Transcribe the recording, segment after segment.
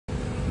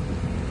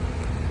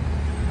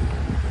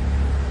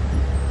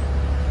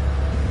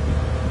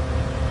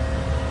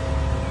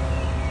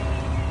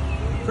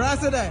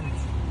accident.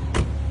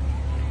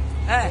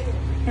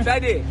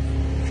 Friday.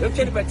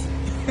 Okay, but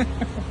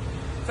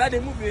Friday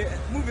movie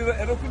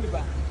ever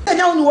kuniba. And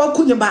now no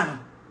kuniba.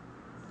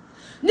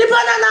 Nipa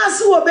na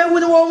asu obe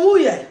woni won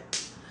huye.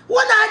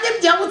 Wona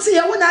anyim dia wote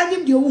ye, wona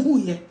anyim dia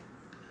huye.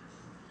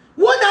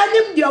 Wona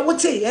anyim dia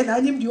wote ye, na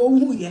anyim dia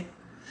huye.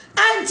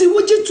 Anti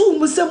wuji tu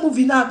musa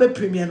movie na be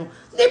premier no.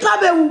 Nipa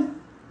be wu.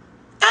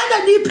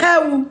 Ana nipa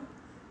wu.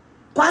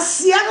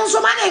 Kwase no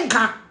so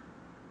manenka.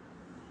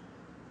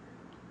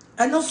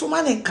 Eno so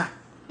manenka.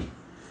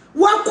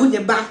 Wa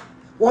kuniba.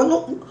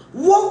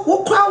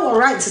 Wo kwa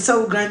right to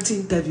say grant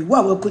interview.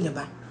 Wa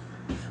kuniba.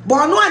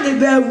 But no one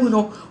be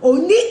no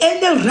only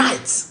any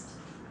right.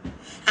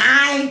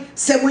 I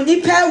say when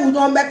you pay we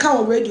don't make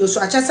our radio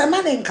so I just say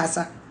man in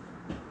Nkasa.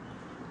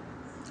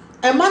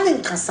 A man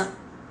in Nkasa.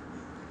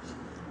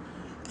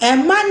 A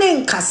man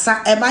in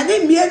Nkasa. A man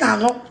in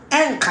Mienano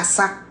and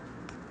Nkasa.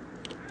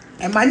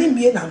 A man in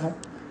Mienano.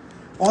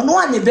 Or no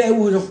one be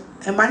no.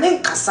 A man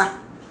in Nkasa.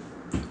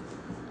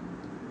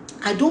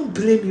 I don't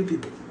blame you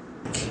people.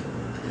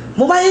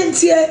 Mama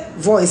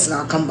voice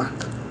now come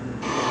back.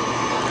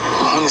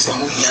 I say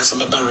who he has a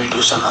member radio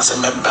and as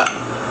a member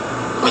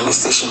many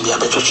station be a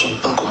better chin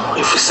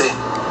if you say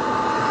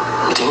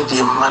we didn't be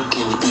a man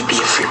in the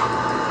BBF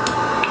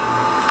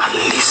at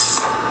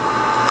least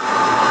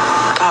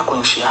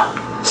Kakunshia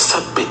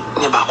Sabit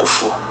near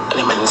Akufo and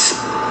a manisi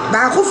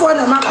Akufo and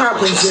a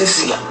Magraheb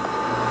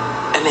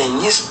and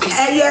then yes speak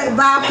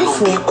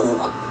Akufo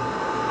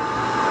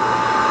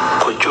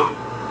Kojo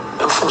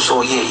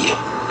Antwi ye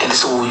and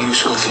so you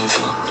soon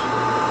fin.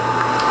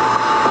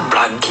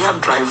 Bragia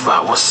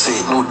driver was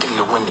say no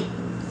Lilwin.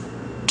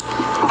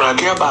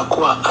 Bragia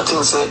Bakwa, I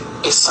think say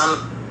a son.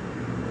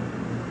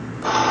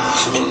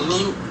 My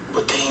name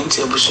but the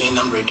entire Bushing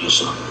and radio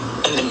so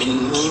and the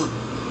name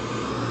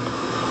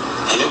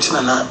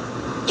Electina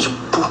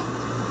Ibu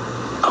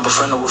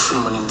Abofrana will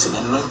film on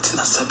internet, no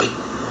Tina Sabe.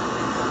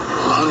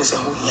 Mahoney say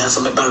who he has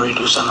a member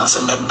radio and as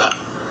a member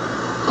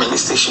many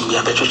station be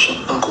a better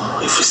chin uncle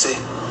if you say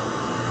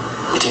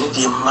we didn't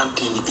be a man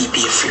in the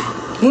BBF film.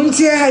 You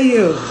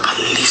at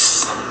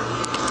least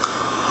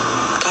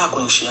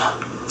Kakunshia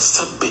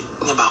Sabit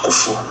never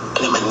Akufo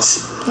and a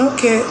manisi.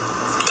 Okay.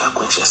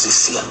 Kakunshia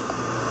Sisia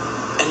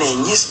and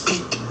then yes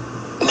speed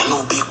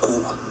no be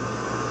cool.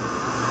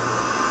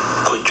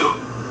 Kojo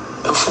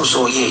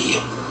Antwi ye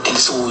and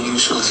so you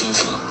soon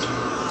fin.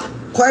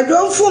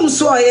 Kwadwo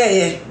Nkansah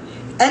ye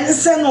and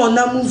say no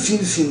na mu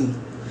fin.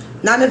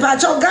 Na me pa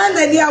cho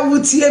Ghana ni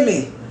awutie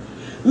me.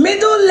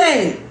 Middle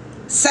lane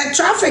set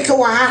traffic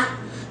wa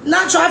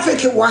na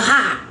traffic wa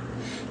ha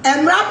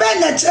emra be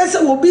na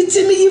chese wo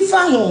bitimi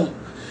yifa ho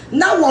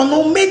na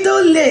wono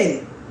middle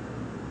lane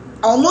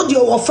ono de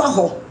wo fa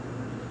ho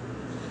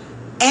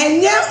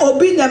enye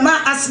obi na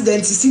ma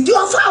accident si di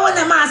ofa wo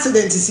na ma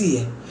accident si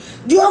ye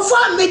di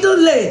ofa middle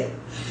lane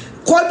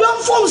Kwadwo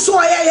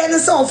Nkansah ye ne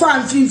se ofa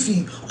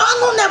amfifi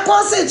ono na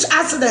cause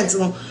accident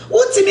no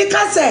utimi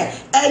ka se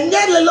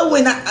enye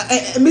Lilwin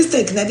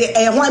mistake na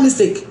de one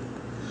mistake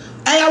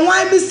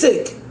one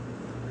mistake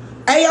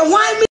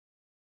one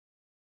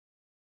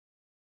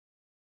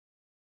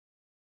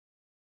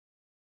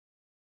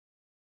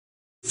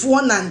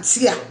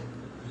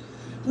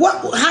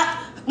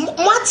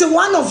What's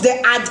one of the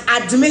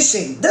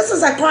admission? This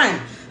is a crime.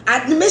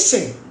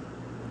 Admission.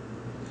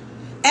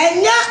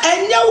 And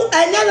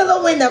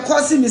yeah, when they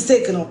cause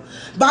mistake no.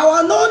 But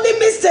one only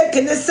mistake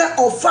in the set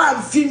of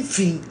 5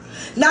 fin.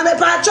 Now me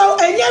pacho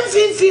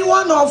and fin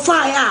 1 or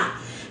 5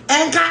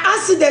 and ka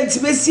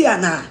accident be see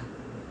na.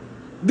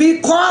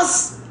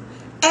 Because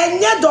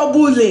and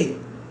double lane.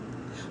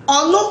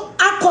 Or no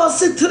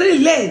across 3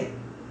 lane.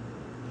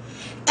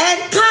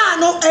 And car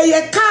no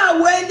a car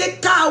when the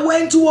car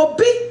went to a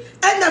big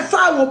and the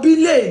fire will be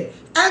lane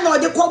and or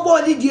the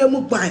body dear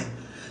mukbine.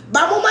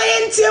 But mama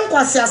yen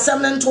kwasi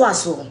assembling to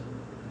us.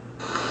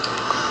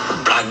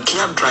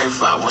 Bragia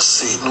driver was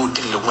say no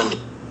Lilwin.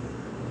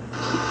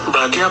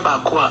 Bragia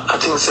Bakwa, I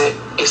think say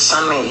a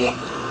sunny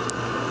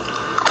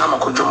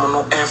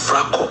Kamakojomono air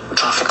fracko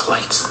traffic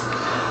lights.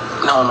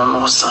 Now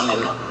no sunny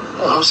no.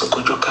 Almost a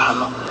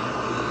Kojokano.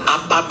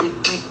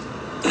 Ababiti.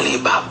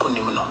 Labor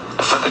kunimno,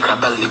 a fabric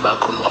rabel labor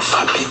kun of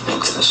fabric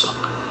maintenance.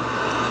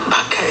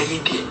 Bakay,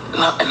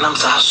 now and I'm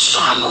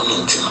son on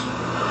intino.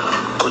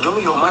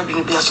 Kojo, your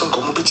margin be a song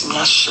community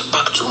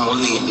back to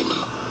money in the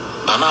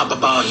Bana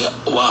Baba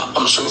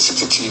on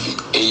City TV,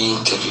 a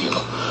interview,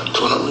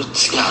 to know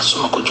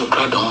some Kojo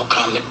cried on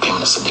Mokan, the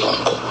payments of the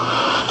uncle.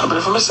 I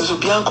believe for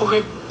Mrs. Bianco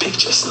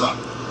pictures now.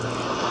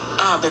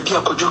 Baby,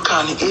 I could you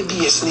can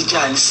ABS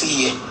Nija and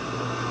see.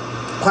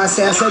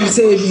 Kwasi asem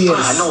say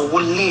ABS. No,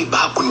 we leave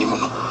back on him.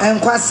 And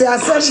Kwasi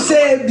asem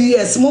say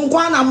ABS.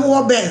 Munkwana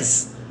more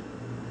Benz.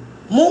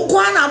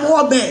 Munkwana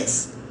more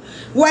Benz.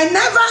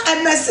 Whenever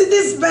a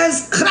Mercedes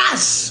Benz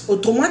crash,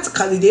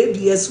 automatically the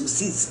ABS will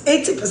cease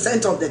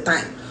 80% of the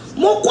time.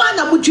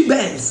 Munkwana muchi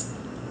Benz.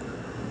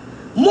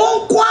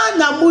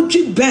 Munkwana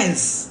muchi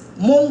Benz.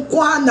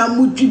 Munkwana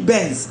muchi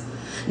Benz.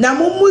 Na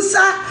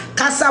mumusa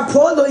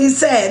kasapolo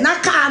ise na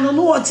ka no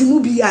no otimu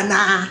bia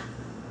na.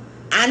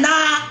 ana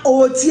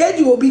otie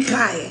di obi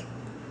kae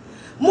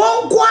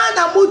mo kwa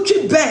na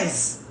mutwi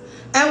Benz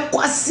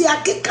enkwase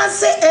akeka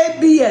se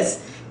ABS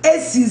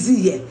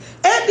ACZ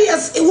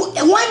ABS.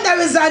 When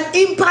there is an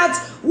impact,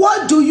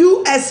 what do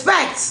you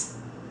expect?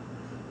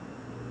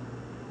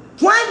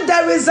 When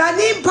there is an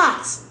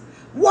impact,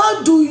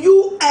 what do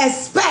you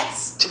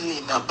expect?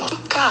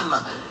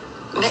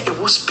 Ne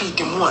ewo speed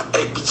mu a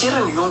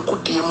ebigere ne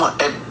yonko die mu a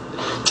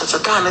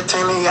chachaka ne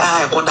tene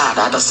ya ekoda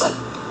da sal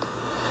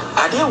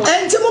ade wo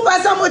enti mu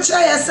pasa mo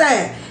kire ye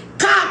say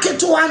car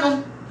ketewa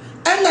no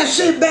ena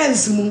hwe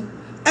Benz mu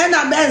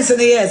ena Benz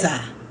ne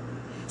yesa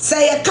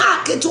say ye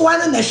car ketewa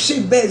no na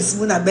hwe Benz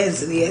mu na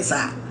Benz ne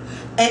yesa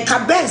enka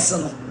Benz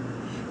no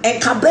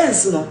enka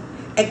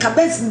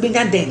Benz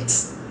benya dent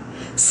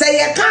say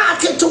ye car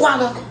ketewa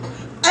no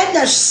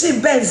ena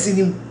hwe Benz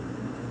ni mu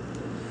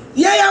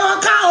ya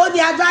waka oni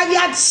adwade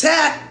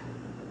atse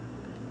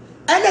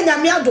ene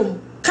nyame adom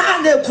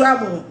ka na ekura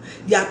mo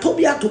ya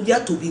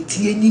tobi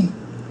tie nim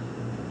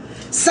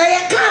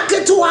say ka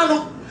ketewa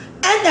no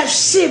ene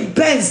hye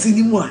Benz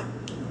ni mu a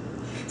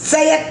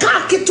say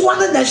ka ketewa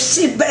no na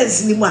hye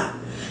Benz ni mu a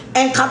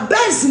enka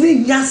Benz ni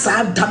nya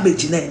sa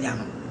damage na nya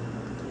no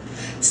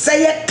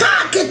say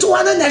ka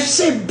ketewa no na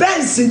hye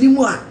Benz ni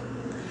mu a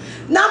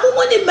na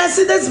mo ni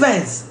Mercedes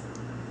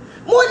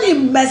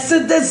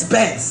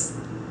Benz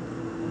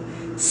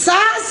sa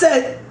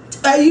se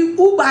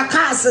Uber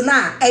cars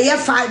na eye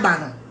fiber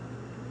no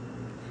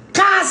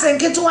cars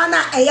nketewa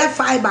na eye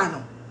fiber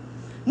no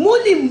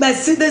muni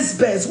Mercedes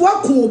Benz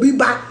wa ku obi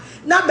ba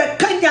na be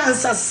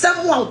kanyansa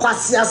sem wan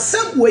kwase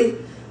asem we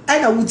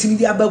na wutimi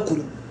di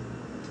abakuru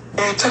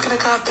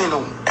technical thing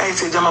no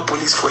say jama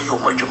police for you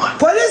omojuma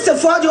police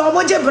for the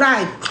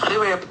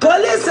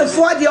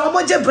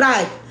omoje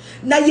bribe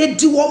na ye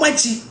di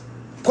womachi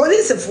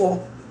police for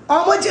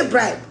omoje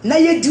bribe na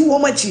ye di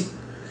womachi.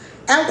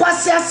 And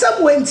kwasi asem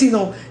wenti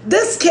no,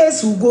 this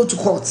case will go to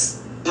court.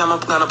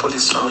 Ghana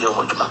police from your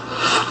home.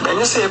 Then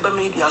you say about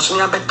media, so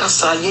you have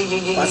kasa ye.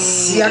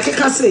 Kwasi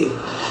akekase.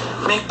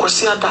 Me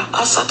kwasi ada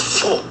asat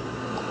 4.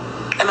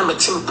 And I'm a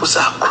team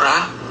pusa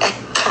Accra.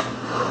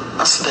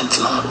 Accident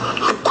no.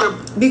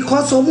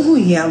 Because of who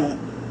here mo.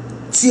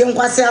 Tie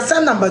kwasi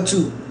asem number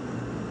 2.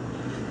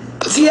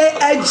 Tie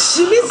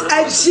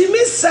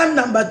Jimmy Sam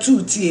number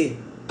 2 tie.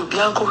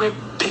 Bianco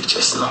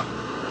pictures no.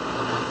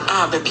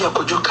 Baby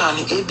Kojo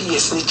Kani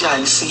ABS ni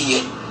jani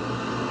siye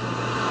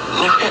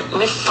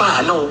ne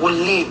fa no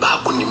wole ba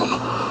kunimu no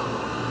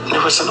ne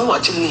wasa no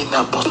wajili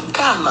na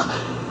botana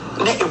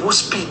ne ewo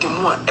speed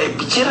mu a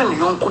ebigere ne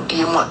yonko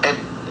die mu a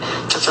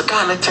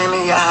chachaka ne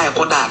tene ya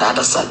ekoda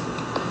da sal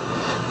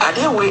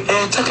ade we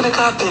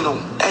technical thing no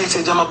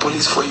say jama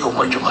police for you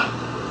omojuma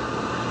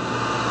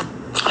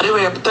ade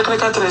we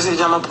technical thing say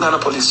jama Ghana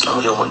police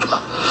from you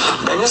omojuma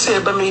ben you say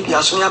ba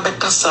media so ya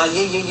bekasa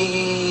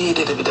ye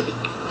de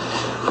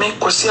me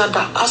kwasi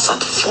ada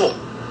asat 4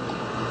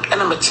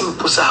 and I'm a team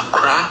pusa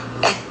Accra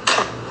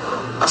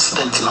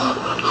accident no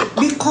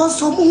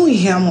because of who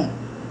here mo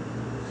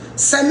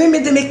say me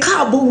de me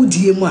car bo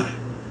wudie mu a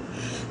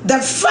the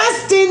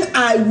first thing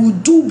I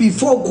would do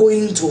before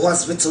going to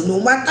hospital, no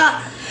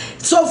matter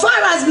so far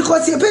as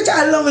because your picture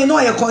alone we know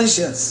your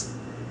conscience,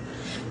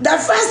 the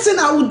first thing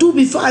I would do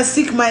before I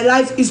seek my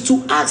life is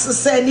to ask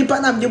say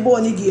nipa na me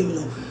born again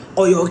no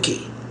or you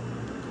okay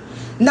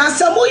now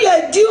some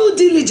your due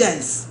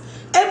diligence.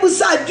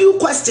 Ebusa due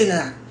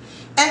questioner,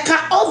 and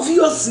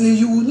obviously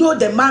you know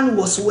the man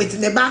was with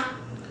Neba.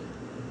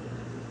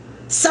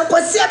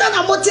 Sakwasiada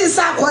na mote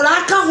sa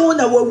kwalaka ho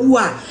na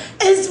wawua.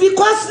 It's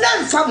because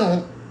nem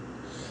famo.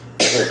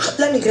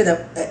 Let me get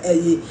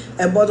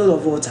a bottle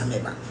of water,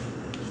 meba.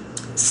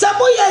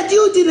 Samoya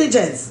due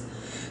diligence.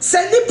 Se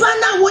nipa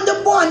na wo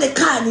de born the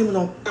car nim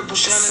no.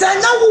 Se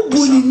na wo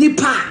buni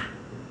nipa.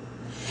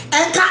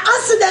 And ka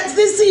accident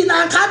this in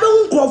and ka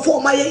be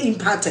nkrofo ma ye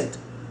impacted.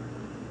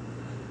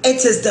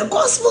 It is the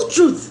gospel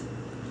truth.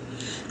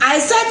 I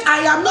said I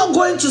am not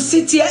going to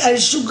sit here and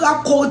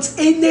sugarcoat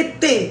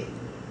anything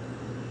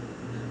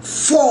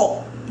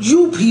for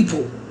you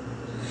people.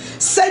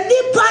 Se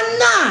nipa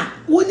na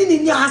woni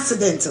ni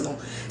accident no.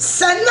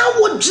 Se na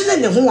wo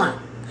dwene ne ho a.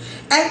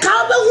 And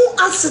ka be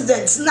hu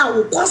accident na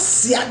wo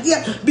kwasi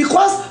ade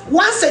because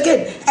once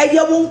again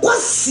eye wo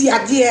kwasi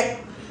ade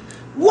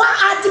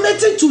what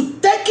admitted to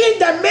taking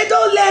the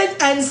middle lane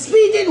and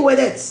speeding with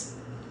it.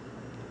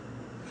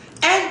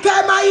 And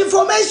per my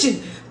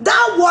information,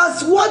 that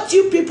was what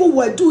you people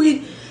were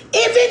doing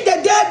even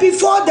the day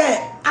before the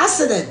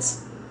accident.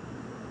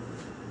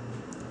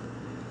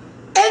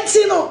 And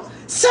you know,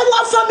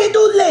 someone from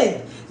middle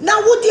lane,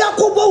 now would the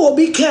Akobo will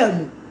be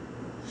careful.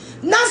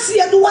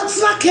 Nasi and what's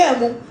not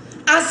careful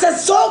as a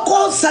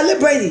so-called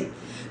celebrity.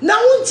 Now,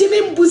 won't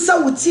you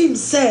busa with him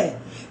say,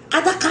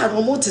 Adaka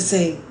no more to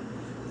say,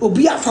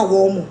 Obi Afa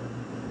Womo,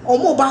 or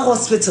mobile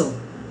hospital,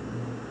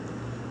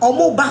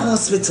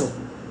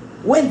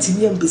 went to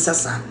me and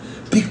Bisasa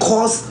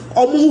because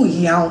Omu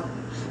Hiao,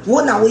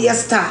 one away a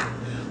star,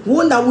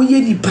 one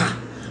away nipa,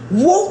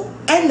 wo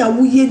and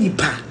away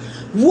nipa,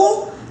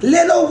 wo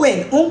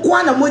Lilwin,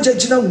 Unkwana Moja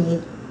Jina,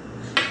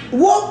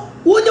 wo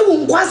Wone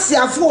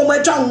unkwasiafo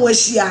omatwa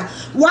nwahia.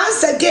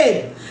 Once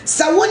again,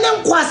 sa wone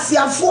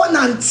nkwasiafo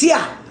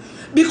nantia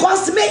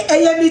because me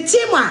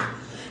eyemitima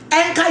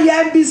enka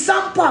yembi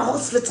sample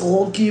hospital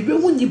honki be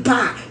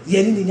wunipa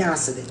yeni ni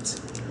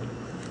accident.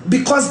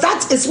 Because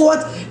that is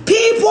what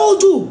people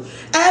do.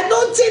 I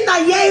don't think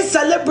that ye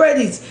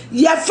celebrities,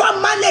 ye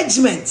from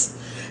management.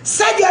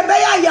 Said ye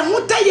beya ye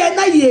huta ye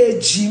na ye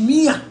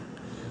jimia.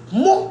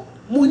 Mo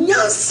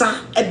munyansa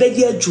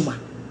ebeye juma.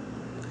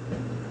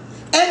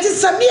 And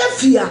it's a mere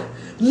fear.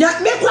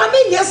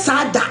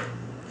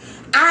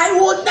 I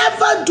will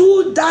never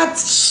do that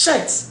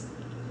shit.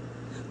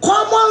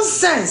 Common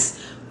sense,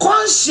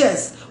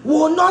 conscience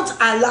will not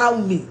allow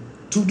me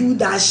to do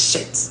that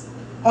shit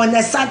on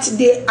a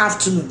Saturday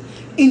afternoon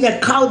in a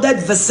crowded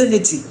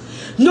vicinity.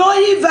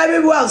 Knowing very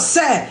well,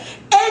 sir,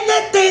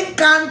 anything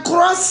can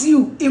cross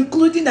you,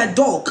 including a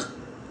dog.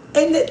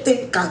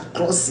 Anything can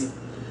cross you,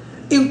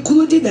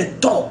 including a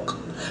dog.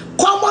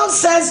 Common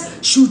sense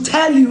should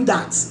tell you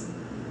that.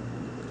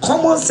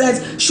 Common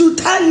sense should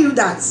tell you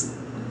that.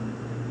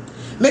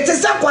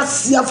 Metesa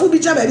kwasiafu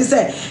bicha baby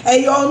say,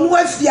 "Eyo onu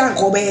afia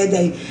nkobeye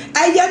dey.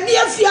 Eye mi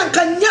afia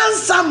kan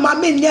nyansa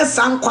mame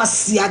nyesa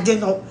nkwasiade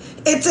no.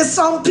 It is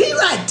some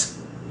period.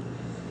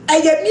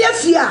 Eye mi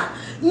afia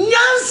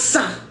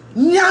nyansa.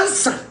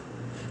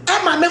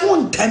 E mame ho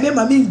ntame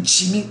mame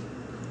nchimi.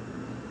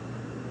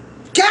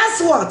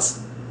 Guess what?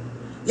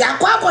 Ya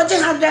kwa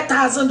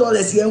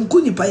 $100,000 ye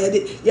nku nipa ye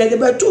de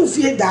betu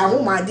fie da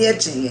ho ma de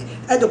eche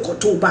e de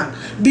koto ban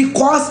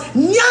because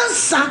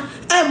nyansa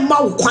e ma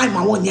ukwan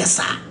ma wonye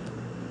sa.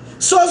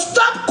 So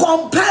stop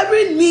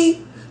comparing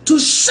me to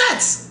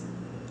shit.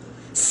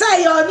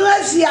 Say you no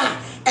afia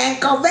en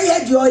ka be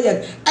ye di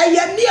oye e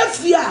ye mi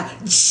afia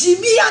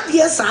jimi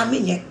ade sa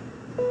menye.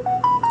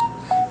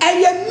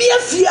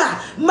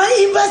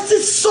 I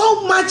invested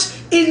so much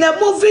in a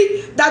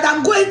movie that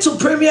I'm going to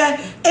premiere.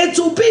 It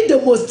will be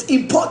the most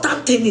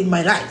important thing in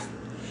my life.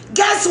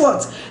 Guess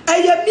what?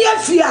 I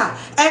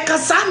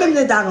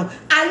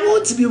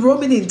won't be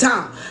roaming in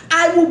town.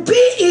 I will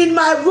be in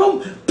my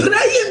room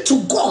praying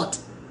to God.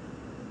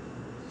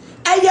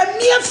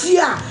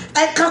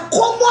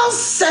 Common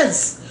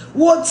sense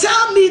will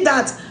tell me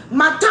that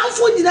my time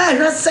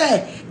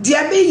say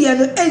dear me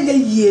and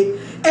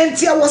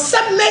I was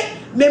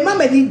me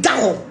mama ni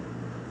down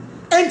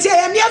enti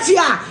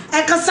ayamia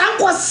and kasam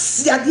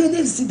kwasi ade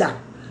ne nsida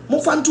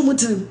mo fantu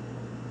mutirim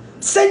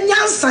se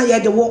nyansa ye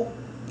de wo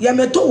ye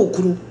meto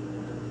okuru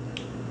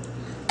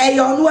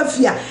eyo no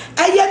afia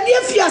ayamia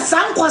afia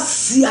san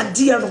kwasi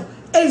ade no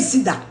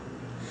ensida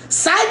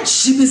san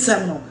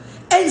chibisem no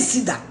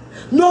ensida.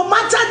 No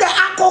matter the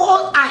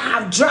alcohol I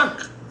have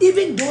drunk,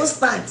 even those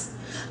times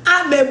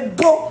I'm a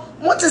bo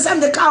what is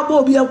the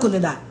cowboy be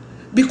akunida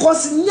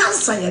because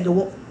nyansa ye de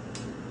wo.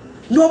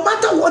 No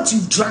matter what you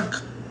drank,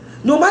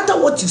 no matter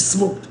what you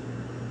smoked,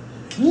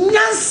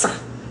 nyansa,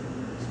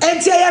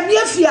 and I am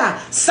here for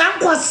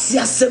Sankwa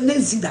Siasem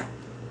Zida.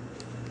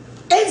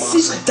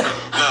 Ensida.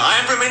 I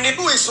am from the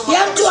boys. You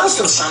have to ask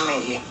us. I'm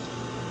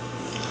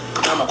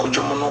a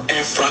Kojomono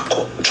and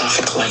Franco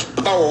traffic light.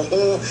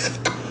 Oh,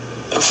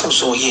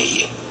 so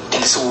ye,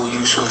 and so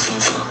you should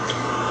think.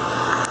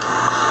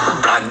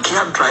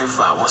 Bragia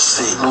driver was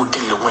say no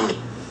deal when.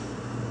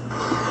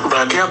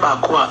 Bragia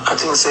Bakwa, I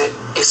think say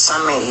a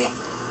Sunday.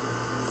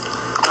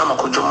 Tama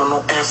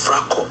Kojomono and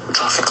Franco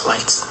traffic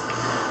lights.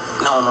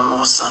 Now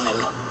no sun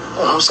and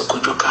almost a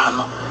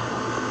Kojokano.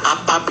 A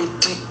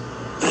babiti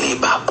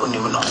labor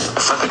kunimino, a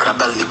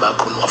Fakabal labor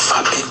kun of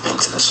far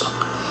pavement and so.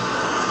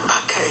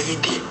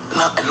 Bakayidi,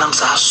 now and I'm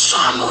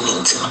son on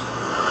intima.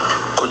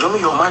 Kojomi,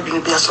 your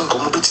margin be a son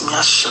commuting me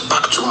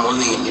back to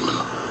money in him.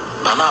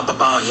 Bana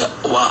Baba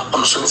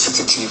on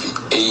Coincides TV,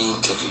 a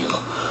interview,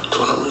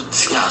 to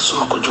see us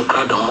so much of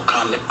crowd on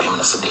Mokan, the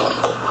payments of the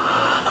uncle.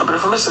 I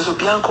prefer Mrs.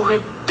 Bianco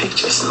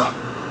pictures now.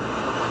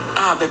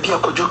 Ah, baby, I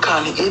could you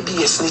can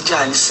ABS Nija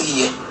and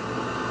see ye.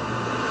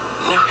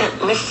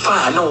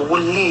 Never no will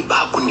lay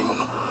back on him.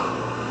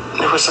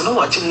 Never saw no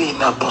what you lay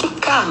now, but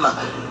Ghana,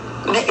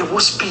 ne will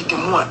speed the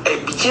more a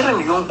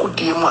beginning young good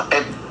dear more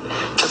a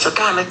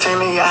Chasakana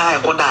 10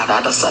 years or that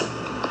other side.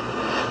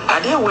 I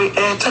dare wait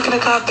a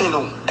technical thing.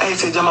 I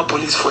say Jama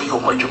police for you,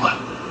 Mojuma.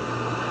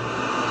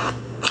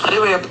 I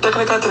dare wait a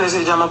technical thing. I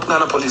say Jama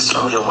police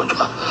for you,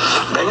 Mojuma.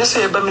 Then you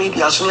say, but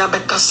maybe as we are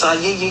better,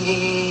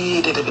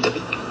 ye,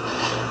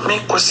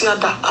 make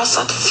Kwasiada as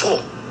at 4.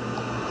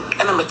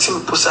 And I'm a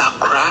team push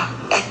Accra,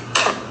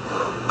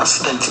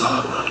 accident.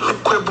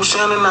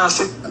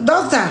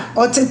 Doctor,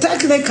 or the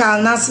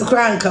technical Nas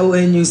cranker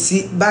when you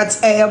see, but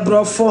a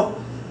brofo.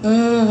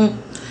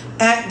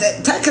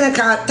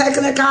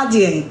 Technical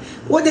day.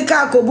 What the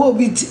car could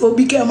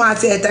became a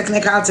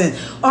technical thing.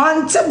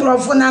 On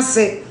Tebrofona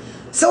say,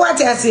 so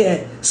what I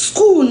say,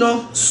 school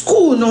no,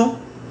 school na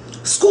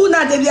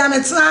de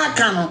biametra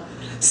cano,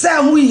 say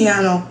we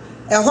no,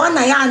 a 1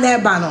 year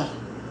never no.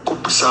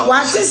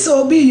 What is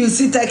so be you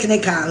see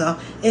technical no,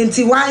 and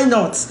why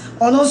not?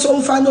 On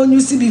also fan on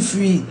you see be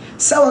free,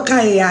 so what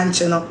can you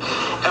answer no?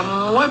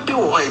 And what be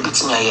why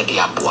it's me the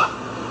abua?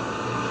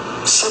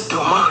 said the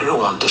Magraheb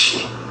want to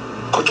she.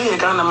 Kojo ye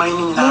Ghana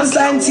mining na.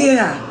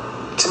 Monsantia.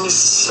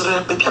 Timis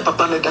baby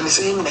papa na dan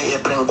say na ye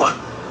prenkwa.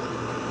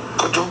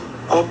 Kojo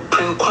o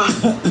prenkwa.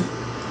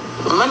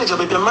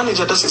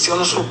 Manager does say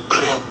on so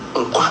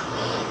prenkwa.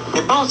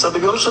 Me bounce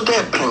baby also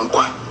there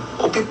prenkwa.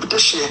 Obi put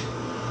share.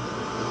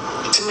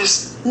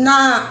 Timis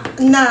Na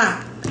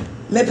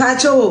me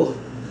pacho.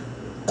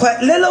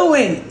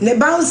 Lilwin ne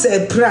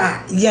bounce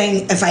pra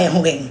yen Afia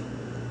Schwarzenegger.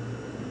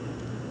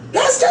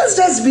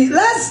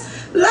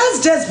 Let's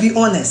just be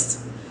honest.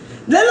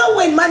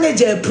 Lilwin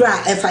manager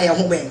pra Afia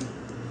Schwarzenegger.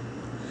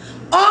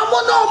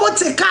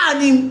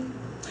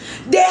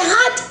 They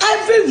had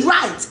every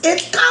right.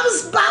 It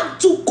comes back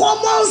to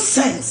common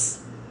sense.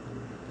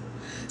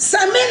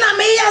 Samina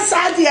meya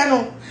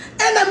sadiano,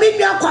 and a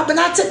mimia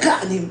kwabinate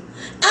kanim, and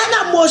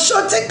a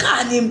moshote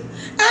kanim,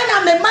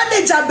 and a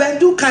manager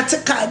bendu kate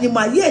kanim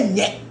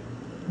yenye,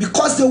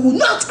 because they will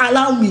not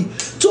allow me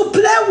to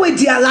play with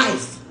their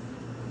life.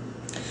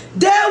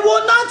 They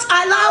will not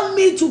allow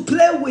me to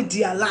play with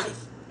their life.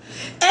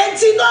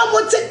 Enti no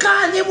mote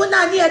kani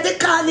munani ede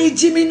kani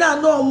Jimmy na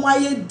no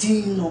mwaye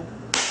dino.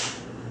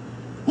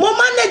 Mo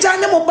manager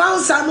ne mo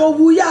bouncer no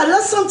wuya.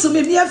 Listen to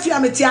me, Afia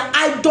metia.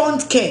 I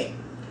don't care.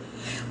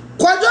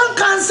 Kwadwo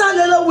Nkansah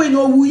Lilwin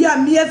no wuya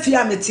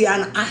Afia metia,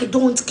 and I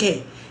don't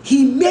care.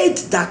 He made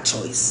that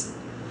choice.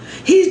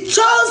 He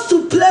chose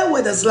to play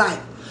with his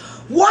life.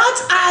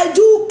 What I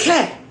do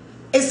care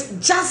is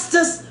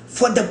justice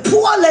for the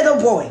poor little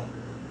boy.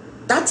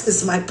 That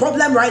is my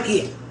problem right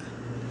here.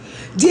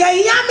 Dear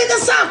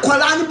Yaminasa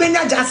Kolani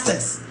Benya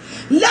justice.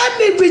 Let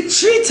me be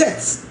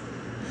treated.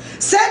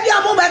 Said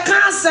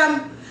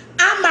Yamobakasam,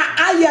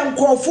 I am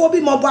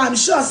Kofobi Mobo, I'm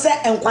sure say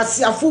and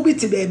Kwasiafubi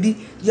to baby,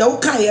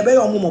 Yauka Yabe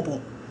or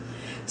Momobo.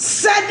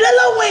 Said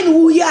Lilwin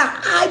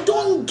Wuya, I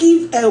don't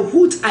give a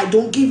hoot, I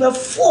don't give a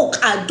fuck,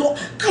 I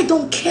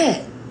don't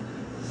care.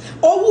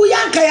 Oh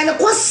Wuya Kayana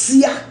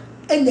Kwasia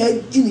and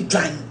then Jimmy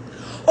Trying.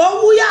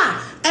 Oh Wuya,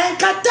 and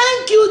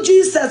thank you,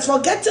 Jesus, for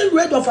getting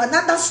rid of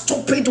another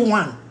stupid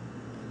one.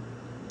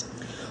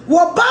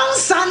 Wo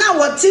bounce na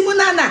wo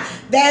timunana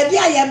baby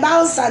aye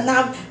bounce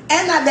na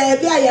ena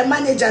baby aye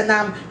manager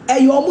nam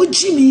eyo omu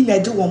Jimmy na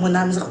de wo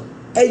nam so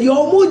eyo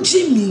omu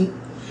Jimmy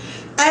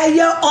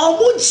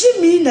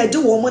na de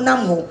wo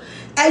nam ho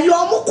eyo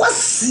omu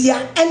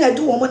kwasia ena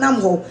de wo nam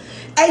ho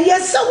eye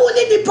se wo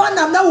ni dipa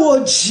nam na wo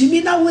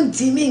Jimmy na wo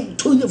ntimi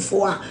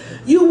 24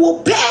 you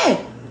will pay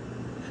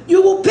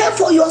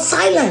for your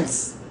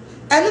silence.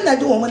 Don't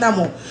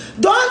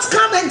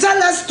come and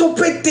tell us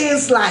stupid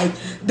things like,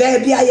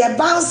 baby, I am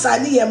bouncer, I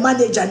need a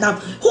manager now.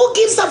 Who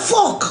gives a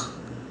fuck?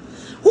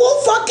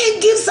 Who fucking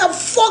gives a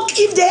fuck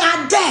if they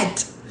are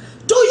dead?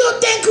 Do you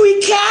think we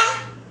care?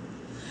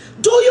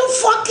 Do you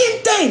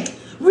fucking think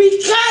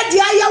we care? The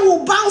aya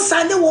will bounce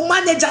and they will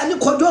manage and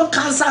Kojo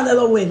Antwi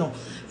Lilwin.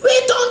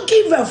 We don't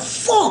give a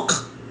fuck.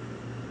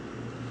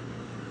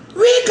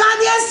 We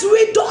Ghanaians,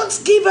 we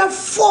don't give a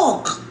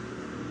fuck.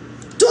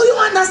 Do you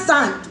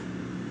understand?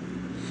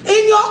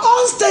 In your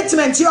own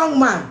statement, young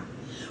man,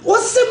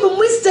 what's the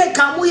mistake?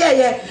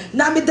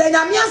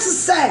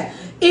 Say,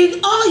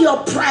 in all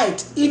your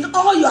pride, in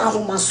all your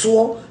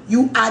homaso,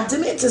 you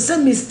admit to say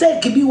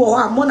mistake. Be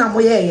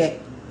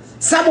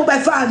Samu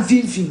befa and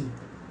vinfin.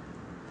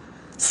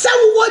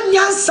 Samu one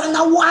yansa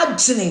na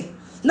wajini.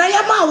 Na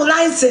yama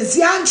license.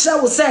 Yansha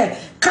will say,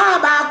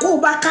 Kaba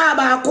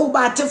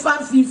tefan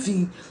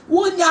vinfin.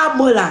 One ya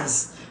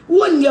ambulance.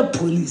 One ya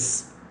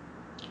police.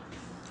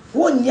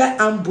 One ya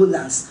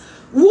ambulance.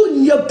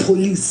 One year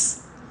police.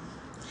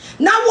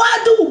 Now why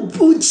do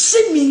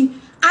Jimmy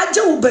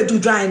Aja ubedu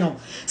dry no?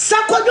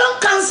 Sarkodie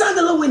Nkansah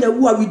the winner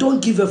who we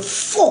don't give a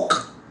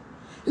fuck.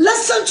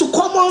 Listen to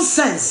common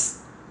sense.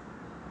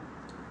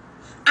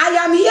 I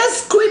am here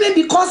screaming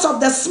because of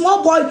the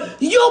small boy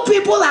you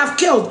people have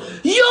killed.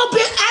 You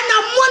people and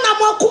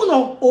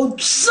Monamokuno or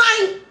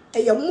shine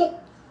a yamo.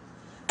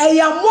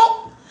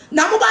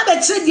 Namuba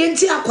betche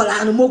yenti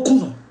akola no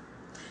mokuno.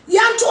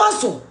 Yanto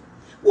also.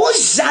 Wo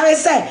jare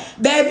say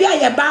baby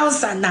aye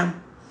bouncer nam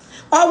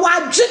o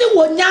wa dwene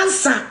wo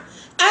nyansa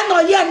eno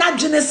ye na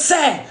dwene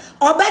say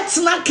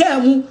obetena ka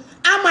mu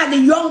ama ne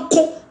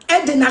yonko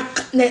e de na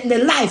ne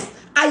life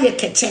aye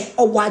kete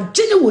o wa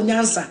dwene wo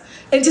nyansa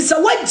enti se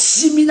wa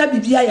jimi na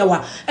bibia ye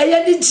wa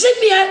eye ni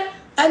jimi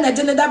e na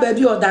de ne da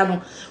baby oda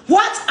no.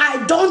 What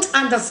I don't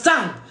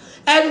understand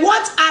and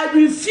what I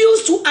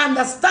refuse to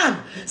understand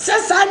say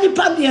sa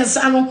nipa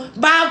biensa no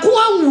ba ko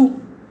anwu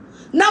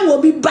na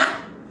wo bi ba.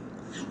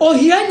 Oh,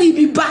 here ni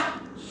biba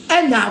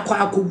and now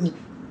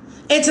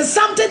it is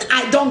something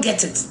I don't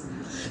get it.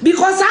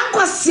 Because I'm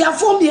quite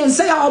for me and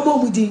say our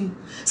bomudin,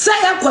 say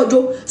a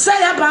Kojo, say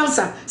a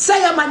bouncer,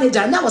 say a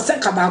manager, now say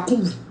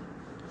Kabaku.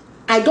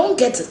 I don't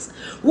get it.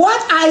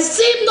 What I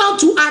seem not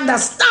to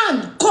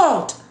understand,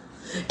 God,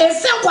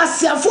 is say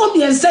quite for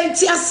me and say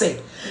Tiase.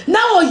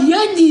 Now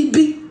here ni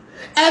be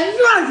and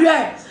you are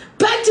here.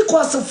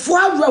 Pentecost for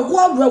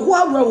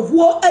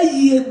a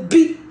year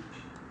be.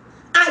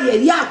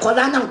 Aye ya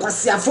kola na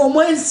nkwasi afo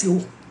mo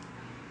ensiu.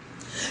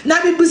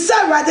 Na me busa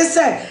Awurade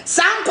say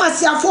san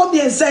kwasiafo bi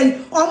ensay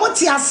omo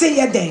ti ase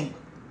ye den.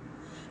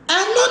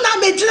 Eno na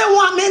me dwene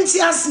wo amenti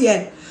ase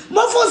ye.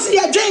 Mo fo si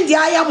ye dwen di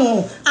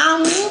ayamo.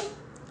 Amu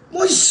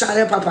mo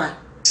share papa.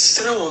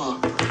 Sere wo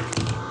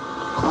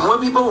mo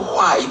bi bo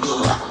hwa ibi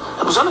ya.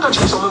 Abuso na ka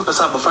chese mo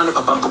pesa abofra ne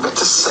papa mpo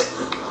bete se.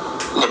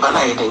 Ne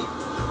bana ye den.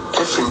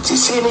 Efenti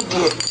se ne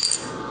die.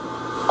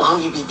 Oh,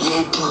 you be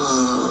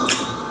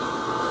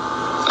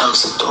I'm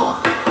so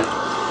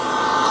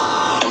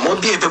and what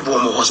be a baby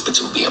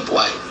hospital be a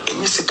boy. And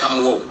you see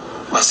come wo,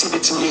 but see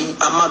between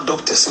I'm a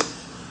doctors.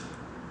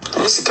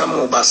 And you see come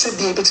wo, but see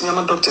the between I'm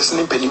a doctors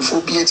and penny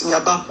for be it in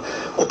your bab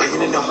or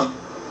penny in your home.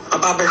 A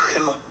barber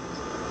heno.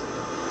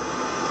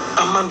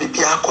 A man be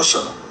a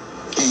caution.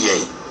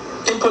 Yea.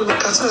 Impon the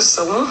cases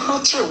a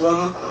 100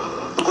 woman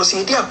because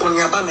he did upon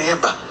your banner.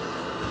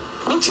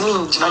 Mean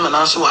Jam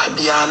also I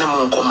be an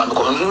animal command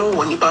because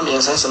when you buy me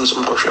and send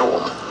some kosher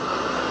woman.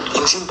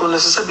 In simple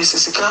necessary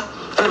Sisica,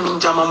 and I mean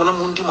Jamamona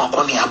Mundi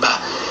Maconiaba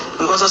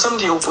because of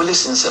somebody who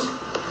police in some.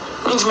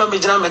 Means my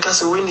Jam make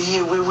us win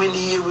here, we win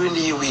here, win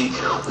here, we.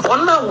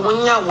 One now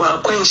when you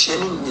were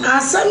quenching.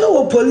 As I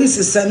know police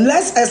system,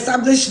 let's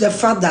establish the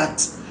fact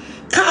that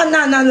can't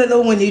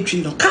when you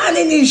treat can't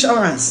any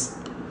insurance.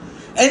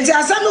 And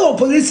as I know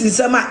police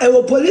system, I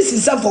will police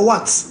system for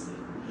what?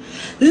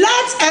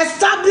 Let's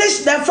establish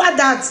the fact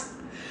that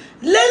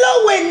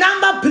Lilwin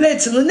number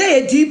plate no na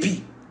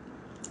DP.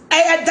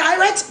 A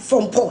direct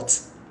from port.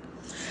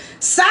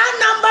 Sa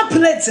number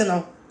plate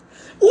no.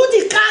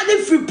 Udi kind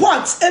of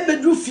report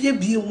ebedru fie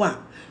B1.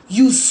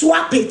 You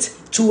swap it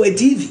to a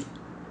DV.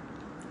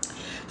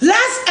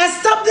 Let's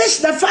establish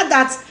the fact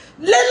that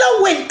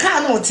Lilwin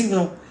cannot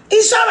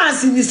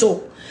insurance in this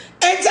so.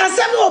 And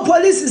the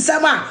police is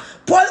sama.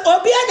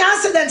 Obi an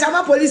accident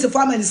ama police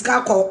farm and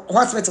car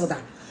hospital da.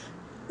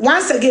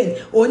 Once again,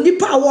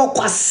 onipa wo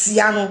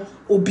kwasia no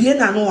obie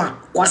na no a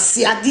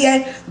kwasia de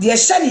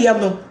hye ne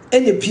no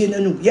ene pie na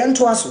no ye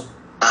nto aso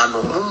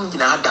ano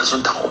nyina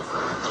adazo da ho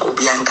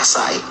Kojo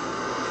Antwi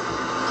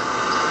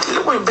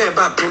Liwin be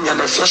ba premier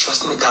na Afia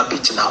Schwarzenegger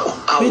beach na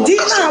ho we did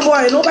na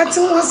boy no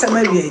betin ho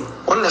sema wie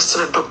on the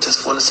street doctors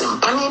for the same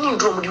pani ni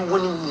ndrom di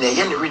woni na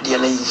ye ne redi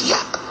na yia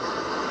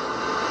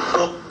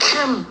o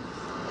kem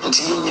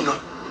nti yin no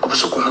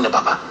obeso ko ne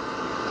baba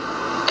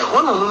e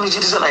hono no ni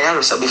jidi na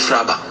yaro sabe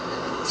fraba.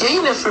 You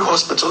in a free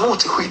hospital, no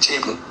to which you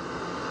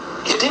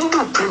didn't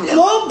do premium.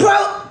 No, bro.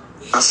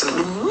 I said,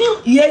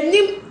 you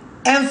need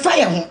and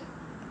fire.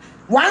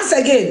 Once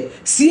again,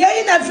 see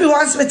in a free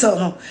hospital.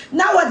 No,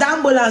 now what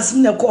ambulance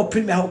in the call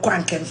premium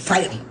crank and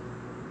fire.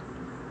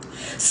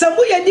 Some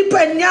way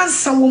nipa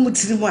nyansa wo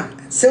mutirima.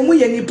 Some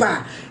way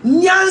nipa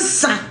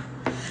nyansa.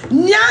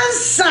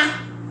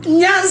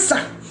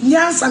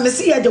 Me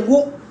see ya the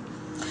wo.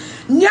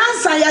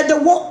 Nyansa ya the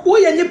wo. Wo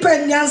ye nipa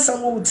nyansa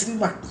wo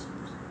mutirima.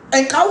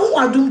 And kawo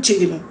adum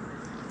chege no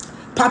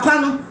papa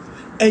no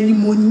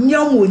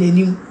animonyam wo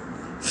nanim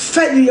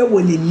failure wo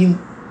nanim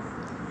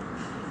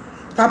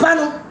papa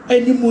no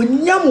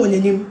animonyam wo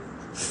nanim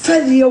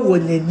failure wo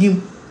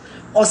nanim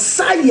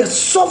osaye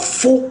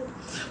sofo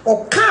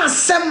oka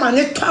asema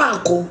ne to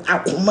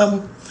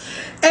akomam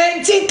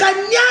enti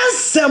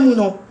kanyasem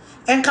no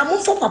enka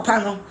mfo papa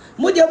no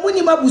mo de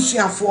munim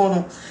abusuafo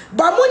no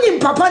ba munim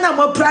papa na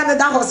mo pra na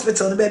da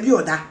hospital no ba bi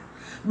oda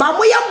ba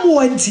mo ya mo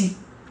anti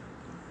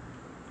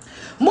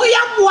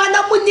moya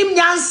buana munim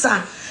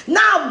nyansa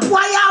na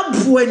aboa ya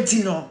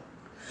aboanti no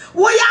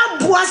wo ya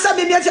aboa se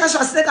be Afia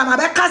Schwarzenegger ma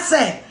be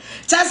kase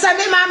chese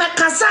me ma me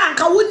kasa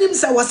anka wonim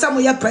se wo se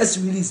moya press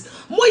release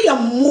moya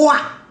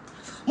moa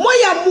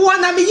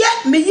na me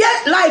ye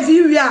live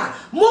area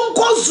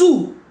monko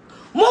zoo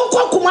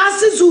monko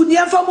kumasi zoo ni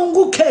afa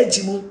mongo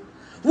cage mu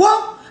wo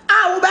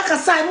a wo be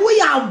kasa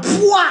moya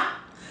aboa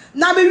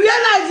na me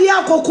live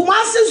area ko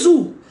kumasi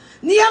zoo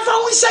ni afa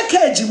wo she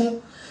cage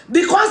mu.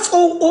 Because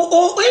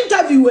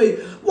interview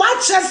what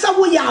chese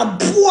wo ya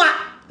boa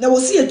na wo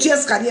see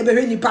etues ka ne be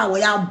hwe nipa wo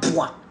ya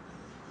boa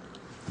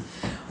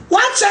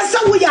what chese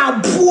wo ya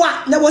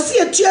boa na wo see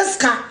etues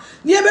ka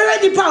ne be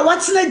hwe nipa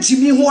what na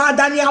jimi ho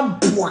adane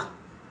aboa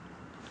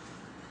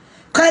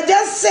ka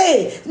just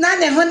say na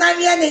ne ho na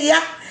ne ya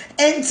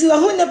enti wo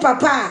ho ne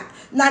papa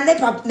na ne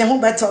papa ne ho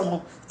beto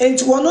no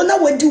enti wo no na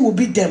wadi wo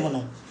bi dem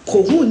no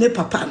ko hu ne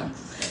papa no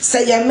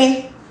say ye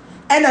me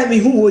ena me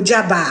hu wo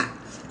jaba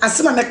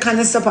asema me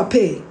kan se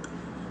papa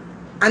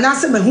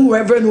anase me hu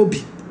Rev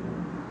Obi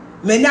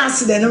me nya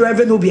accident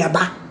Rev Obi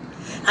aba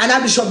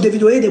ana Bishop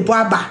David oye de bo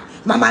aba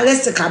mama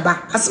lesika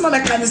aba asema me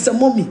kan se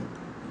mommy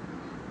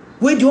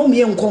we di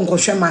omi enkonko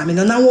hwe ma me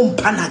na wo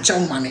mpa na che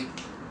wo ma me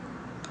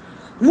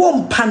wo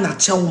mpa na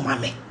che wo ma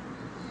me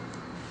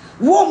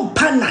wo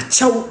mpa na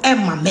che wo e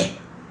ma me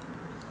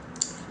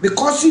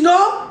because you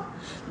know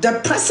the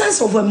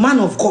presence of a man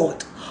of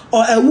God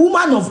or a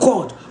woman of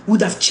God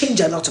would have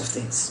changed a lot of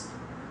things.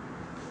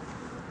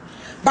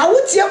 But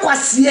what you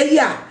kwasie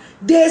here,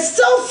 they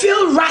still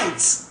feel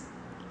right.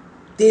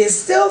 They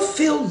still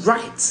feel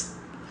right.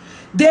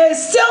 They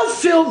still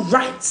feel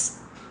right.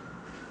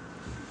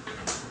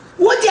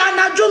 What you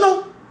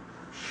anajono?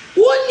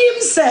 What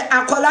Munim say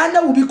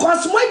akolana will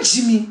because my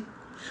Jimmy.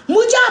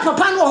 Muja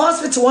papa no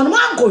hospital one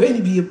man go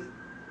any be.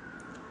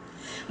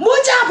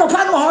 Muja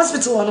papa no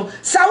hospital one.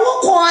 Sa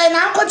wo ko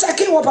na ko check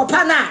wo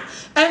papa na.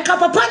 And ka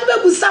papa no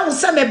bebusa wo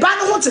se me ba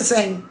no ho te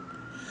sen.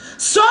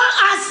 So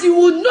as you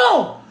will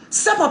know,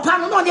 say papa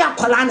no dey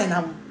akolana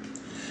na.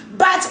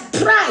 But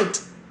pride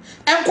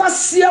and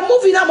kwasia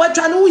movie na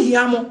matwa no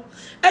hia mo.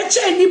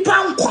 Eche nipa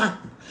nkwa.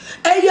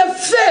 Eye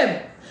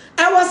fame.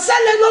 I was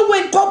selling no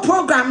when co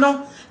program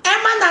no.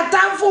 Emma na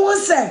tamfo wo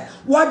se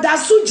wo da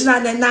so gina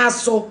ne na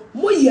so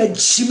mo ye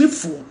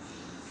jimifo.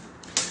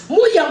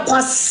 Mo ye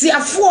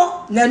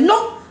kwasiafo ne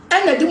no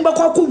ena di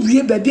mbakwa ko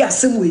wie baabi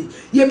asem we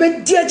ye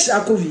be di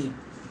akira ko wie.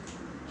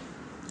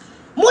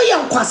 Mo ye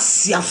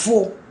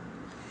kwasiafo.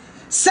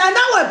 Sana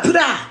we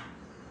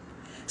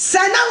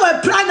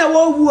pra na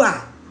wo wu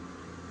a.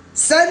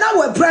 Sana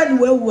we pra na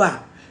wo wu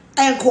a.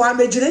 Enko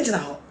amegyina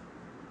ho.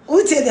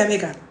 Utie de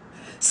meka.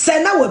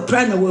 Sana we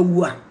pra na wo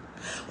wu a.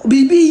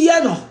 Bibi ye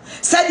no.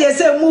 Said they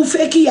say move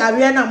fake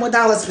yare na mother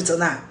hospital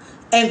na.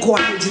 Enko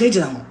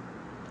amegyina ho.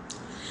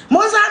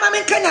 Moza ama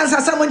me kanya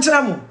nsasa mo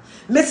nkyira mo.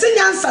 Me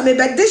sinyansa me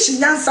bedish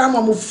nyansa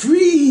mo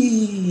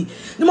free.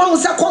 No mo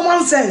say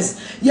common sense.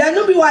 Ye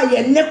no bi wa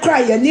ye ne kra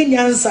ye ne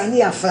nyansa ne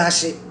ya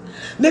flash.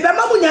 Me be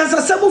ma mo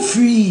nyansa se mo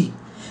free.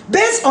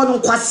 Based on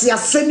kwasi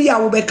asemi ya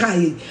wo be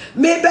kan ye.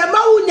 Me be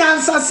ma wo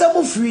nyansa se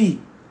mo free.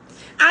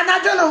 And I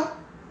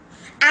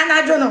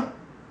don't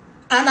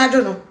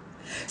know.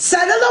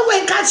 Sanelo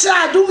when catch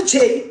adum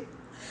che.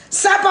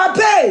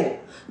 Sapape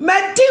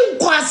me tin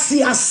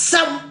kwasi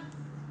asem.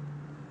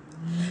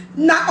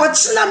 Na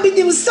ochina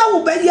minim sa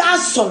wo be ya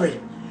sorry.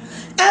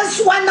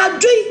 Enso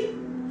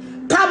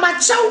anadwi pa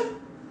machaw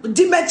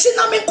di mechi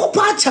na me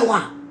kopa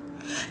achawa.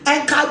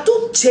 En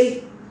kadum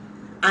che.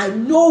 I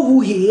know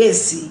who he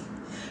is.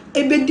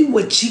 Ebedi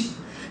wachi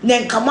na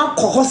nkama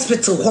ko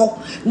hospital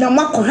ho na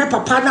makohwe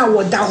papa na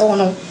wo da ho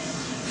no.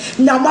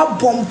 Na ma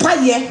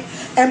bompaye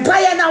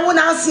empire na wo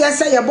na ase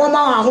say ye boma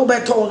wa ho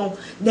beto no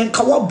na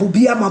nka wo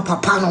bobia ma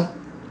papa no.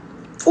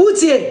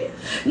 Utie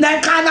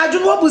na nka na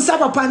dwo wo busa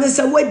papa ne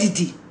say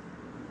wadidi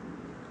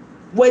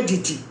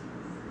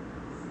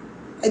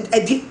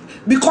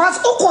because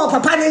ukọ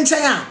papa ne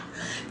nchen a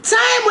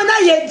time na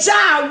ye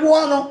ja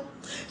wo no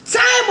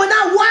time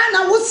na wa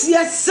na wo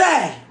sie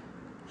say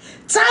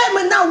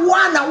time na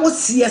wa na wo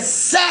sie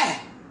say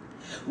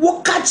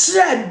wo catch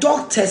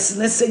doctors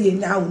na say ye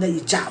nya wo na ye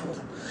ja wo.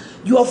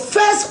 Your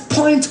first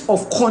point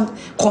of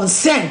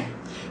concern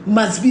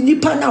must be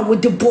nipa na wo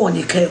de born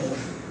ekemo.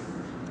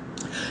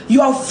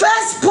 Your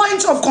first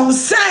point of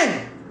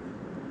concern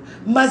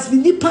must be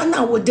nipa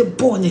na wo de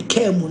born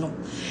ekemo no.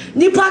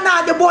 Nipa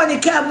na de born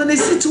ekemo no the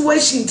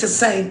situation to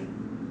say.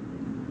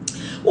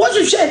 What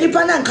you share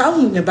nipa na nka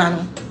hu ne ba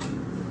no.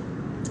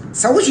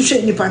 So what you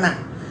share nipa na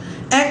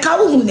enka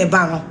hu ne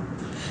ba no.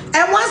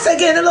 And once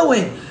again,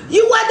 Lilwin,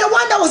 you were the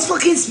one that was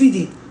fucking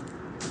speeding.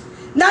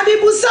 Na bi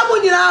busa mo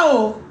nyina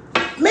o.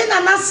 Me na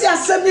nasi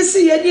asem ni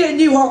si ye ni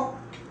eni ho.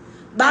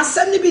 Ba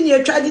asem ni bi ni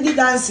atwa didi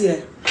dance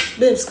here.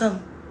 Babes, come.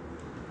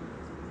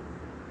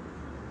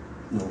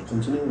 No,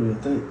 continue with your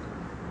thing.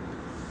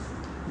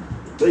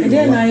 And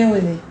then I am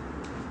with it.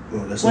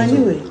 No, that's when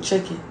you wait,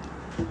 check it.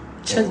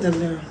 Check the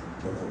mirror.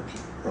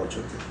 I'll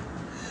check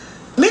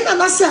it. Me na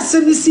nasi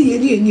asem ni si ye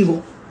ni eni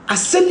ho.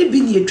 Asem ni bi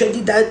ni atwa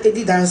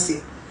didi dance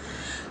here.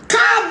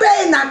 Ka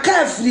be na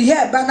ka free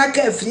here, ba na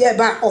ka free here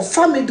ba o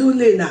family do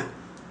lena.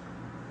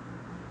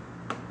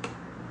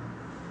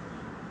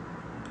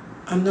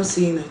 I'm not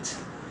seeing it.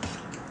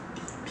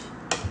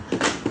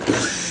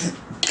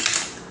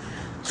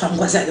 So I'm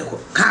going to say,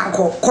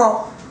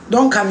 call.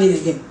 Don't come here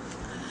again.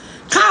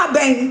 Car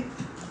bang,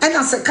 and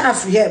I say car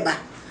free here,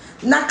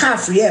 na car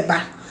free here,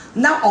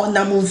 na on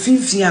the moon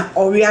 15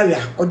 or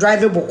area or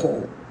drivable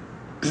call.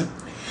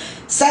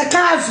 Say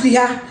car free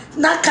here,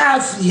 na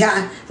car free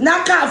here,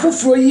 na car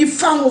for you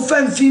found with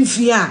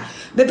 15.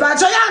 The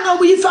patria no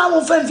we found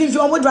with 15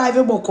 or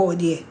drivable call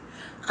there.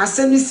 I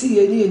send me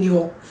see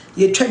any.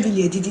 Ye travel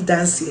ye didi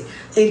dance here.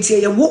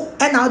 Enti ye wo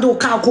na do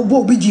ka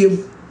akobo obidiem.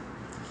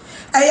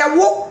 Ye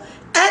wo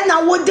na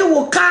wo de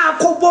wo ka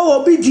akobo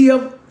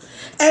obidiem.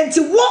 Enti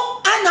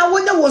wo na wo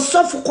ne wo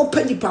sofo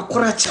kopa nipa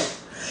kora chew.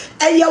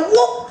 Ye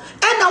wo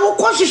na wo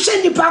ko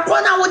hwehwe nipa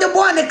kora na wo de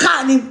bo ne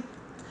ka nim.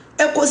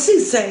 Ekosi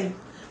sen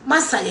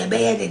masa ye be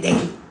ye de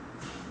den.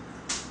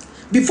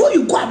 Before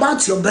you go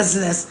about your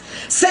business,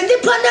 send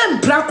nipa na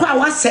mpra kwa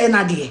wa say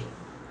na de.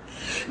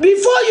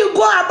 Before you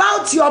go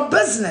about your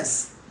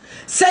business,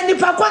 send the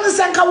pakwana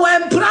sanka wa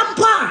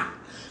mprampa.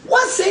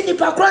 What say the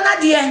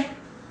pakrona dear?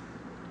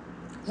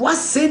 What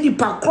say the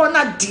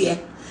pakrona dear?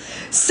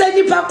 Send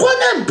the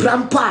pakwana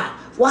mprampa.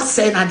 What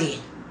say na dear?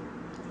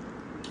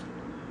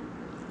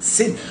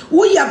 Say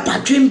we are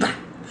patrimba.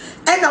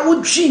 And I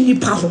would dream ni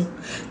pa home.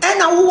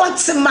 And I would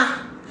watch ma.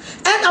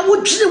 And I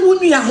would dream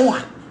wunu ya ho.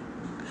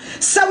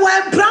 So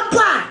wa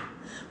mprampa.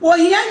 Wo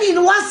hiani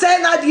no what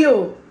say na dear?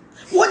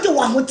 What do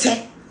wa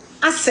hote?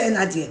 I say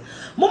na dear.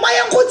 Mama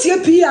yanko tie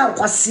pia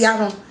kwasia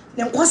no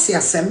ne nkwasi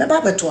asem me ba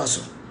beto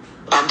aso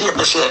ade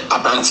be she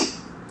abanti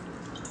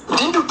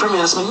didn't do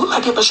premiers, me I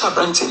get a sharp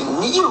branding,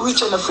 me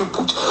reach and a free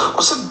put,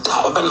 or said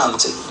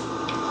Dabenante.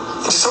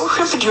 It is so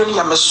video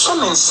near my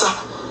son and sir.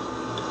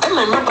 And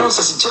I know once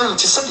as a general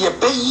to say, ya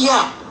pay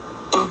ya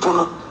in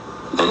Puno.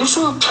 Then you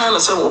soon trying to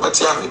say, oh,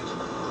 but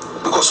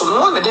because no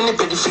one didn't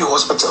pay the free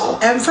hospital.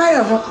 And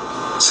fire.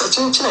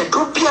 Such a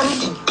drop here,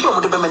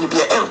 the many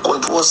be an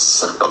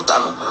was Dr.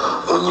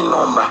 Only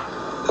Nombra.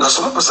 Now,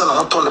 some person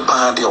on the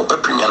party or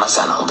premium as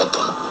an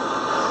albeton.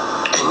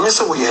 And yes,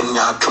 we are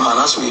now to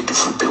manas we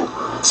different people.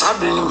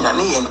 Sabrin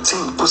Yanni and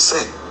Tim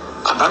Pussy.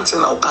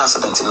 Abantin our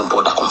accident in the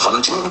border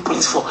confronting the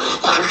police for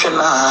Russian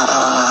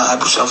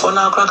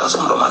Bushafona crackers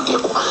on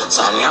Romandico.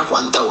 Sanya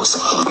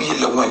 1,000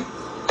 Liwin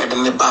and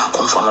in the bar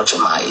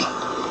confronting my.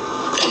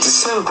 It is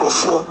central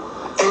for.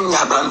 Any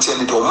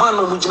Abrantian, the one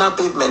who did not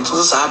pavement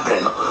was a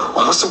brain,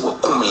 almost a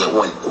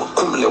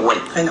Liwin,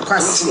 and a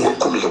question of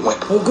Liwin.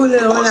 Oh, good,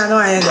 I know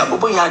I am.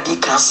 Boyadi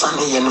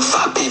Kansani and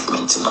far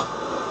pavement.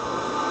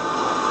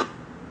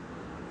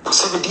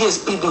 7 years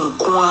being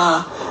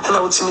qua, and I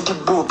would see the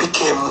bow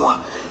became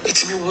one.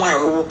 It's me one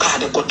who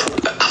can't go to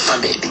Afia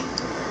baby.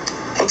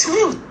 It's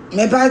me.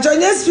 Maybe I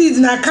join your speed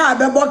in a car,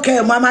 but okay,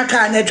 Mamma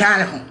can't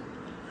try home.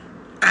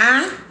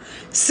 Ah?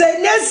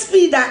 Say next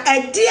speed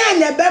a dear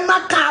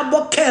nebema car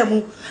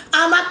bokemu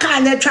ama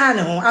car ne try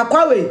ne ho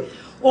akwawe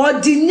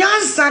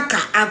odinyansaka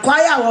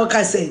akwaya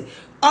woka say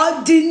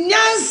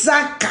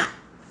odinyansa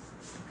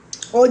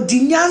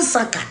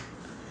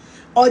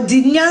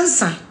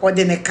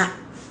odineka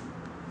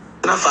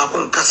na fa ko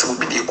nkasa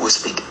obi de go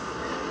speed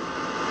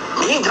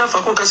me gra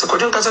fa ko nkasa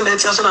Kojo Antwi na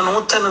etia so na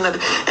no tan na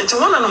enti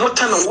wona na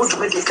hotan na wo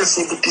dum de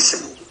kasa bi pise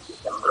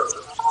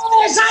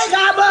sai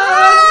ga ba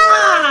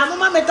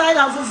mama me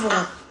tiger fufu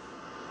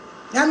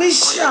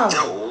Yamisha,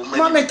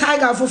 Mamma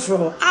Tiger for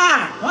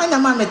why na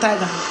Mamma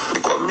Tiger?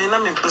 Because me na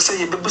me person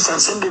ye bebu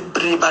sanse be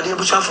brave, but ye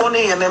bucha phone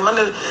ye na man.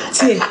 I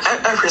say,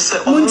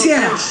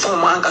 Muntia,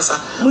 phone man kasa.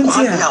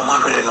 Muntia, ya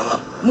ma hwele no.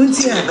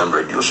 Muntia, na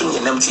radio so ye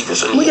na TV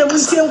so. Muntia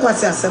Muntia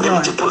kwase asem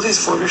no. The police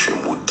for you hwe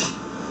mudi.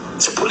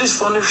 The police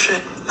for you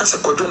hwe na se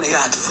Kojo na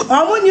yard for.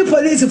 Omo ni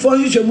police for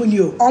you hwe muni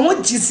o. Omo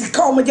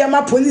jisika omo de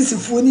ma police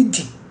for ni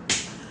di.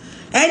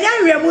 Enya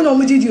hwemu no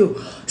omo didi o.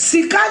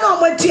 Sika na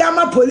omo ti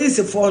ama police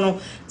for no.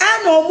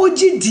 And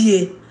omuji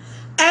die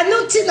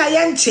enuti na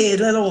ye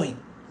nchere ron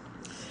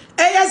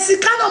eya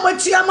sika na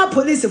omochi ama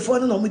police for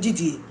no omuji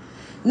die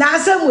na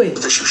asemwe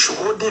they should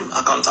hold them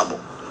accountable.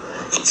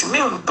 It may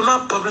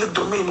not public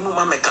domain no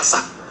ma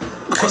mekasa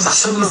because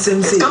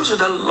it comes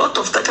with a lot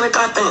of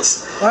technical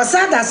things. What's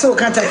that so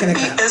technical?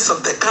 ABS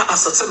of the car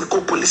as a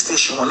technical police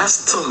station when I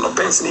still no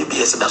Benz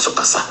ABS that so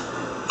kasa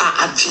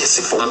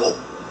GSC for more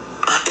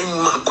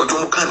in ma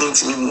Kojo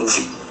Antwi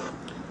movie.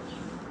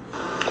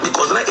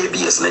 Because na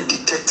ABS na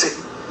detected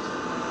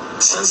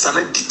sensor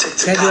na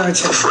detected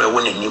for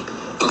when you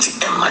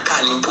into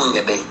mechanic point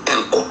the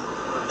enko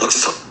into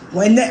so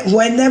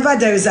whenever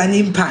there is an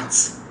impact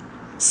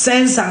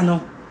sensor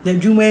no na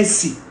dwuma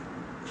si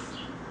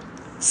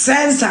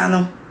sensor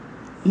no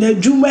na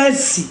dwuma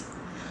si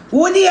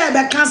woni e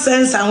be ka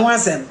sensor ho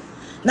asem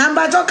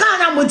number to car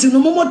na motinu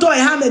momoto e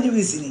how many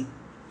weeks ni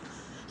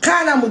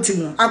car na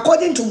motinu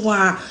according to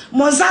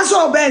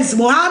monsaso Benz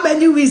mo how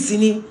many weeks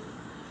ni.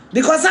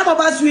 Because some of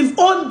us, we've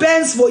owned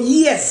Benz for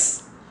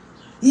years.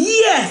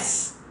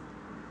 Years.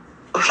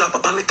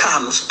 Papa me car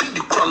no speed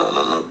the crown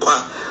no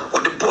kwa or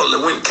the ball the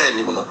wind can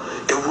you know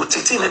it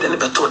rotating and then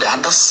better the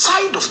other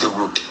side of the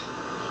road.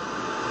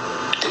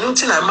 You know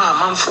till I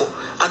man for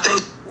I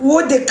think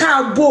what the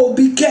car bow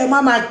became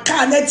mama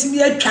car let me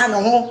a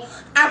channel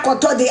I got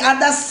to the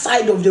other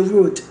side of the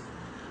road.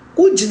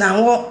 Ujina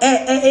ho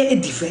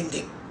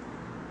defending.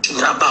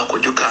 Tina ba ko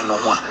you can no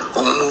one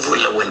move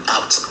Liwin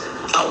out.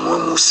 I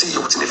will see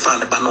you to me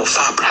find a banner of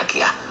fabric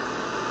here.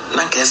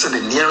 Nanka said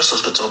the nearest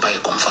hospital by a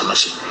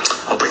confirmation.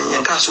 Open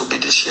Yankas will be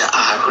this year.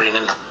 I have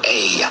written a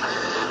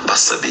but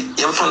Sabi,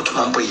 infant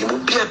Mambo, you will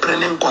be a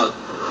prenum con.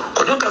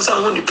 Kojo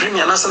Antwi won the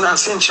premier national and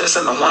Saint Chess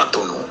and a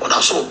Watono, or the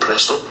so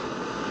presso.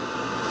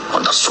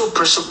 On the so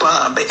presso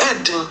bar, be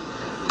adding,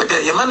 but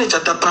your manager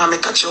at the palm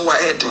catch your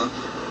adding.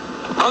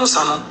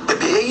 Bonsano,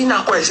 baby, you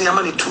know, quite say a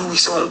money 2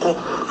 weeks on Uncle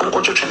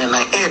and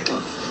I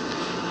adding.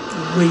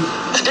 Oui.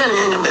 And then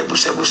you may be able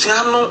to say, I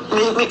know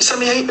me, some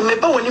may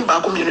bow in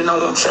back on you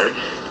now, ferry,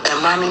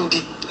 and running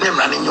the name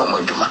running your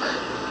Mojuma.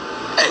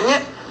 And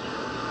yet,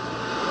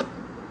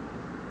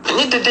 I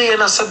need the day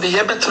and I said, the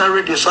better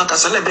radio, so I can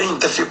send a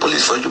interview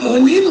police for you.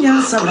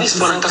 Police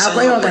for Nkansah,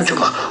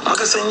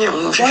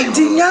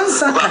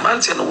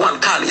 one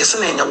car, yes,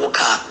 and your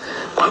car.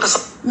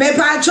 Me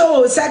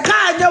pacho,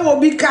 Sakanya will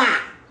be car.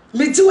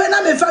 Me too, and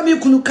I'm a family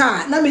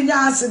kunuka, na me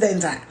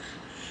accident.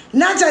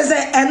 Not just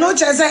and not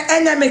just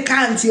enemy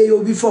can't hear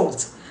you be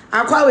fault.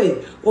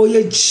 Akwawe, oh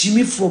ye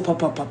Jimmy for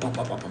papa.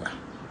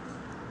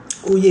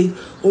 Oh ye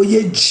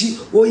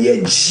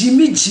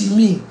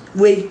Jimmy.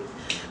 Wait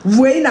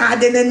na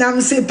de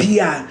nam se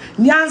pia.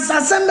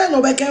 Nyansa sembe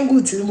no be kan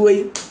good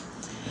way.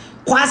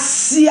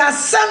 Kwasi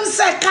asem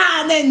se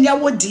ka na nya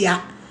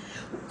wodia.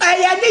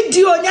 Aya ni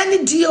dio nya ni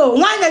dio.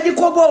 Wan na di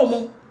kobo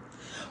mu.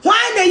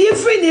 Why na you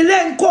free ni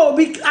len ko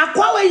bi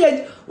akwa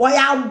we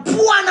ya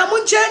boa na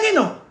muncheni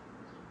no.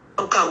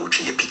 Oka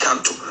uchi ye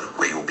pikanto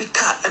where you be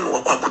car and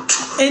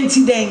wakwakutu.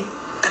 Enti den.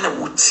 And a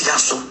wood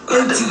siaso.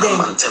 Enti den.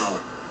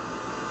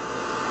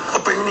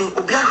 Opening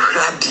Obia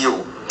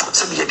radio.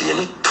 So be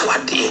any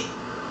 2 day.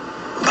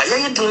 By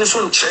ye din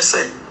so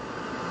nchese.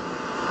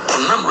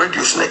 On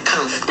radios na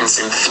kan in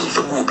same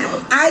for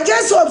Obinim. I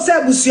just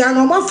observe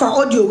Busiano ma for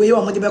audio we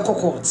o mo de be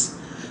court.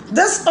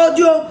 This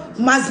audio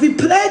must be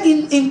played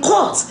in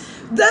court.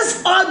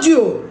 This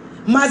audio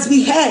must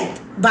be heard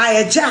by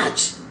a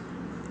judge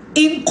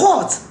in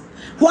court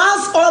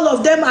whilst all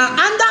of them are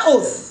under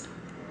oath.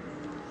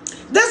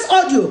 This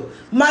audio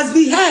must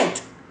be heard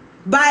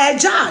by a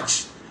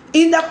judge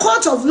in the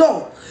court of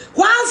law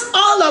whilst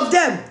all of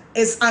them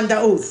is under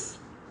oath.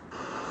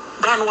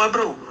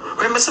 Bro,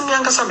 when Miss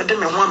Mianka me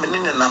dem ho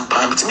amene ne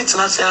nampa bitimi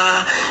tena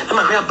sia na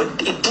ma hwe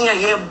abedin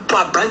aye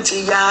bo branch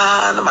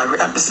ya na ma hwe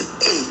abisi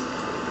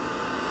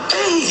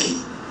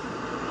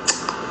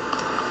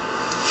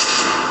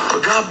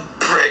Kojo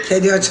break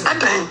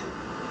adan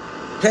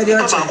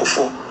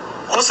Akufo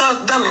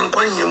osa dan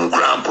nkwanyi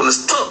nkrampo no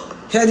stop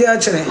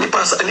ni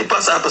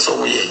pass apeso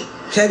wo ye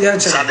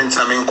sadent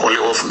na men call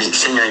off me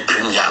senya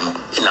premier no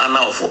ina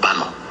na of oba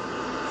no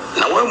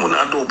na wa mu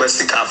na do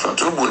basika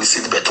front no bo ni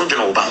sit beto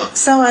dwena oba ho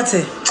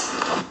sawate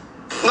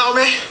na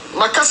me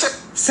makase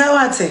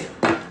sawate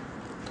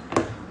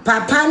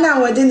papa na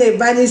wode ne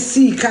ba ni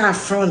see car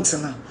front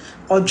no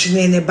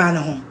odwene ne ba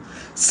no ho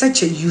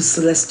such a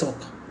useless talk,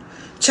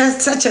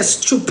 just such a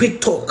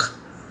stupid talk,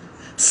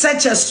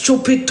 such a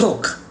stupid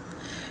talk.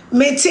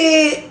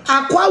 Mete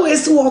akwa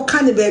wesi wo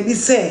kan baby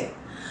say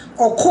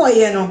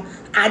okoye no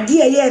ade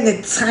ye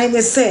ne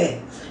time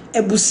say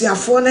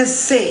ebusiafo ne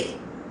say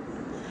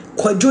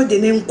Kwadwo de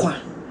ne nkwa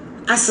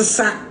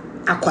asesa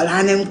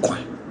akwala ne nkwa.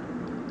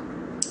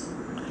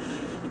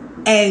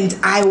 And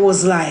I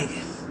was like,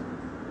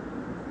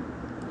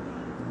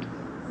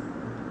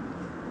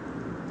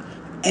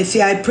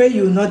 Afia, I pray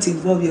you will not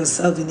involve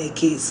yourself in a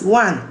case.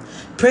 1,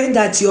 pray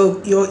that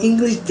your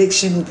English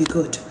diction will be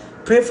good.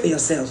 Pray for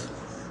yourself.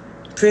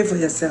 Pray for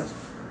yourself.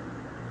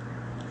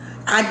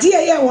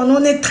 Adia ya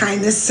wonone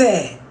time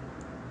say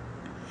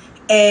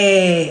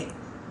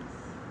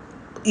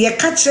ye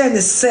kachre ne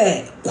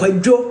say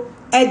Kwadwo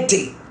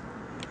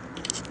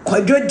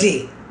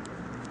de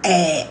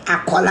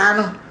akola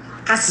no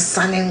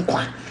asesa ne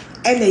nkwa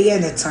ene ye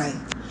ne time.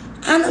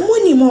 And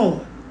monimo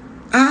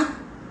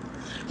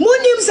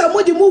Munim sa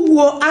modi mu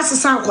wo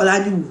asesa akola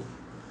ni wo.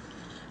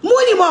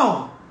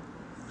 Munimo.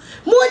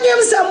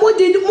 Munim sa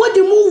modi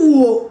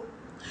mu wo.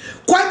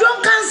 Kwadwo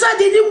Nkansah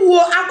de ni wo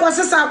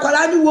akwasesa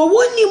akola ni wo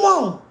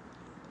wonimo.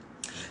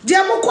 De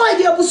amko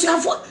de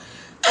abusuafo.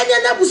 Anya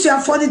na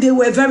abusuafo ni they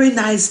were very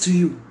nice to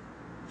you.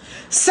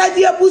 Said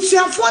the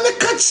abusuafo ni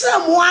ka kire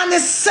mo ane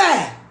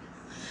se.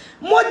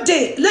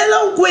 Mode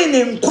lelo gwe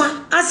ne nkwa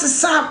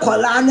asesa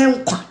akola ne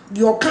nkwa.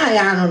 De okan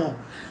ya no.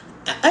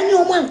 Anya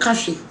o man ka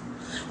hwe.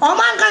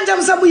 Oman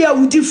kanjam sabu ya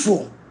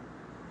udifo.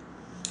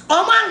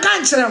 Oman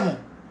kancheremo.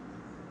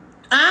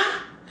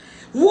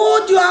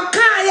 Would your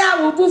kaya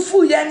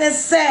Obofour ye ne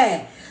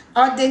se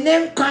or the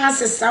name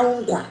class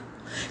nkwa.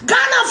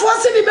 Ghana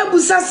force bi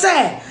bebusa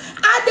se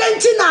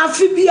adenti na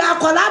afibia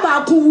akola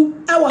ba kuwu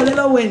e wo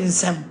Lilwin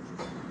nsem.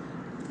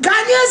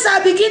 Ghanaians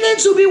are beginning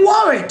to be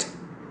worried.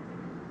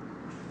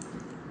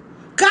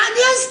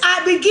 Ghanaians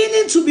are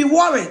beginning to be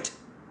worried.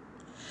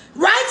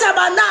 Right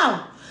about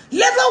now,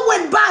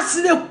 Lilwin bass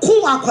ne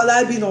ku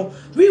akola bi no.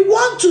 We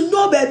want to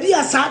know baby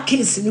as our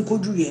case ni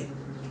kodu ye.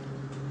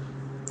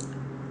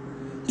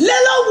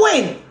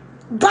 Lilwin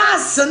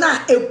bass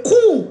na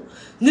eku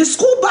ni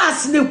school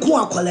bass ne ku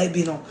akola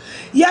bi no.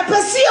 Ya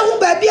pese hu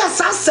baby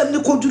as asem ni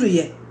kodu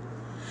ye.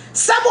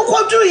 Sam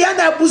kodu ye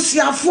na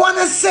abusiafo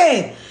na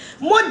say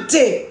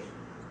mode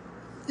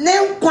ne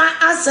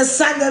nkwa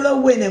asesa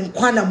Lilwin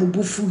nkwa na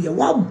Obofour ye.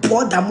 Wa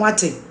border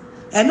mwate.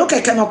 Eno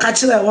keke no ka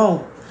kire won.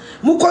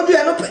 Mu kodu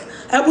ye no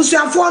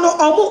abusuafo no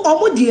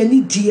omo de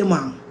ani die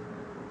ma.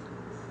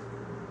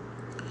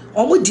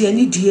 Omo de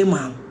ani die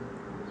ma.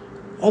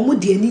 Omo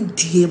de ani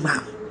die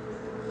ma.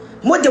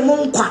 Mo de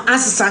mo nkwa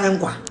asesa ne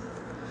nkwa.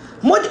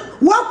 Mo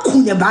wa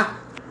kunye ba.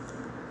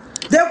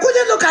 They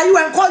couldn't look at you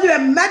and call you a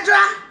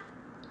murderer.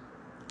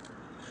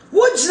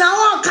 Would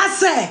now ka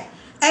say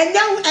and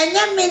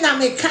then me na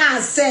me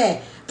can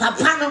say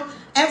papa no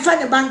emfa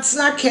ne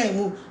bantina kan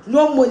mu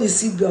no money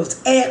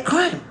seatbelt a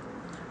crime.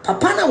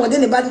 Papa na wode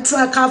ne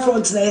bantina car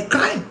front na a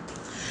crime.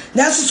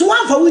 Na so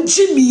one for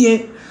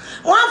ujimi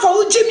one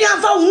for ujimi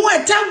anfa hu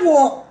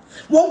etawo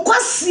won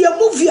kwase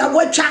movie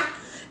agwatwa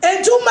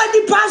entu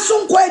madi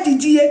paso nkwa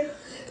didie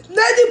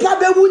na di pa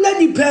bewu na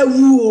di pa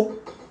wuo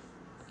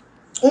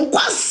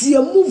nkwase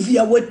movie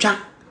agwatwa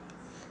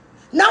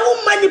na wo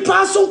madi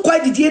paso nkwa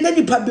didie na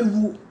di pa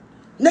bewu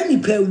na ni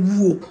pa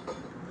wuo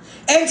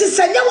enti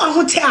sanye wa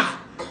hote a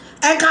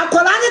enka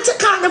akola ne te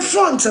car ne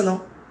front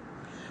no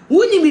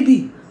woni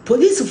bibi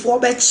police for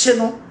be che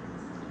no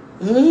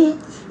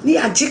ni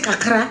aje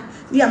kakra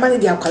ni amane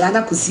di akola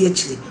na kosi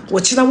akire wo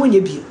china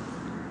wonye bi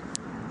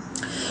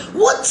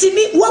What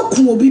me what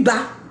kun obi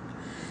ba?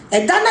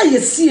 E dana ye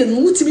see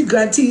no wutimi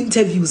guarantee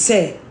interview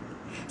say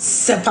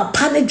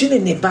papa ne dwene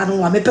ne ba no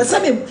wa me pesa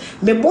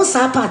me boss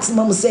apart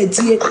mam say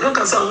tie Kwadwo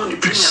Nkansah ho ni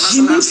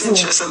premier na say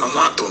chese na ho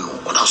ato no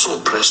oda so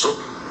presto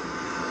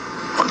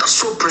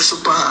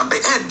pa be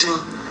edin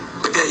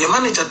be your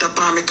manager da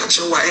pa me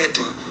kache wa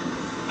edin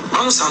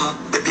mansa no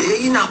be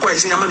yi na kwa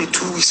ise yama ni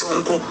 2 weeks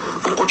onko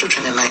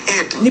twetwene na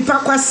edin nipa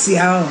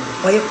kwasia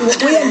o ye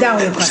da o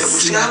ye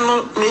kwasia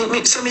no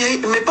me se me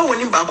ba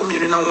woni ba ko mi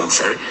na won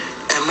fere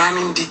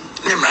emrani ndi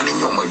na emrani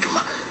nyomo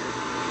adwuma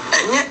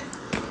enye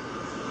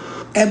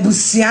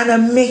ebusiana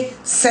me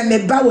se me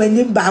ba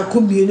wani ba ko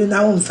mienu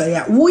na won fere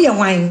ya wo ye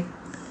hwan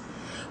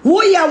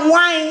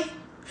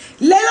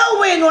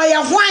Lilwin wo ye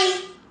hwan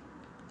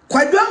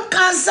Kwadwo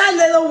Nkansah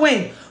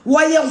Lilwin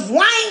wo ye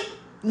hwan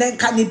na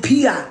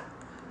kanipia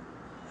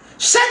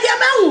Shadia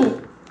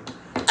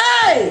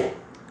Wale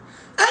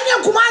anya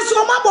kumasi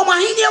o mabo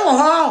mahini wo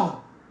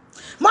ho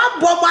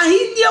mabo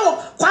mahini wo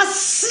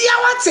kwasia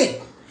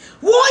wate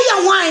wo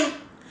ye hwan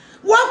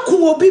wo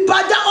ku obi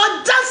bada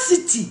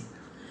audacity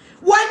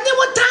wani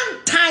mo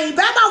tantan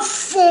ba ma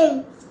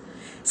fun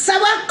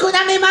sawa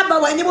kuna me ma ba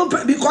wani mo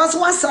because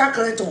one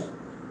Sarkodie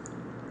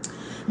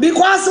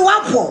because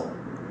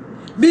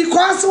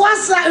Dεαth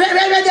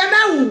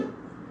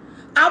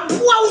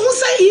abua hu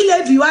say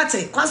ilevi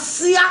wate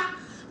kwasia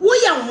wo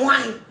ye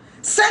hwan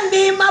se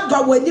me ma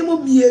ba wani mo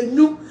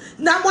mienu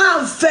na mo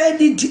amfa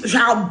ni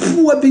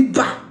abua bi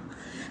ba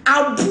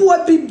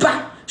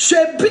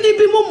hwebini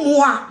bi mo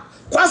moa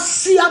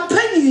kwasia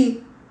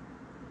panyi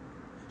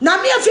na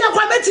me afia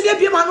kwa metire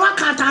bi ma no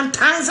aka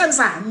tantan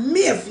sensa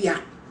me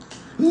afia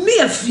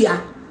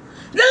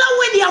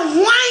Lilwin ya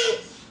hwan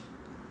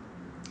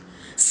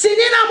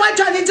sinina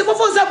mwacha ni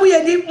timofo zabu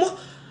ye ni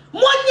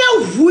monya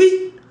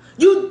hui.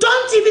 You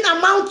don't even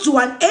amount to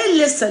an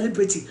A-list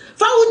celebrity.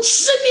 Fa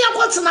uchimi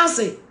akwatena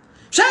se.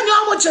 Shani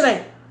omo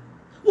chere.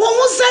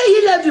 Wo say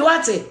he love you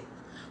wate.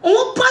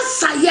 O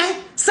pasaye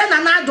se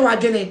na na do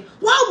adwene.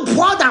 Wo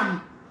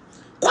bodam.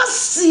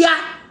 Kwasia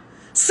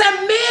se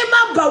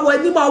mema ba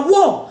wani ma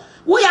wo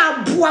ya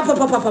bua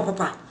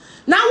papa.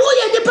 Na wo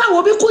ye nipa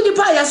wo bi ku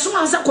nipa ya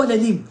soma sa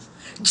konanim.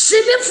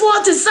 Jimi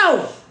 40 saw.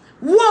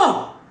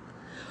 Wo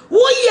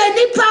ye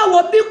nipa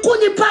wo bi ku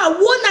nipa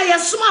wo na ya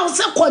soma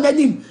sa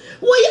konanim.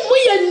 Mo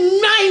ye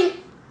nine.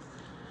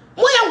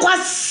 Mo ye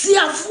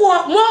kwasia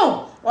fo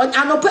mo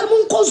anope mu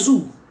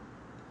nkozu.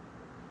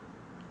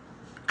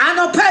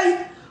 Anope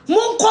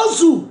mu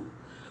nkozu.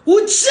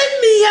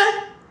 Uchimiye.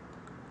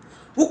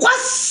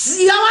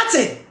 Ukwasia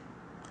wate.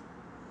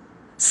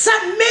 Sa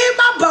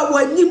mema ba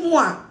wani mu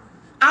a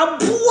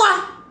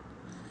abua.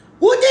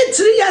 Wodi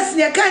 3 years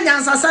ne ka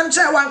nyansa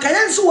sanche wan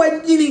kan nso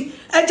wanyini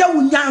eja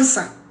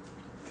wunyansa.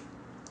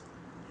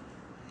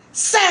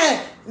 Se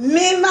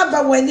mema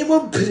ba wani mu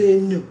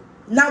brenu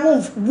na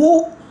wo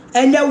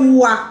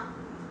enewa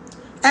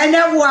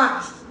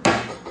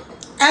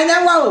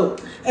o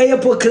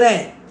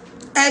eyepokre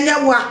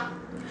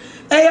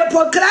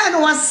no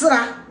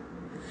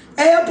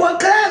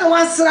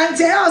wasra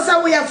nti e o sa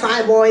wo ye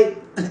fine boy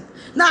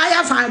na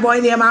ya fine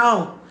boy ne ma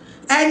o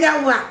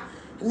enewa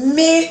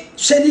me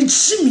hweli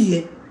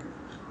chimie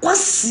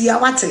kwasia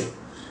wate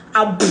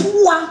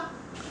abua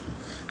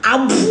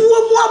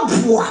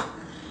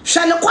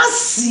hwele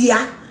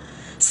kwasia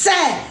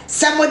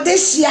se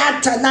modeshia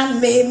tana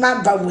mema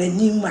ba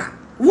wani ma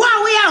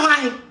wa we ya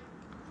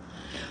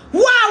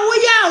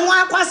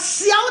hwan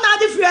kwasia una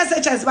de free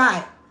SHS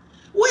by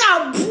we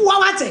abua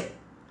wate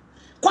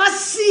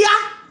kwasia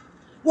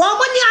wo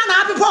mo ni ana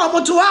apepa o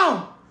moto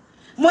wa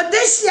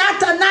modeshia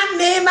tana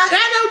mema na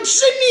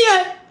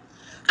chimie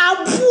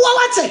abua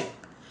wate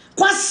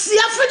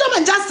kwasia freedom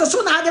and justice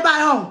una de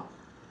by home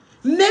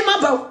mema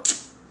ba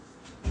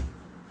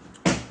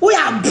we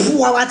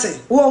abua wate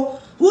we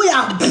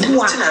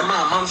abua tina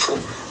ma manfo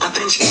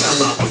attention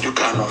about Kojo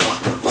no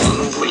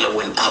one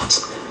went out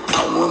I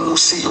want to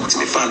see you to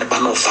me find ba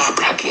no fa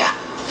brakia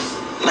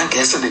na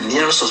ka say the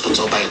nearest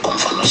hospital by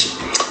confirmation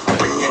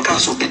open can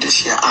so be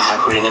this year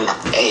ahwere na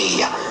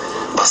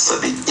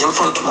basabi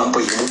infant mambo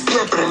you be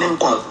prenin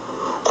kon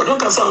Kwadwo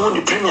Nkansah ho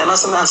ni premier na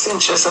sana asen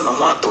chese na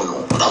ho ato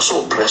no da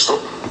so presto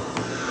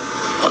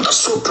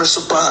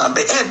pa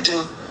be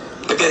edin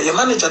be your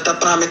manager da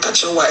pa me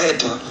catch wa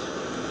edin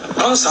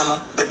mansa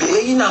no be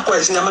yi na kwa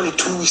ese yama ni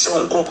 2 weeks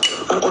onko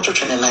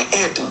twetwene na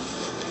edin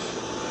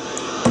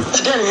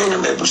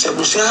then me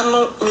busia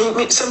no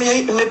me se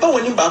me ba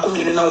wani ba ko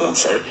mi na won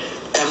fere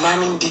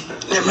emrani ndi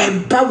me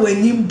ba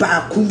wani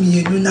ba ko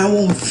mienu na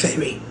won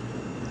fere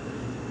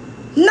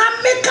na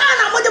meka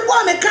na mo de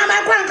bo meka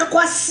ma kwa nka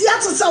kwasia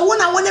to se wo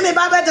na wo ne me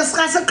ba be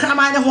discuss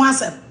krama ne ho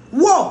asem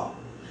wo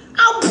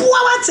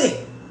abua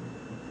wate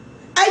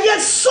and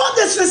yet so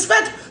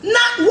disrespect.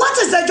 Now what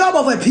is the job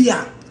of a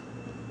PR?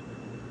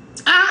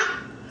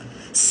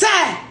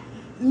 Say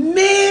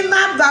me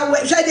ma ba we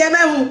hwe de me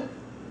hu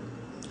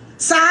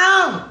sa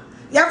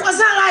ya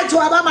kwasa right to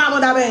aba ma mo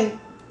da ben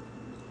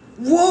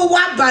wo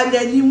wa ba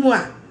nani mu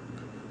a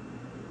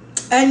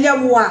enye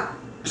wa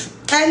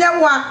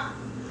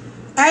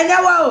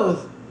o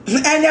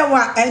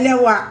Enyewa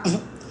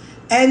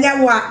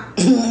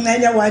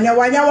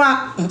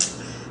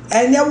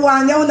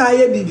na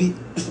ye bibi.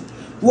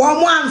 Wo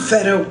mo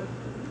amfere.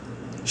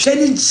 Hwe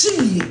ni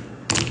chimie.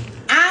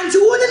 Anti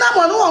woni na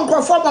mo no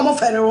nkrofo ba mo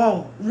fere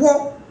won.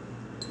 Wo.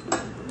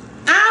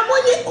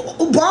 Amoni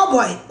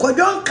boy,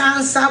 Kwadwo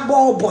Nkansah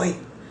boy.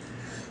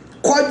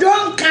 Kojo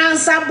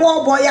Antwi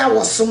boy a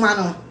wosoma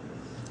no.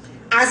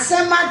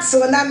 Asema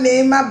tso na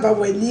me ma ba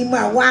wani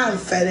ma wa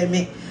amfere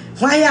me.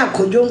 Hwan ya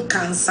Kojo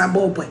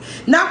Antwi boy.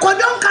 Na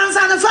Kojo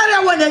Nkansah no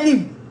fere won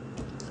anim.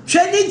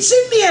 Hwe ni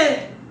chimie.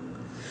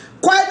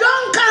 Kwadwo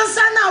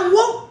Nkansah na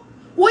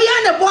wo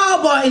ya ne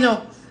boy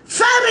no.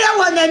 Fere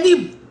won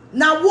anim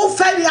na wo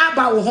fere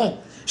aba wo ho.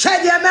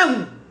 Hwe de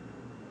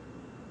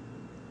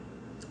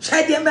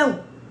mehu.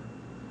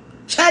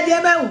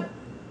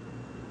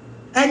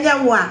 Enya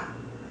wa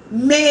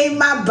me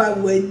ma ba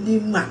wani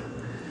ma.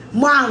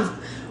 Mom.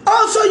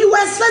 Also, you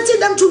were expecting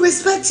them to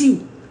respect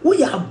you.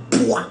 We are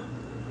poor.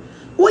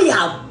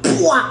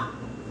 Whoa.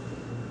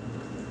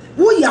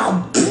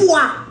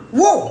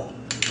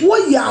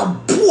 We are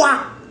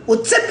poor.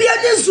 Otebia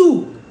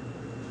nezu.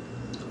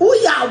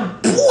 We are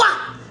poor.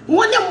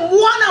 One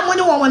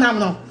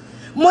no.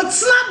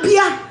 Motsna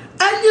bia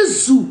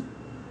anezu.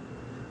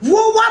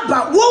 Wo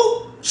waba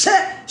wo she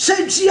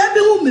jia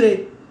bi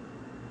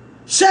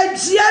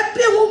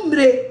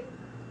humre.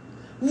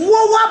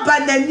 Wo waba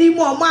nani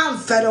mo ma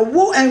mfere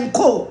wo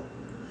enko.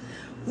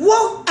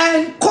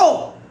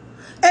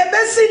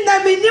 Ebesi na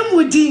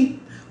minimudi.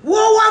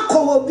 Wo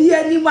wako obi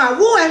anima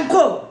wo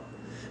enko.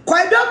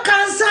 Kwadwo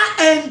Nkansah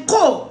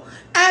enko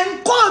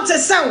te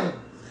sawo.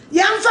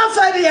 Yamfa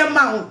fere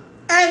yema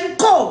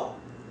enko.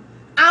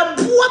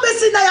 Abuo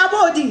besi na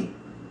yabodi.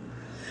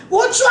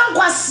 What you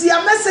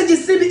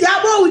messages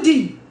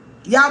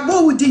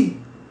Yabodi.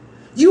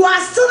 You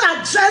are still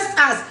addressed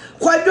as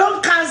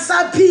Kwadwo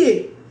Nkansah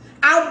PA.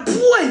 A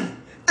boy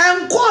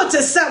and quote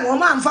to sell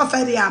woman for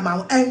Fedi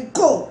amount and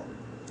call.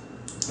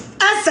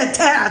 As a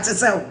terror to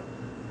sell.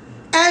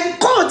 And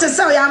call to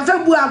sell yam for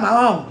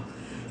Buama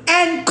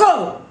and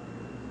call.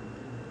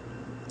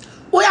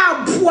 We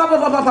are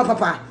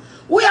papa.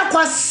 We are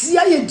quasi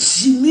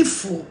Jimmy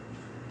Fu.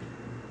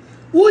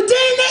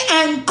 Udine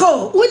and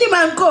co.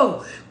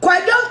 Unimanco.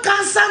 Kwadwo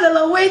Nkansah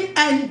Lilwin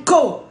and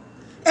co.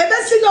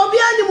 Ebesi no bi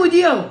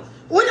animudio.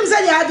 Wonim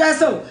say the address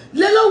so.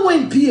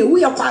 Lilwin PA.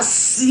 We are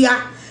quasi.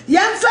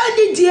 Yan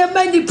friendly dear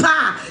many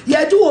pa.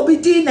 Ya do obi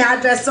di na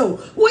address so.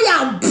 We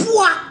are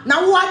poor.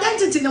 Now who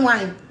identity no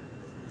wine.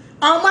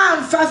 Our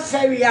man for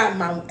ferry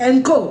amount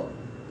and co.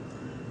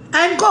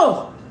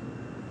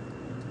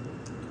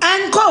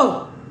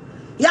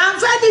 Yan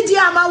friendly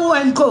dear ma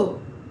and co.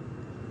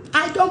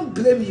 I don't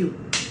blame you.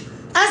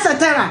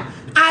 Etc.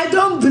 I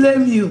don't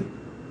blame you.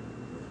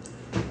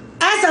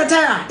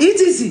 Etc.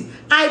 ETC.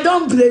 I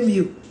don't blame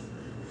you.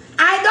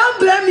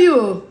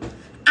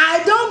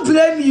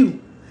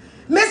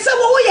 Mr.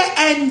 Wo ye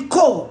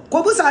enko.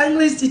 Kobusa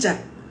English teacher.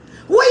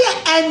 Wo ye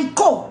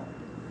enko.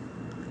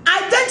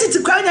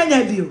 Identity crown and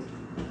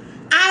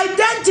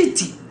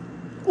identity.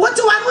 What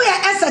one wo ye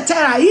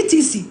etc.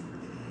 ETC.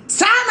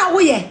 Sana wo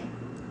ye.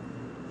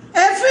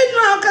 Every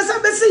no kasa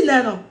besi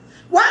no.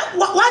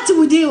 What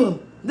would you?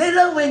 They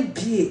don't win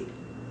PA.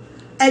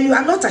 And you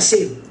are not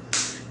ashamed.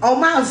 Oh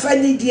man,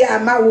 friendly dear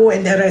Amawo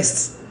and the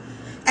rest.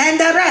 And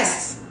the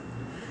rest,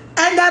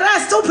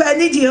 open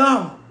it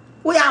home.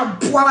 We are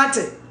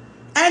poverty.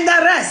 And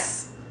the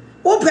rest,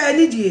 open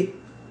it.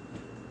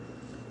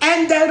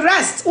 And the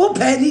rest,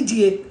 open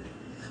it.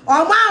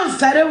 Oh man,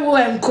 Ferro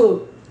and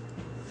Co.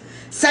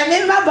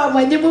 Send Baba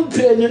when you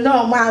pray, you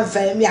know, man,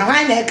 family, I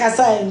want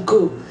Kasa and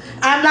Co.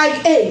 I'm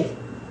like, hey.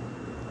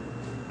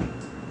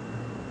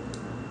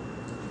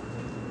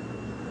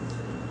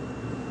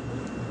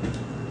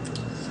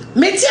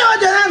 Meteor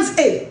the hands,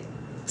 hey.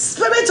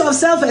 Spirit of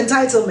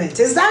self-entitlement.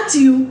 Is that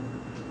you?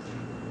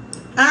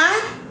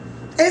 Huh?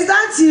 Is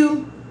that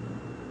you?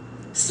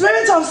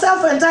 Spirit of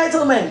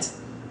self-entitlement.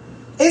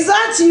 Is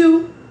that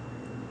you?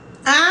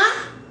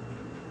 Huh?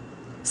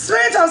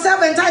 Spirit of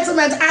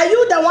self-entitlement. Are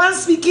you the one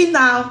speaking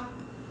now?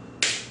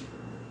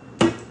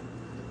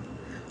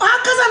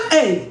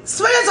 Hey,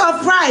 spirit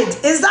of pride.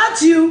 Is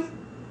that you?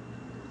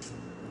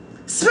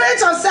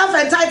 Spirit of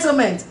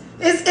self-entitlement.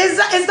 Is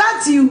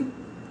that you?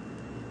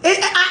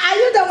 Are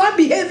you the one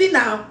behaving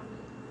now?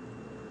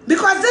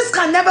 Because this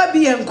can never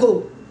be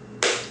enco.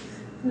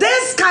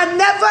 This can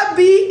never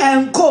be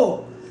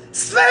enco.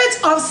 Spirit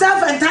of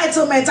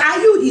self-entitlement,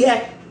 are you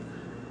here?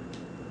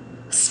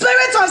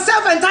 Spirit of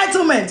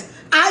self-entitlement,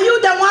 are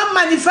you the one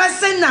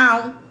manifesting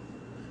now?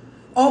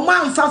 Or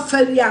man fa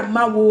feria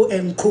mawo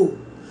enco?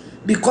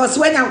 Because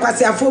when I'm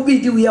quasi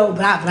phobic, you will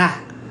blah blah.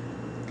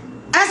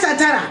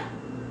 Etc.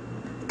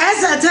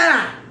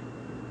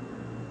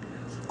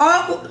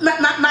 Oh,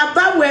 my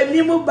ba we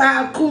ni mu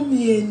ba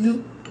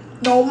kumienu.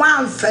 No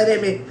man fere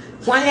me.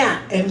 Why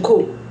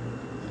enco?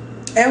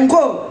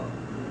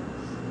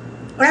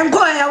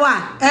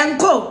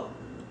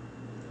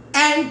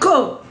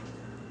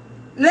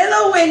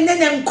 Lilwin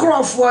and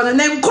Crawford and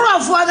then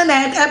Crawford and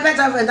a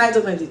better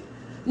entitlement.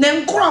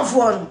 ne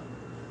nkrofo no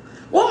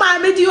wo ma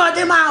me di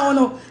ode ma ho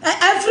no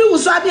every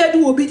uswabi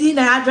adu obi di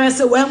na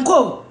address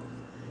wenko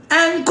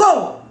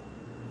enko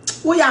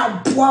wo ya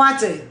boa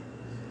wate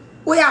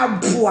wo ya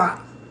boa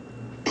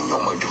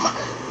nyomaduma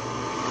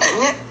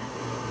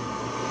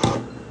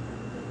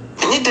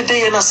enye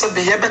dede na se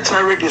be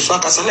yebetna radio so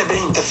akasa na be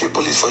interview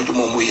police for you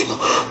mo ye no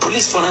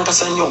police for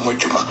nkasa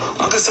nyomaduma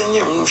nkasa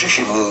nye mu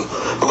hwehwe mu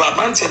ba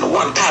bante no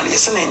one car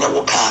yese na enya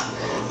wo car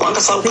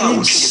wankasa wo car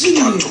wo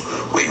chikanto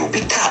we you be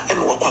car and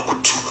wo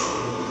kwakutu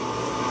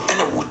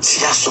ena wo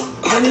tiaso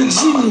na de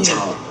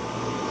mantemo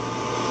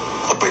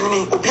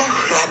openini obi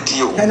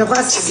ahradio ena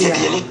kwasi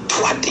ya ni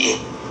toade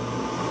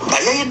ba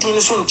ye di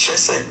ni so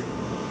nkyese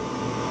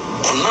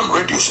onam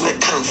radio so na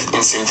kan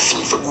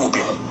insenfi fa gu bi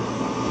ho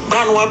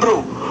bran wa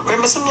bro we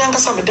mesem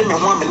yankasa me de me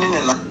ho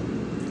amene na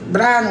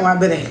bran wa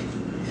bere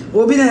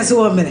obi na se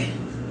wo mere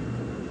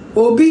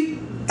obi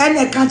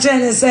ene ka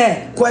kire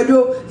se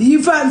Kwadwo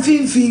yifa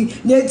mfimfi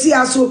na eti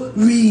aso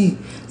wi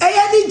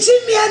eye ni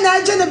jimia na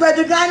aje ne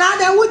bedu na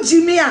na wo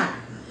jimia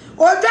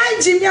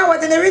odan jimia wo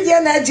de ne radio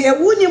na aje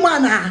wuni mu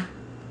ana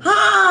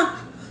ha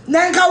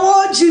na nka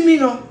wo jimi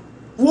no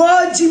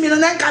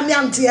na nka mi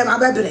amte e ma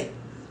bebere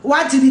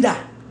what did that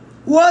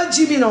wo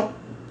jimi no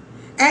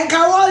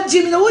enka wo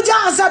jimi no wo ja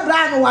asa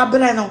bra no wa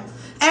bre no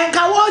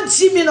enka wo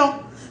jimi no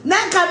na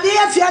nka mi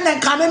afia na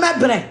nka me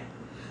mebre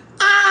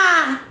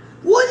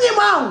wuni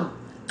mu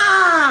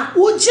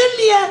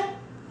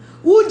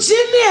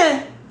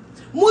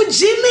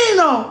Ujimi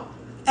no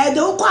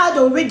edo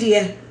kwado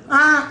obedie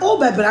o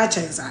bebra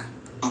chensa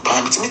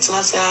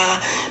mpamtimitna sia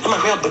na ma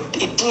hwe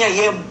abedin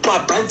aye bo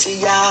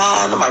abranti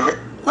ya na ma hwe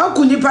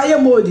wakunipa ye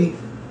modi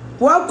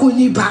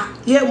wakunipa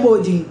ye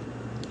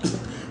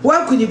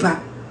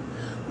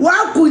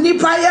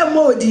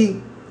modi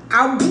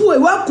abue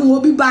wakun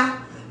obi ba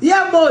ye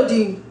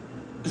modi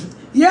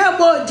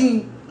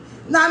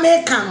na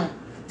make am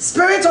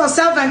spirit of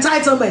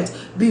self-entitlement.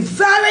 Be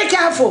very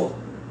careful.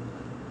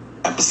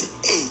 I say,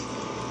 hey.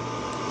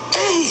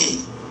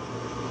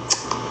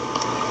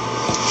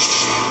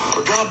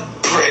 God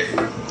bread.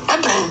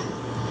 And then,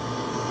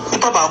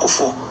 Papa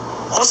Akufo,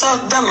 also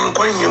done in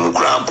calling him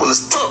grand police.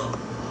 Stop.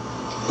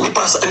 Ni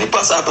pass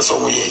up a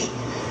song.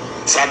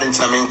 Sadden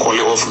Tamin call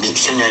you off me,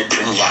 Kenya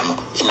Premiano,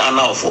 in an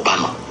hour for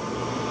Obama.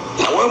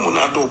 Now, when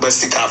Munado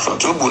best car from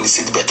two bunny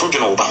city, but told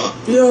you Obama.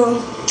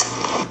 Yo.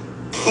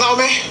 Now,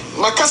 me,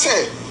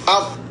 Makase.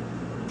 I've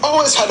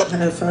always had a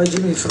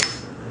Jimmy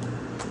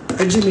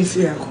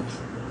Fiako.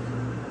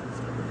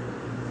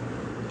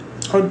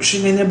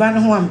 Odwene ne ba ne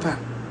ho ampa.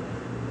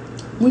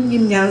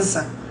 Munyim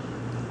nyansa.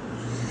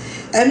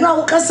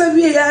 Eno akasa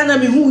wie ya na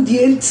me hu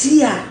die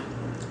ntia.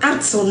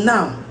 Up till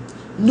now,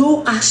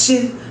 no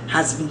action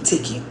has been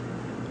taken.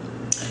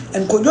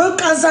 And Kojo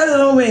Antwi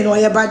Lilwin or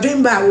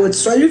Yabadwin ba would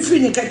so you free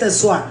ne kata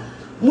so a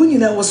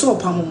munyina wo so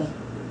opamo.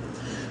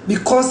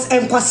 Because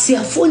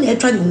enkwasiafo na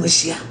etwa ne ho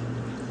ahia.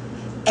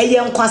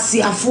 Eye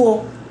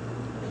nkwasiafo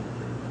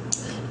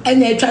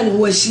ene etwa ne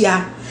ho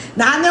ahia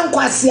na ane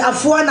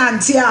nkwasiafo na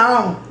nte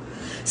ahon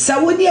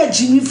sawoni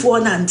ajimifo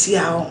na nte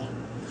ahon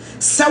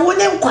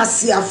sawoni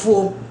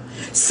nkwasiafo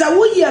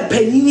sawoye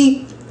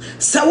panini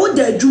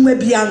sawoda adwuma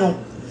bia no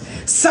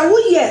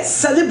sawoye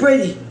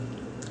celebrity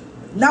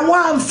na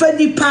wa amfa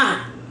nipa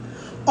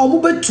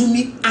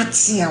omubetumi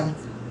atiam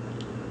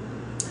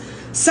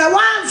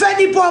sawa amfa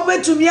nipa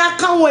omubetumi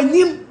aka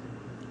wanim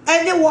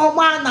ene wo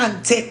ma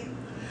nante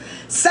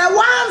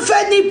sawa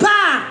amfa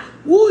nipa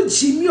wo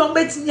jimi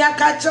ometinya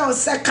aka cho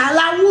se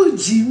kala wo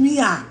jimi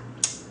a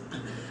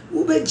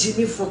wo be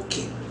jimi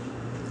fokin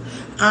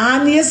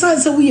ani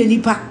esanse wo ye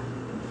nipa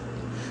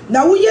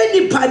na wo ye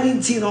nipa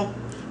ninti no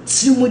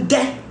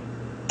timude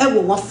e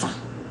wo wafa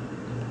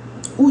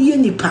wo ye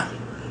nipa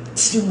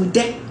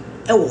timude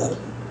e wo.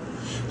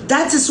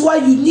 That is why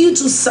you need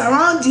to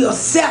surround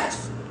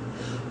yourself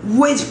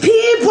with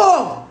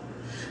people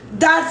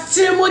that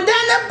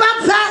timudene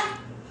papa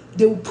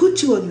they will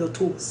put you on your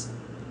toes.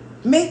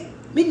 Me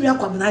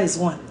is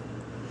one.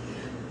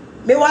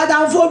 Me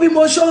wadan for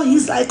emotion,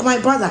 he's like my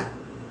brother.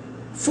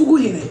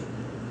 Fuguhine.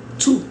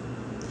 2.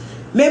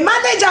 Me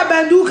manager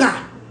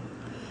Benduka.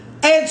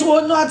 It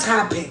will not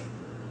happen.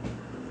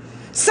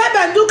 Say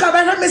Benduka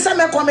better me say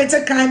me commit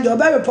crime, you'll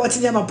be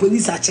reporting them a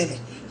police actually.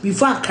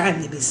 Before a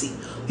crime they see.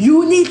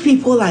 You need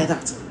people like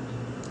that.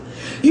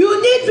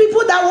 You need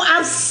people that will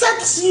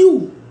accept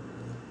you.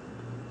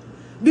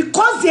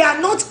 Because they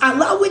are not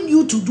allowing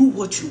you to do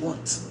what you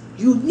want.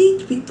 You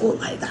need people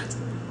like that.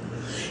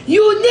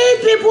 You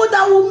need people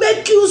that will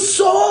make you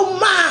so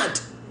mad.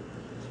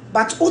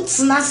 But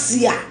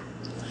utnasia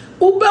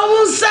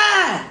ubewunsa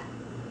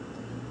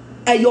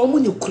ayomu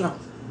ni kula.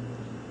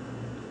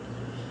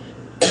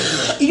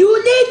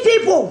 You need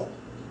people.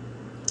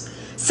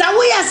 So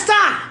we are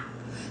star.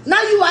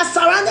 Now you are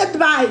surrounded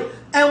by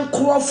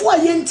Nkrofo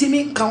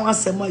yentimi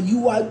nkanwasema.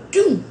 You are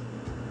doomed.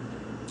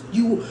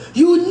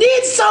 You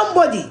need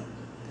somebody.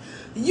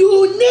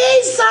 You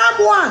need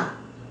someone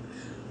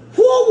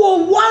who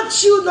will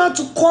want you not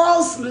to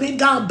cause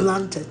legal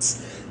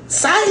blunders.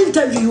 Say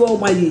interview on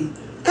my in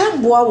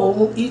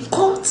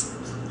court.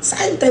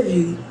 Sa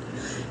interview.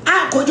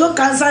 Kojo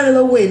Nkansah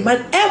Lilwin,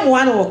 man,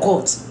 M1 or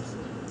court.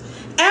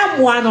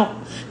 M1.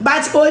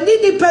 But only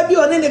the baby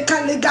only the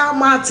legal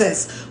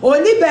matters.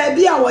 Only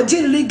baby I was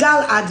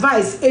legal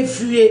advice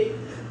if you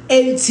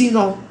 18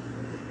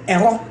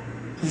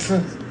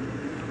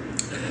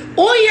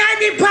 Oh ya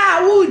ni pa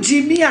wu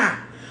Jimmy a.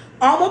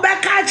 Omo be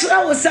ka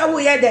kire wo se wo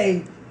ye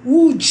den.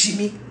 Wu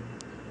Jimmy.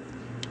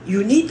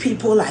 You need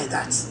people like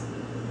that.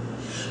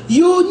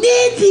 You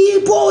need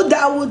people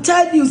that will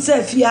tell you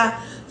self here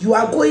you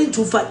are going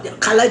to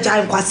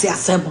Kalaja Nkwasi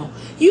assemble.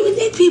 You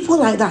need people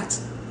like that.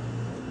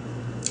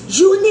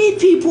 You need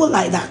people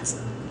like that.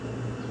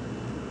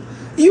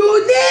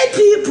 You need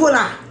people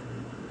like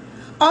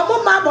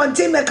Omo ma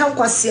bonte me kan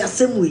Nkwasi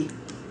assemble.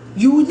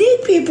 You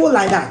need people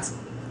like that.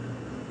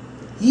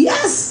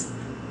 Yes.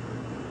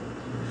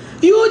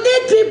 You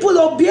need people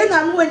obeying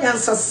and when even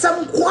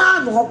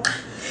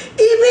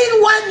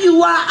when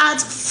you are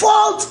at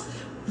fault,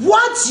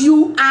 what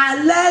you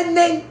are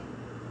learning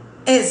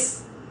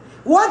is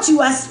what you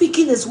are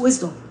speaking is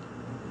wisdom.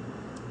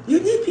 You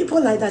need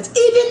people like that.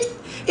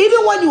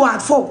 Even when you are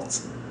at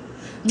fault.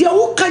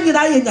 You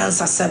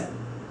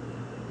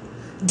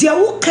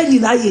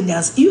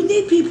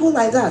need people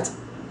like that.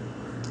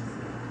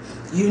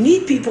 You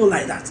need people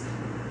like that.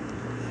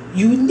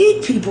 You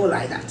need people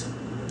like that.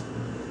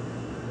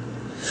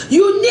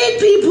 You need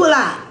people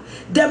like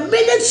the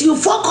minute you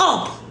fuck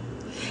up,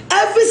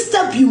 every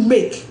step you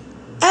make,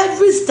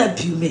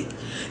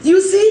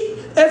 you see,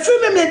 if you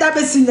remember that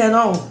person and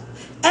all,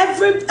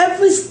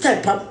 every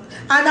step up,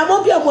 and I'm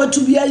not able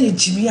to be a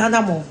Jimmy and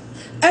I'm on,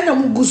 and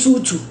I'm go so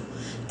too.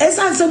 As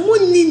a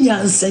moon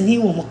and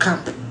sending you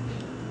camp.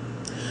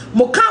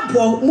 Mocamp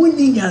or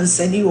moon and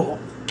sending you.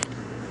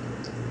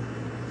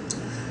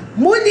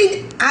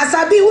 Money as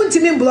I be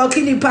wontumi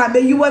blocking the part,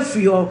 may you were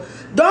free.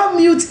 Don't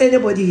mute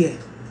anybody here.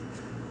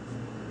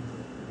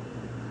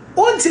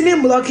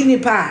 Wontumi blocking the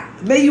part,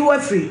 may you were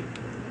free.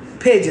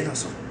 Page and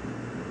also.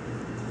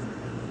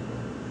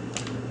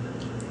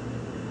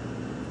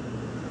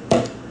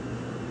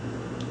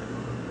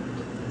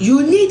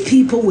 You need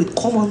people with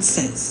common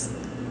sense.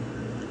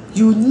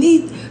 You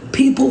need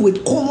people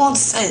with common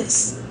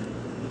sense.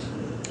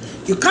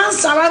 You can't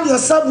surround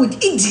yourself with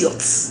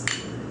idiots.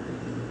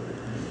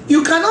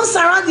 You cannot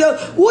surround your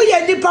who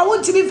you nipa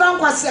wontimi fa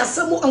nkwase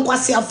asemu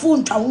nkwase afo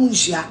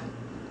ntawunhia.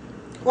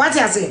 What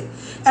I say?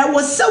 E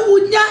wo se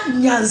wunya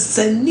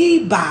nyansani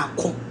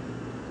baako.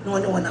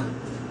 No na.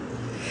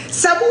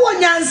 Sabu wo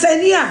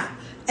nyansani a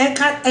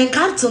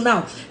enka till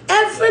now.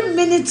 Every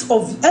minute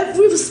of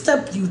every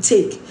step you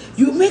take,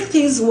 you make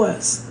things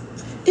worse.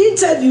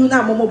 Interview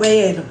na momo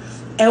beye no.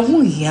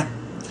 Ehu hia.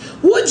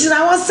 Wo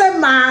jira wo se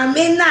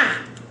maame na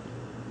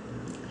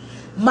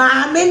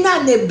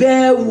ne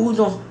bewu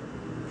no.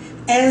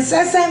 And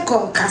sesen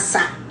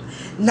konkasa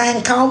na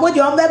nka omo de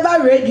omeba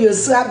radio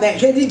so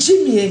abehwe di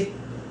chimie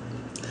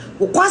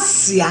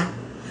ukwasia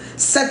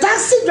se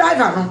taxi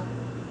driver no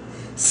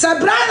se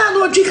brana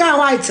no twika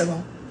white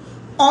no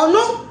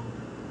ono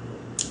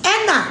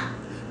ena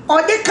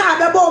ode ka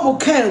beba omo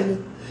kan mu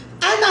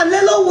ena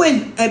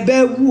Lilwin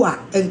ebewu a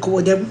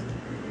enko dem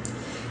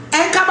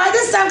enka by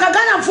this time ka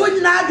Ghana fo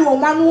nyina ade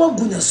omo anu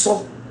ogu ne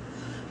so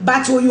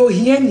but oyo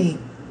hiani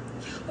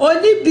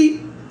oni bi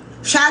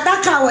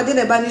Shadaka wade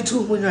ne bani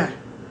tu munwa.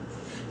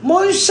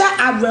 Monsha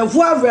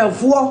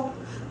abrevuo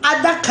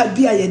adaka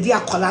bia ye di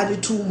akola ne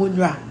tu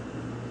munwa.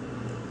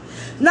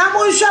 Na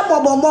monsha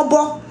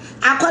mobo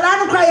akola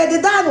no kra ye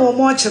de da no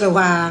mo kire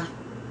wa.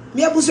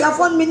 Me abusu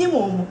afon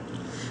minimum.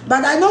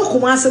 But I know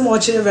kumasi mo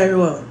kire very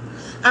well.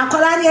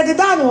 Akola ne ye de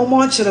da no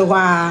mo kire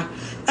wa.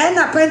 E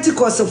na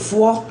Pentecost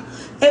fo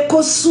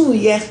ekosu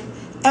ye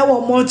e wo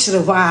mo kire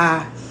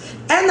wa.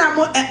 Ena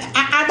mo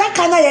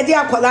adaka na ye de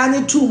akola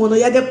ne tu mu no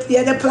ye de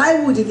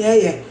plywood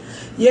ne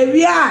ye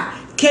wi a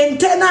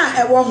kente na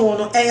e wo ho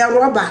no e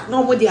rubber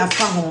na mo de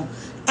afa ho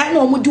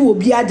ena mo de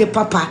obi ade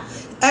papa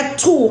e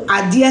to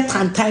ade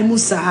tantan mu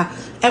sa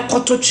e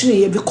koto twene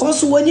ye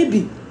because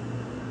woni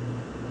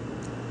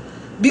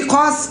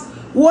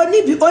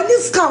oni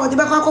ska wo de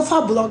be kwa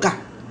fa blogger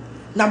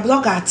na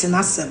blogger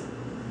atinasem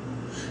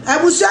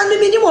abusuan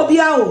mi ni mo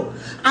bia o.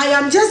 I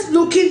am just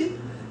looking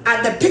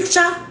at the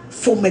picture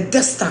from a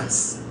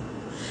distance,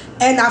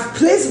 and I've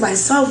placed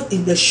myself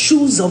in the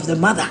shoes of the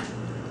mother,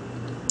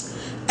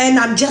 and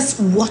I'm just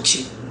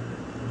watching.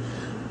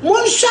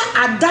 Monsha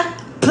ada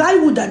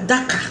plywood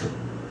adaka,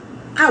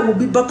 I will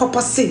be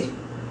papa say,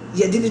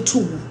 ye did it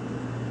too.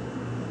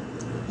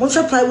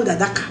 Monsha plywood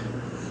adaka,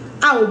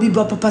 I will be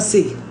papa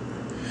say.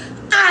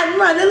 I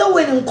know a little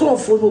way in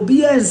Crawford will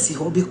be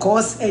NC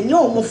because and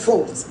no more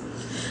fault.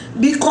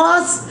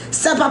 Because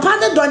se papa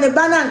ne don e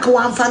bana nka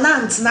wan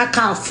finance na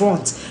car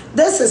front.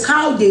 This is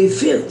how they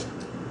feel.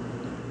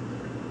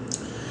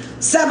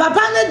 Se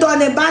papa ne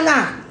don e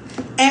bana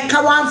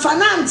nka wan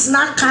finance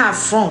na car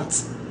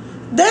front.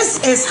 This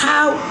is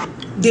how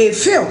they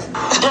feel.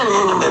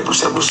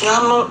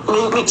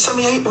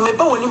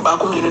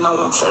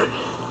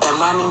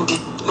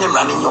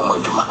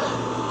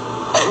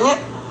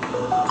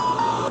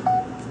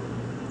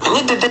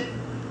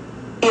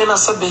 wie na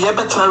sabe ye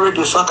betra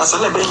radio so aka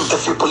say na be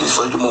interview police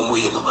for djuma mu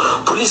yi no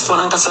police for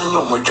Nkansah nye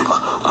omo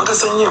djuma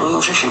Nkansah nye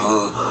mu hwehwe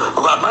mu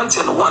ba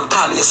mantie no one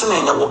time ye se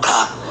na nya wo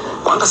ka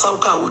Nkansah wo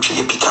ka wo twi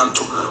ye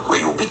pikanto we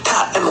you be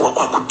ka e no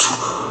wakwa kutu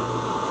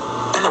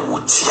e na wo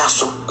tia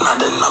so na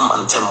de na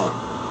mantemo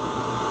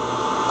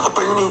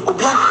openi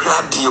obi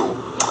ahwade o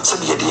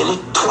sabe ye de ni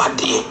to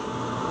ade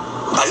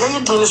ba ye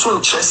de ni so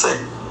nkyere say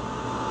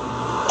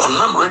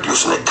onam radio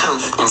so na kan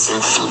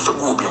nsenfin fa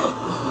go obi ho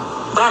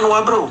Brand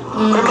wa bro.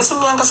 Me se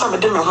mi Nkansah me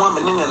de me ho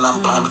amene ne na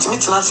mpa me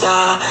tina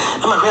sia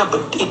na ma hwe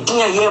abedin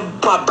ye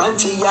bo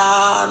branch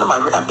ya na ma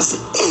hwe abese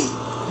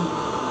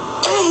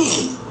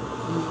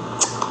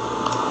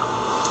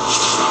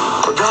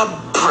Kojo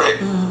bread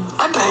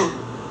adan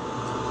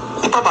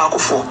ni papa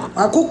Akufo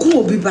Akoko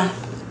obi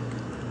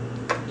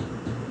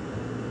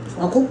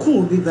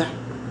ba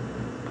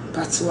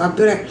but wa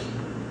bre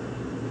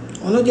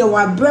ono de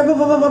wa bre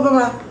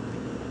ba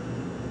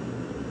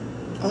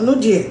ono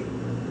de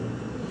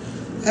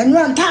enu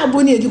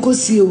antabo ni ediko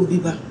sie obi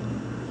ba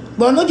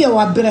but ono de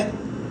wa bre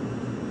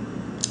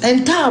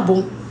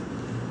entabo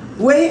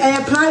we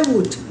a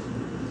plywood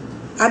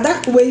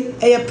adak we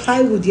a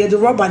plywood ye the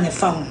rubber ne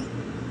fa ho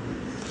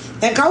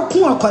enka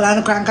oku akola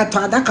no kranka to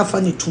adaka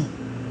fa ne tu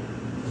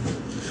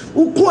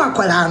uku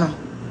akola no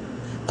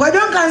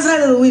Kwadwo Nkansah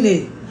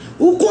Lilwin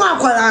uku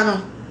akola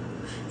no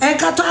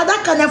enka to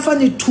adaka ne fa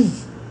ne tu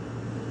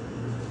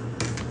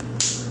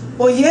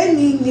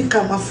oyeni ni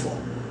kamafo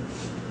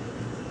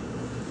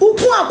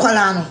uku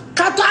akola no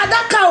kato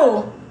adaka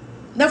o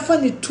ne fa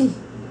ne tu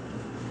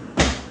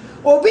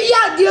obi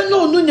ya de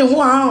no nu ne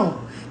ho a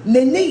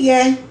ne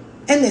ye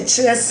ene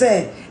kire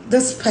say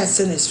this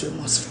person is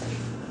remorseful.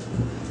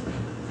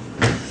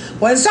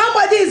 When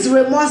somebody is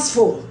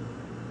remorseful,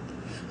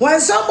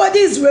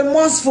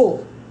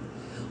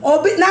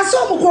 obi na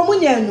so mo ko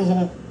munya nu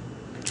ho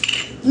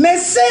me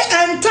say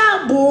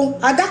entabo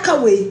adaka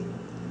we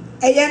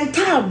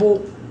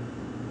entabo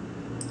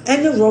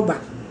any robber.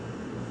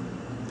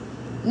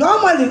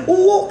 Normally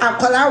uwo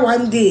akola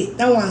one day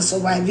na one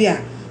survive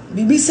here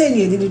bibi say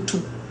ne dey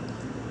two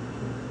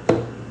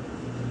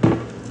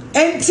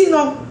enti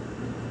no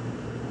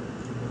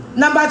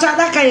number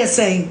adaka you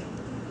saying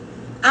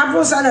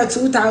abros ana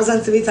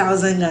 2,000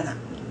 3,000 Ghana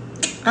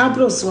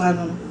abros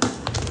one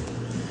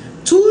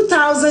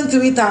 2,000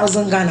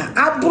 3,000 Ghana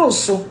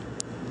abroso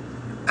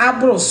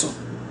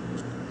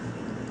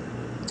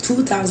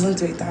 2,000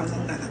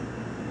 3,000 Ghana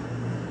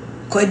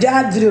Kojo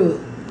Antwi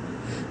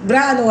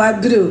brand wa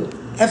bro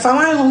efa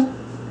wan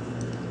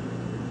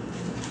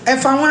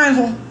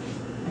ho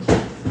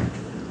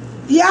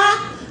ya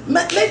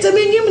me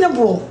temi nyim ne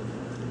bo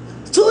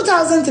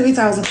 2,000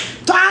 3,000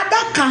 to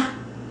adaka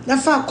na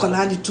fa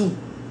kola ni tu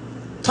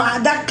to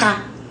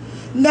adaka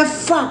na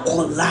fa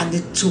kola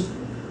ni tu.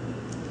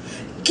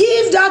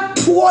 Give that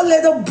poor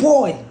little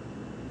boy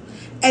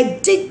a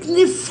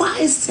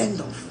dignified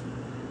send-off.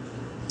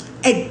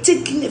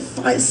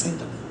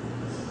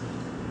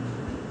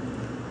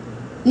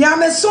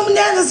 Nyamesom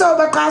ne se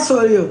obekwa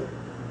asori o.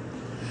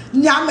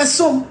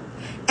 Nyamesom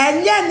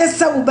enye ne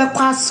se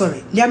obekwa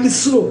asori.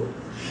 Nyamesuro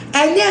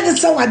enye ne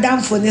se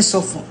wadamfo ne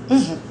sofo.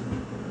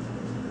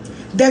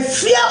 The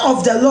fear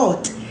of the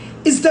Lord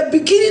is the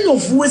beginning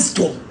of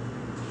wisdom.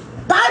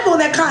 Bible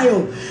ne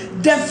kayo.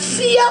 The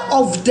fear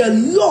of the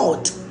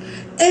Lord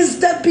is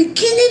the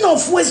beginning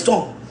of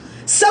wisdom.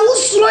 Se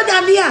usuro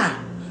nyamia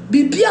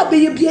bibia be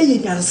ye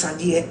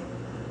nyansade.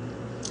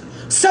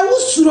 Se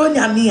usuro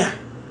nyamia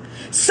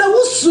se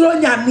wusuro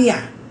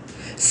nyamia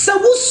se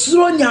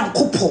wusuro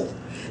nyankopɔ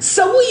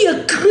se wo ye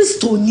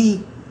kristoni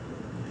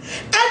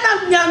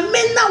ena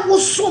nyame na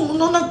wosom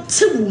no na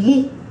te wo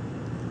mu.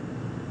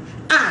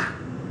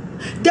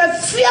 The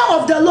fear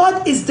of the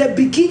Lord is the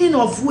beginning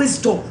of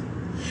wisdom.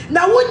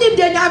 Na woni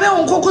de nyame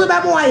onkokoro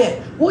ba mo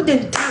aye wo de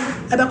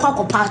ntam ebe kwa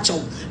kopa achew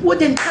wo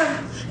de ntam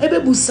ebe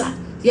busa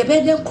ye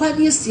be de kwa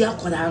ne esi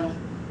akoda no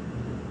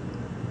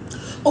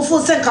ofo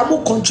sen ka mo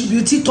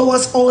contribute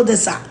towards all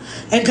this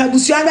and ka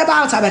busu ande ba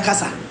out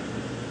abekasa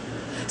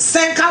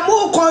sen ka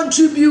mo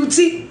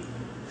contribute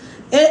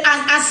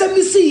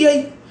asemisi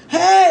ye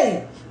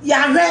hey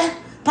yare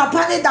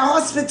papa ne da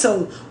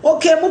hospital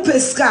okay mo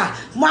peska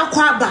mo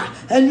akwaba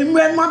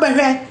enwumre mo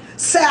behwe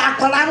se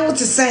akola no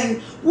te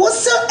sen wo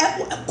se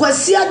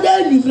kwasi ada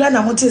enwumre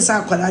na mo te se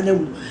akola na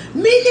wu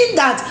meaning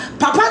that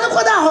papa no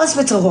ko da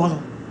hospital ho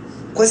no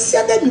kwasi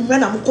ada enwumre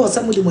na mo ko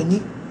se mo de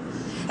mani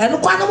eno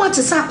kwa no mo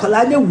te se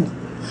akola na wu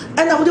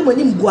ena mo de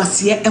mani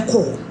mguase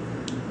ekọ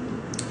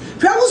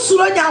hwa wo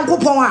suro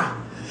nyankopon a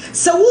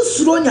se wo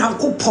suro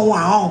nyankopon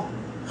a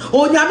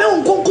onyame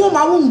nkonkon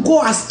ma wo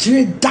ngo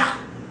astray da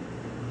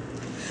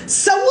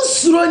se wo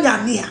suro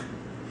nyame a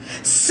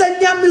se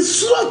nyame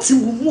suro ti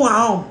wo mu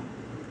a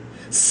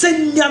se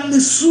nyame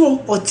suro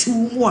oti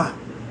wo mu a.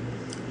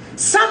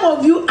 Some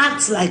of you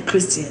act like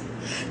Christian.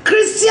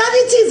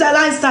 Christianity is a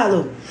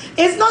lifestyle.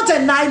 It's not a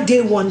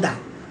 9-day wonder.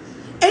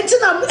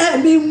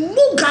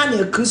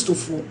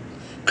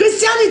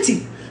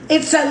 Christianity,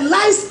 it's a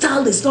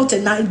lifestyle. It's not a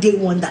 9-day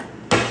wonder.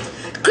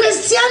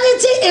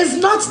 Christianity is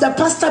not the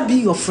pastor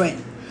being your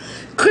friend.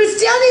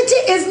 Christianity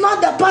is not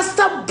the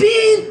pastor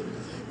being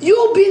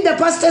the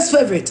pastor's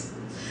favorite.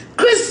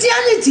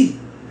 Christianity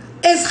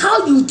is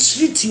how you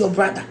treat your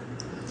brother.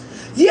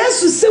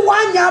 Yes, you say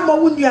one yama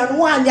when you are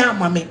one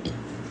yama me.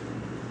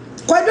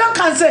 Kwadwo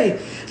Nkansah,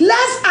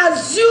 let's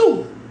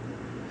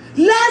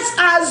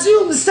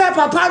assume say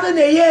papa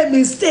no ye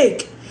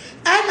mistake.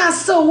 And I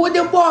saw what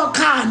the ball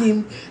can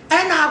him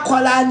and I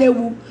call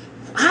newu.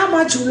 How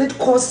much will it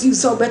cost you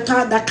so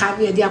better that can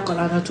be a dear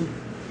colana too?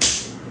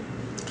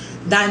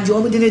 Than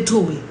you didn't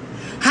tell me.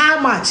 How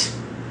much?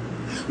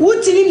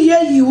 What didn't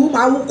hear you,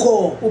 I will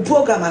call or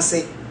program I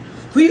say.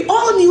 We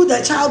all knew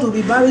the child would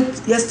be married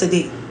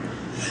yesterday.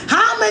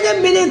 How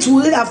many minutes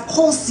will it have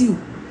cost you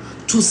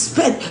to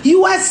spend?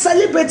 You are a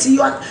celebrity,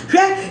 you are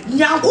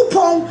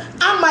Nyankopong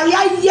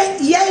amaya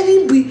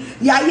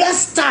ye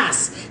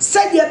stars.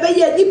 Said ye be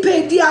ye ni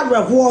pay dia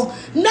reho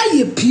na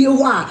ye pie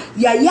ho a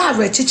ya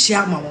rechichi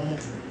ama mo.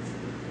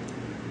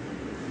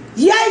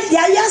 Ye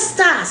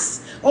stars.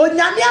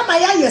 Onyame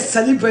amaya ye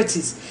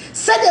celebrities.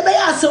 Said ye be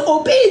ya so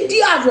obey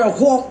dia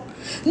reho.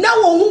 Na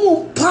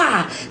wo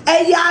pa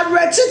e ya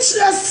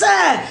rechichi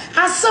se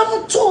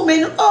asam to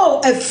me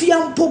oh Afia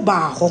mpo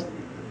ba ho.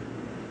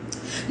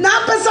 Na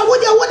pesa wo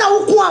dia wona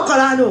wo ku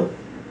akwara no.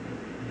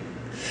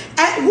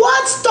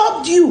 What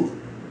stopped you?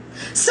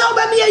 So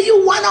be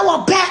you 1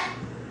 hour back.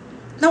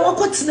 Now what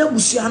got to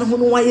busia no ho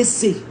why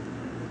say?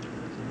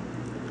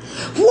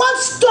 What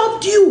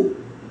stopped you?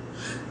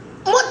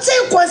 What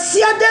say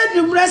kwasia da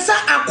numresa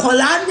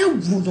akola ne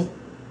wu no.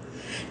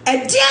 E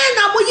dia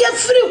na mo ye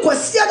free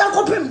kwasia da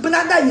kopem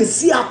bena da ye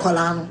si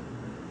akola no.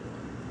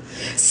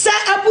 Se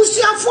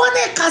abusuafo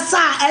ne kasa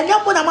enye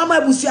mo na mama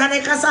abusuan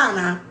ne kasa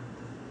na.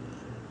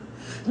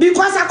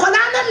 Because akola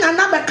ne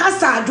na be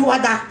kasa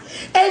adoada.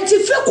 Enti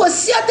free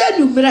kwasia da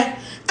numre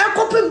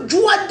akopem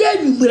duwa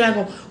de numre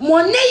no mo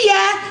ne ye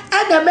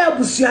eda me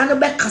abusuan no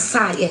be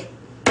kasa ye.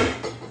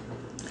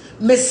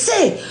 Me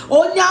say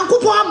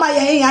onyankopon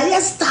amaye ye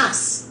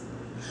stars.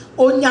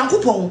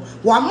 Onyankopon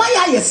wa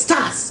amaye ye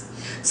stars.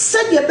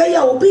 Said ye be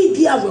ya obi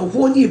di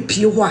aweho ni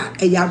pie ho a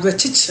e ya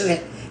rechichire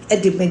e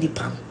de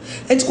manipa.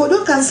 Enti Kwadwo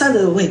Nkansah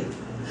Lilwin.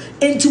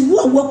 Enti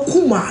wo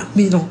wakuma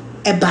mi no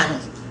e ba no.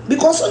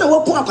 Because when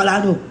waku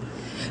akwala no,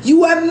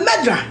 you are a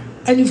murderer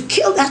and you've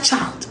killed that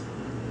child.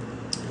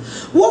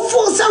 Wo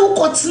fo say wo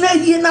kotena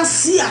yi na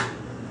sia.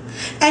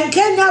 En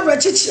kenya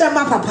rechichire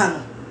ma papa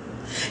no.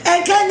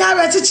 En kenya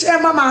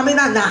rechichire ma maame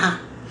na na.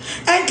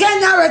 En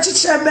kenya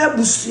rechichire ma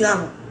busua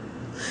no.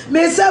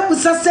 Me say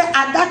busa say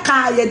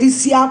adaka ye di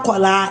sia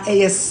akwala e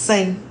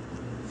yesen.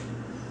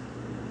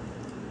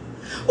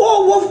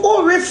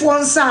 Oh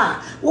refonsa.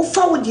 Wo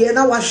fa wo de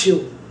na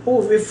wahwe.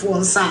 Oh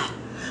refonsa.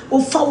 Wo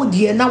fa wo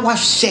de na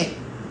wahwe.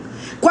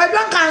 Kwadwo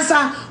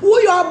Nkansah, wo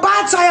your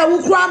bata ya wo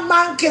kura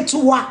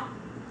manketuwa.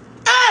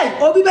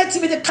 Hey, obi beti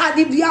me de card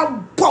bia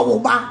bo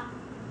ba.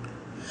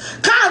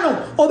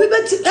 Kano, obi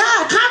beti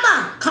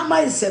Kama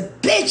is a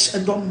bitch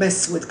and don't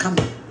mess with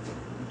Kama.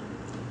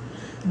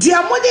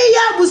 Dia mode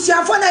ya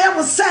busuafo na ya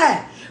mo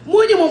say,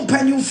 muni mo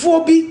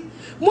mpanyumfo bi,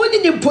 muni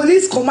ni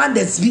police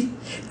commanders bi.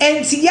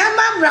 Enti ya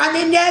mamra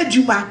ne na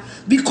adwuma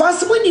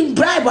because muni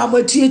bribe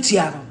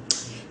amatuatua no.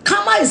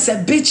 Kama is a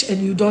bitch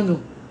and you don't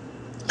know.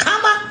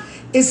 Kama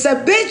is a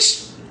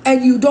bitch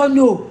and you don't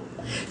know.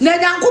 Na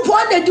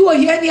Nyankopon na do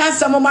here ni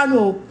asamama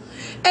no.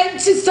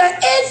 And sister,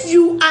 if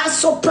you are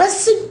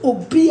suppressing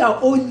obi or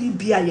only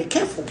be you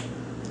careful.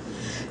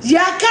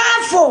 You're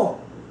careful.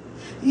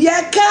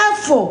 You're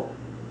careful.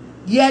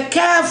 You're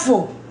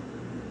careful.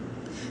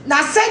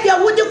 Na said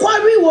you would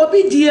quarry will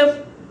be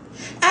dear.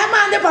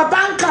 Emma ne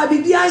papa nka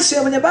bibi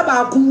anhye ne baba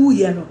akuwu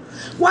ye no.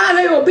 Wa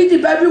he obi di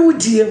baby wo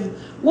diem.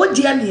 Wo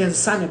die ne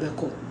ensa ne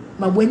beko.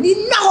 Ma wani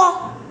na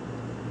ho.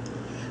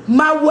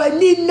 Ma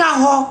wani na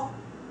ho.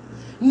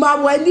 Ma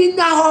wani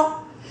na ho.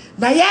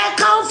 Na ye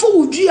kanfo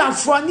wudui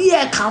afro ne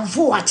ye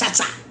kanfo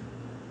wachacha.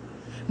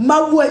 Ma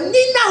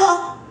wani na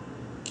ho.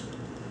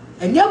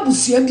 Enya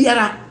busua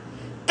biara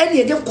ene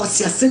ye de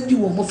kwose asem di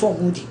wo mo fo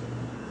hodi.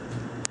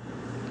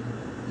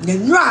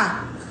 Nenra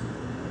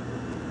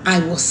I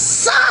was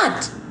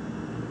sad.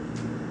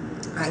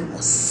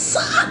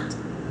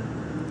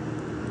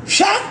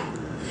 She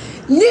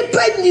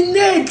nipa ni na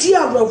edi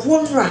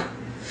awrahonra.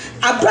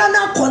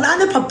 Abrana kola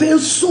ne papa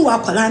esu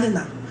akola ne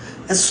na.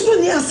 Esuru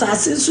ni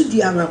asase nsu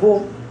di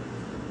awraho.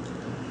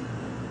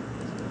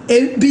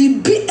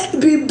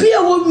 Bibi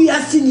a wo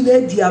wiase ni na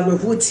di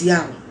awraho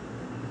tia.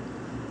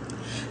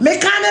 Me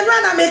kan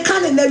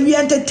na we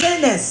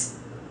entertainers.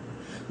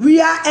 We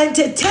are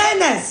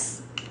entertainers.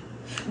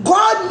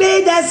 God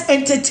made us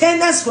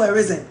entertainers for a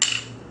reason.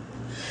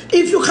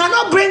 If you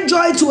cannot bring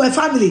joy to a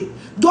family,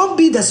 don't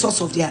be the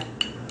source of their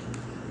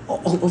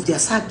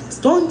sadness.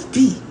 Don't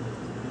be.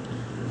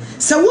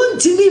 So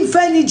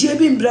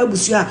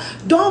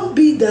don't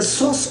be the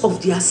source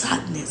of their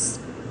sadness.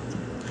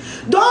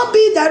 Don't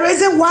be the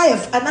reason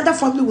why another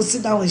family will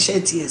sit down and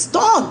shed tears.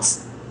 Don't.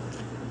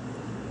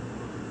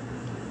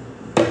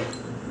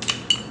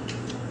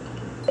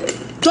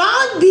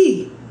 Don't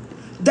be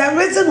the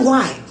reason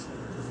why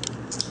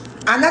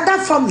another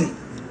family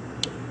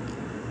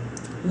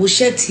will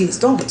shed tears.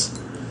 Don't.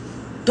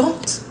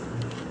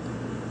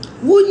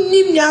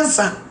 Wonim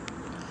nyansa.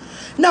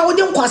 Na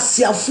wode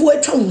nkwasiafo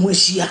atwa wo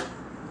hia.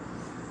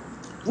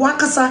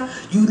 Wankasa,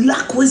 you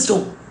lack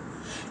wisdom.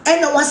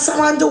 And I was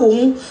surrounded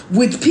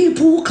with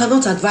people who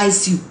cannot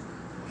advise you.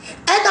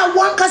 And I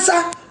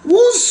wankasa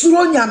won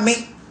suro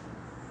nyame.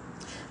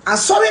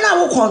 Asori na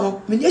wo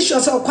kono, me sure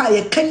say kwa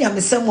ye kanya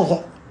mesem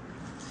ho.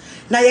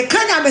 Na ye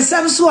kanya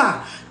mesem so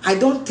a, I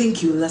don't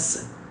think you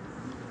listen.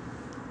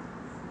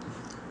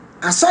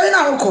 Asori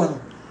na wo kono,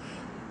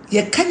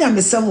 ye kanya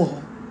mesem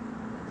ho.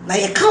 Na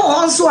ye ka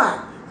ho so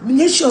a,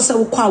 me sure say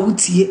wo kwa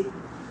wutie.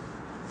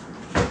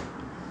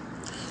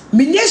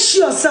 Me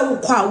sure say wo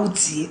kwa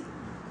wutie.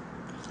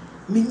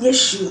 Me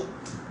sure.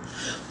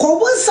 Ko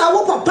wonsa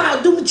wo papa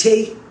adum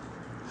chei.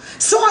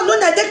 So I know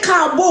that the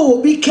car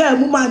will be care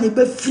woman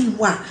be free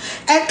one.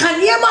 And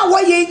can you ma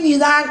what ye need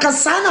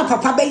Kasana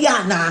papa be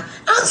yana?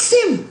 Ask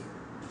him.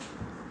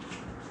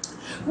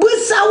 We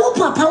saw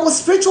papa was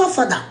spiritual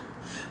father.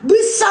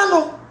 We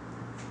saw.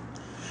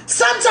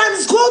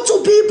 Sometimes go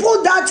to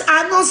people that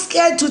are not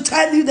scared to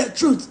tell you the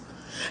truth.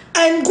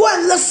 And go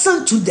and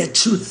listen to the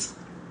truth.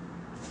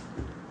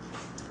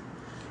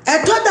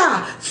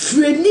 Etoda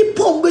freni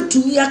pombe to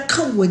me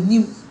account when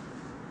you.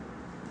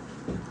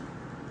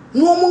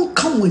 No one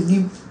come with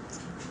you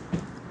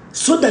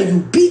so that you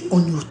be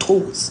on your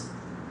toes.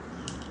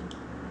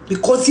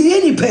 Because he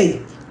ain't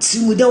pay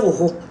Timuda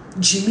wo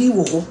Jimmy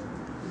wo.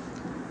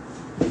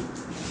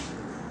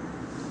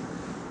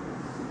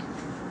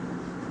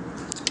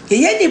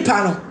 He ain't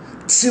pano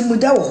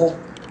Timuda wo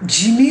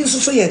Jimmy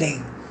so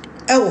yeden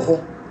e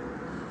wo.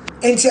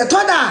 Enti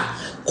etoda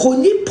ko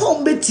ni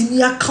pombe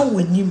timi aka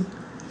wanim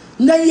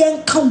na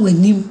yen ka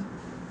wanim.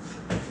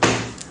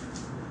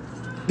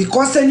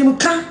 Because enim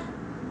ka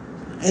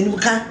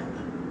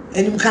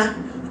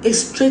it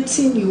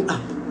straightens you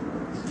up.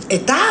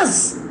 It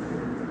does.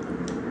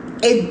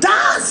 It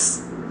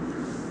does.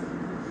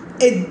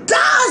 It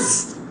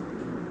does.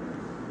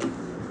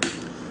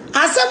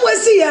 As we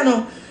see, you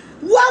know,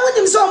 why would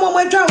him so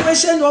much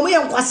translation no me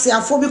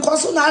for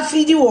because na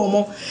feed you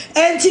more.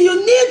 And you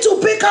need to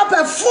pick up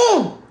a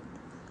phone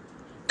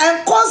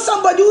and call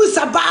somebody who is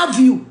above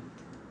you.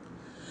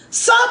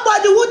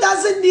 Somebody who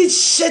doesn't need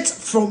shit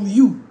from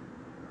you.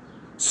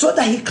 So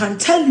that he can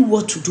tell you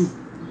what to do.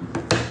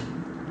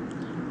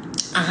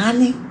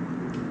 Annie.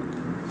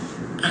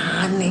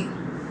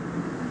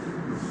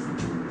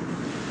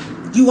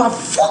 You are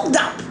fucked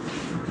up.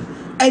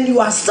 And you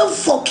are still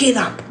fucking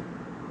up.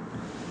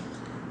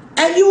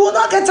 And you will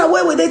not get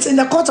away with it in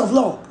the court of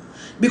law.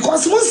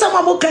 Because when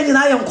someone can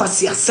deny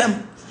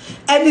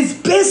and it's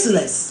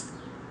baseless.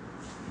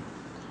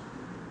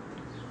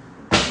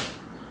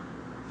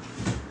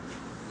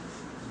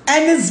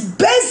 And it's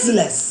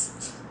baseless.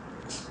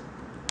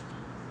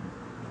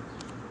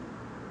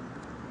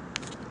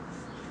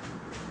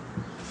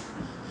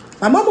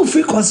 My mom will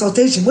free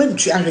consultation when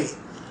triary.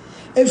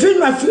 If you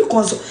my free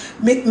consult,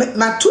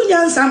 my 2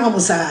 years I'm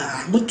almost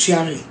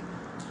triary.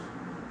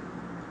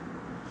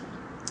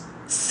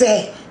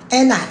 Say,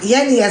 Enna,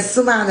 Yenny as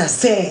Sumana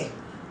say,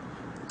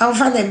 I'm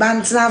from the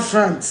Bantina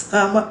front.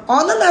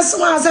 On the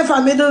Suma as if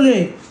I'm middle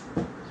lane.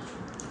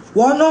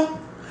 One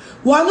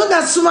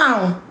that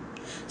Suma,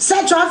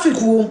 say traffic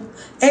room,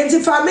 and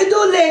if I'm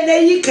middle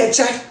lane, you catch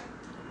it.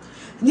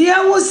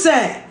 Near will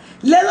say,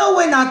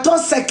 Lilwin I thought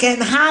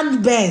second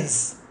hand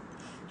Benz.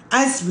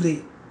 Ice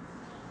spray.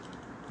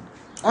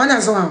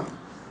 Honest one.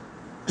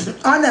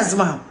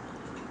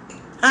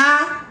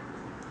 Ah,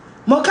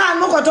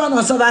 Moka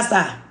no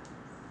Silver.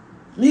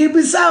 Me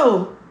be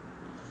so.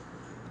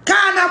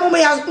 Kana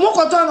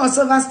Mokoton or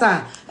Silver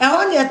Star. And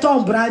only a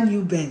ton brand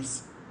new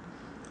Benz.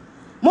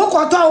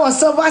 Mokoton or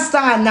Silver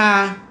Star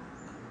na.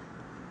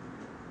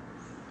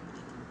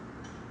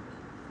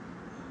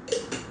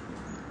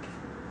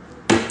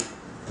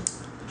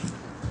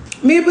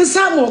 Me be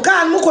some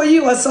Moko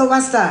you or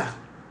Silver Star.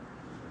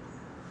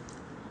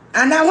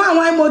 And I want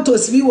my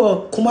motors we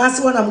were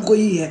kumasi when I'm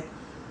going here.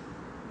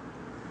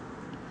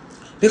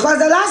 Because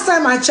the last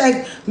time I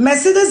checked,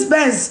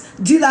 Mercedes-Benz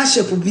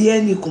dealership will be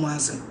any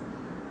kumasi.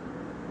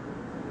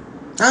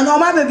 And all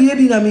my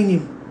baby na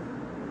minim.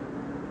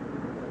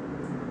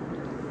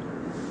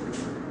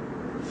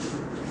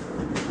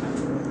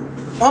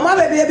 All my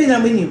baby na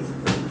minim.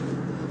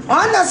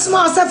 On the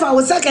small stuff I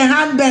was second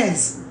hand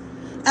Benz.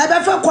 I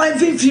better coin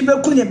fee be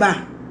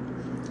kuniba.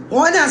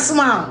 One a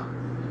small.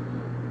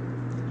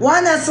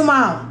 One a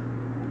small.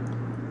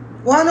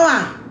 One.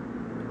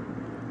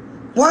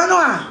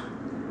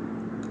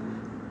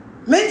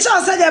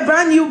 Mention said a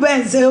brand new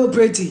Benz, oh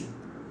pretty.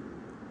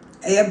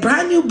 A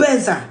brand new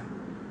Benz.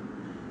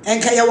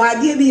 And kaya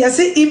wadi be a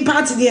say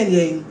impact the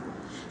end.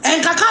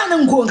 And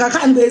kakan go,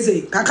 kakan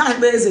busy. Kakano.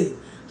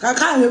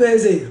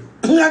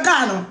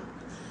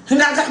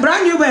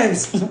 Brand new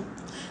Benz.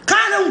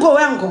 Can't go,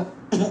 uncle.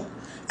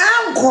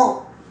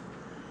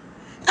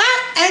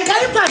 And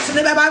can you pass the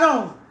baby?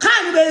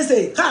 Can't be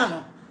say,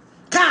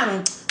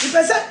 can't. If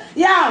I say,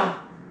 yeah,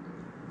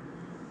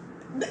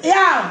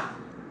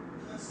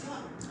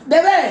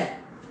 baby.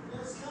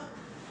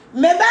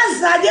 Me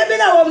best na dey be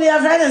na wo your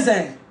friend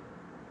say.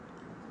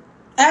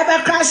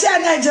 Ebe crash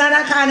na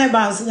Ghana can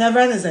bounce your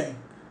friend say.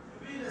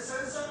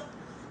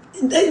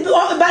 But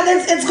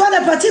it's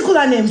got a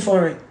particular name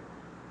for it.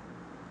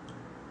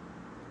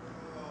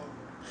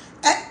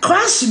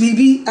 Crash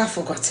BB, I've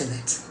forgotten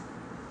it.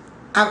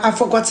 I've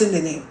forgotten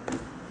the name.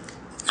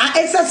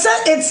 It's a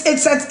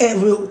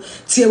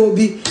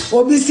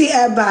Obi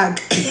airbag.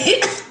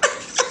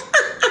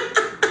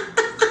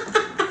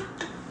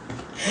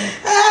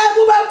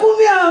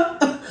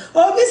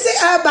 Obi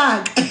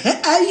airbag.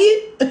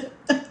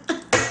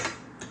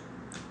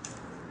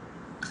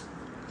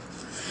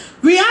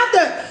 We have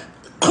the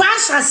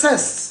crash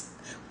assist.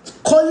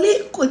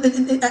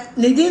 Collision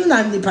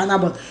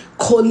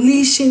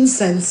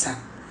sensor.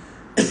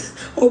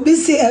 Obi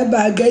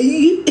airbag.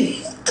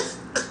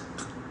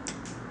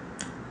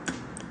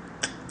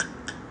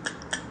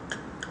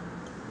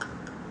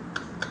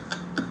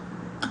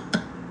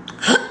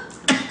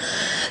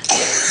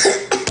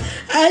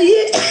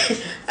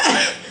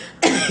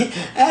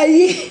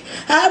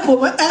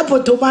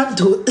 Apple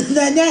tomato,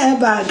 nanya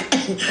bag,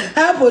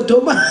 apple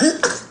tomato.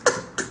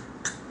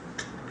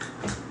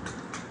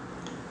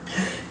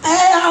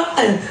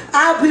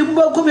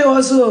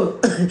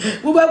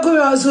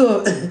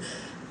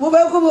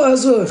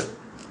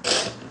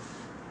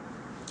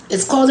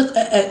 It's called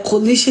a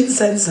collision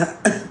sensor.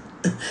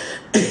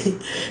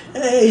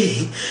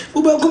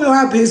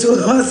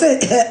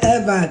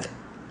 Airbag.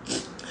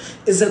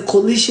 It's a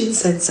collision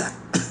sensor.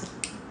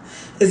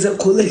 It's a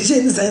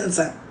collision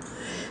sensor.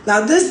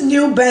 Now this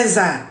new Benz,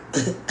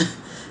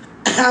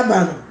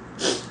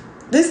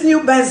 this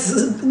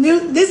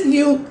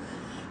new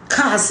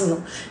cars.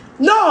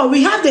 No,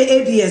 we have the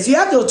ABS. You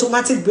have the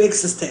automatic brake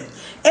system.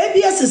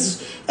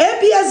 ABS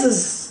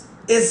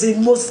is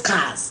in most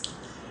cars.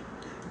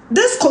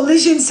 This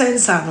collision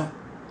sensor, no,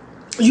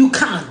 you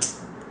can't.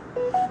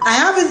 I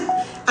have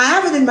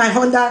it in my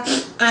Honda.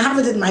 I have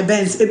it in my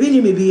Benz.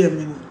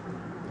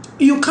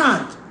 You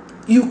can't.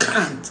 You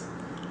can't.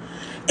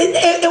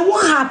 It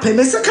won't happen.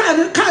 Mr.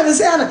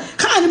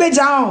 Can't be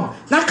down.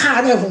 Not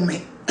can't home.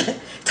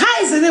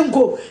 Ties in him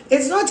go.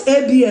 It's not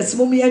ABS.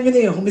 Mommy, I'm going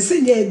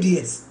to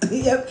ABS.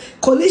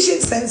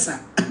 Collision sensor.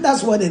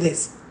 That's what it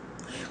is.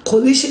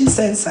 Collision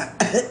sensor.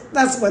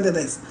 That's what it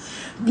is.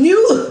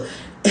 New.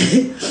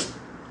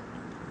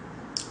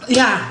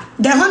 Yeah.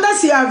 The Honda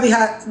CRV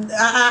had.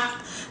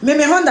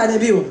 Maybe Honda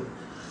debut.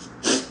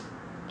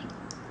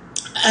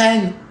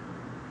 And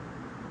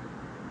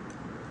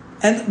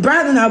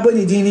Brandon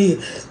Abonidini,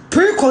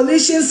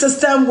 pre-collision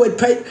system with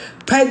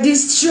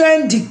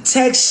pedestrian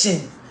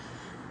detection.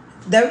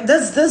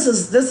 This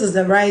is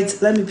the right.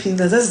 Let me pin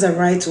this. This is the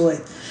right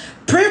word.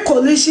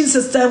 Pre-collision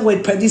system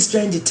with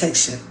pedestrian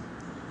detection.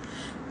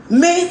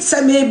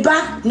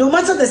 No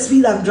matter the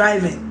speed I'm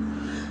driving.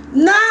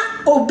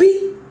 Now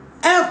Obi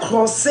air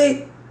cross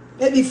say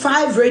maybe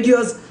 5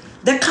 radius,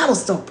 the car will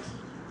stop.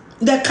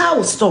 The car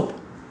will stop.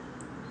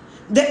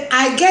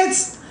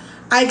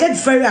 I get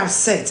very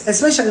upset,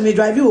 especially when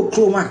driving with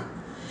chroma.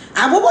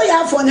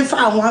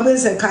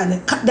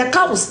 The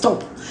car will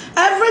stop.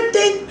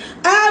 Everything,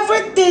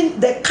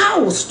 the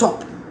car will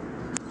stop.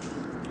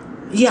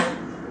 Yeah,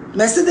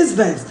 Mercedes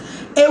Benz.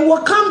 It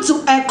will come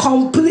to a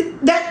complete.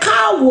 The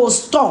car will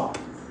stop.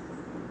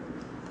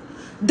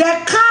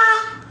 The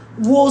car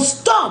will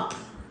stop.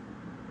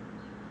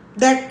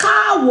 The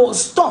car will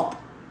stop.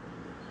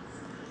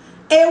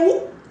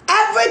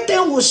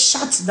 Everything will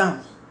shut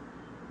down.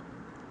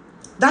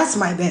 That's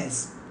my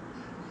Benz.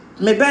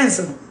 My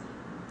Benz.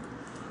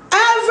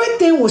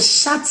 Everything will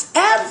shut.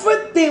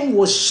 Everything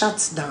will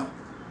shut down.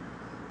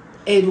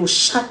 It will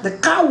shut. The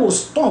car will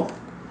stop.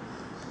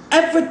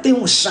 Everything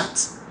will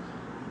shut.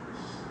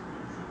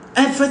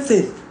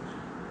 Everything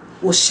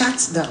will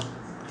shut down.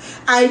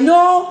 I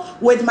know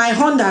with my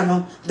Honda,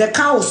 no, the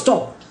car will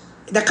stop.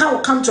 The car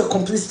will come to a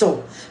complete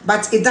stop,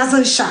 but it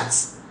doesn't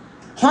shut.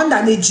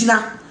 Honda ni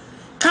jina,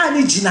 car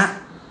ni jina.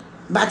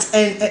 But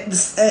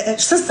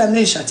system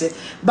didn't shut it.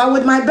 But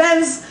with my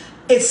Benz,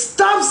 it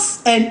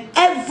stops and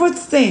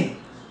everything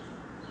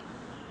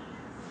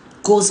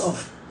goes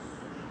off.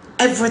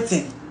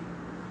 Everything.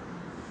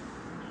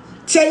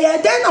 Then I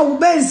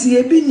Benz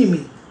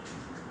Obinim.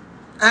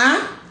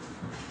 Ah?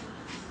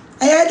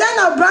 And then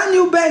a brand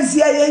new Benz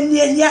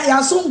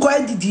ya soon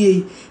quite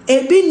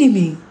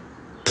Obinim.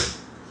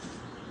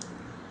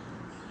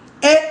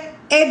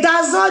 It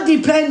does not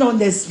depend on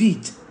the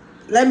speed.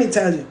 Let me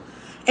tell you.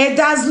 It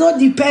does not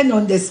depend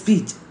on the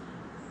speed.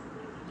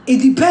 It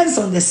depends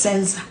on the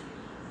sensor.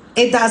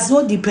 It does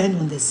not depend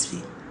on the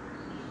speed.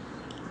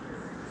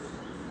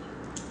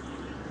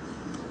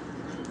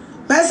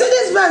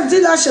 Mercedes Benz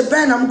dealership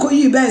I'm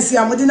going Benz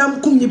I'm going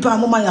to come nipa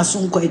mama ya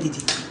son ko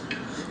edidi.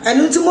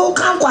 Enu nti mo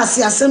kan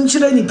kwase asem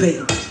kire nipa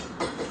yi.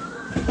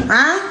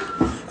 Ah?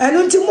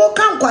 Enu nti mo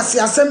kan kwase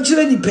asem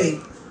kire nipa yi.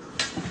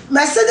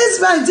 Mercedes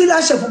Benz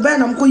dealership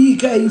I'm going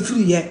to yi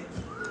free here.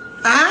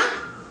 Ah?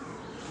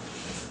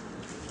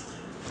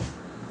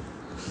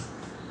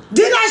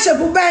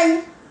 Dealership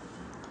bang.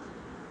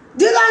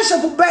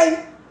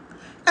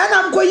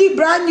 I'm going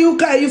brand new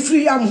car you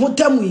free am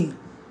hotamu.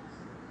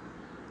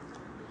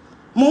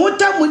 Mo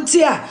hotamu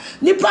tia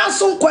ni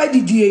person kwa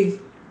didie.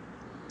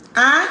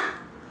 Ah?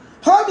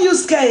 Home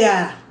use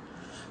care.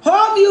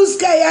 Home use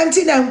care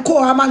anti na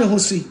nko amane ho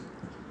sui.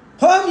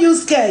 Home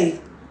use care.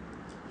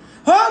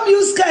 Home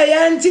use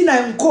care anti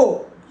na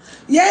nko.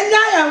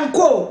 Yenya ya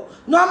nko.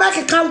 No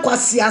make kan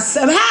kwasi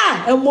asem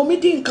ha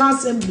emomidi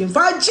nkansem biem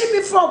fa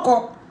Jimmy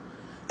Froko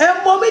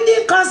emomidi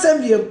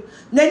nkansem biem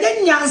na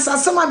nyansa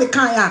sema me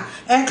kan ya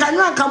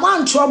enkanwa kama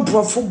ntro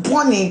brofo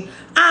bone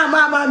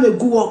ama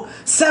meguo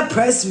se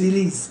press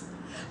release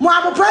mo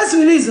abo press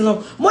release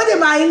no mo de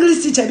my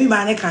English teacher bi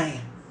ma ne kan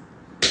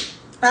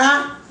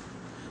ah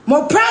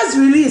mo press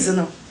release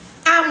no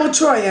mo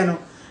troye no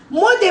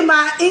mo de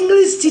my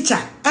English teacher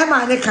e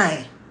ma ne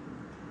kan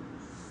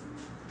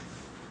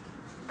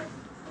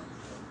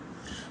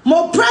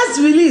mo press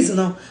release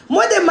no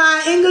mo de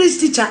my English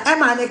teacher e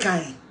ma ne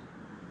kan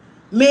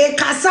me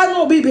kasa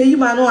no bi be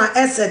yima no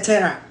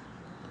etc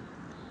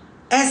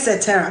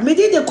me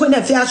did the Queen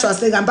Afia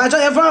Schwarzenegger but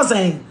your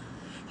frozen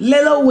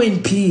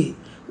Lilwin P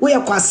we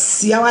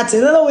kwasi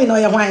awate Lilwin no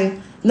ye hwan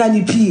na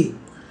ni P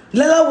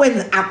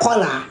Lilwin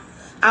akola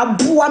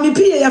abuwa me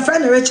P your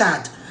friend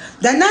Richard.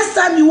 The next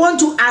time you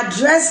want to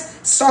address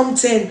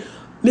something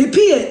me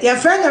P your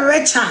friend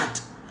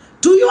Richard.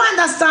 Do you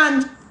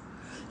understand?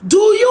 Do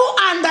you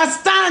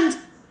understand?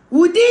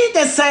 We did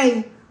the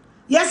same.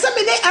 Yes,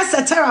 me de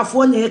etc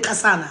for ne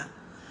kasana.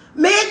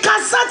 Me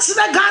kasa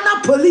chire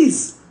Ghana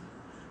police.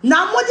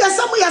 Na mo de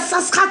some ya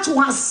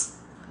Saskatchewan.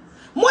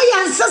 Mo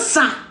ya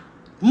nsesa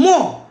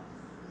mo.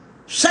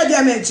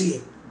 Shede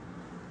metie.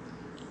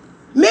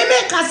 Me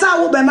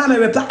kasa wo be ma me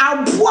reply.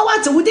 Aboa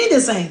what we did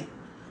the same.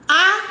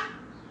 Ah?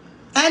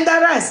 And the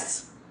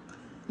rest.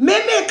 Me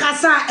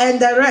kasa and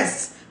the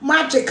rest.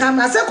 Match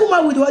camera. Se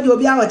kuma we do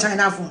obi our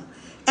China phone.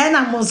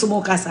 Ena monso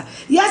mo kasa.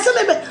 Yes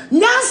me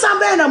nyansa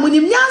be na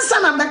munim nyansa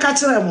na mbeka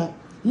kire mo.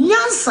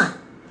 Nyansa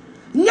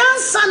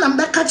na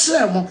mbeka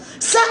kire mo.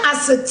 Say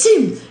as a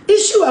team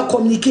issue a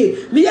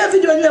communicate. Me hear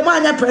video anyway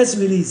ma press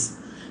release.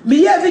 Me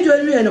hear video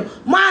anyway no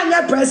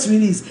ma press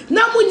release.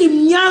 Na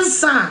munim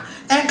nyansa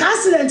and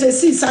accident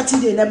see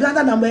Saturday na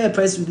blanda na mbeka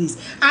press release.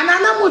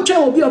 Anana mo twa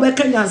obi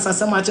obeka nyansa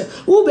se ma che.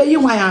 Wo be yi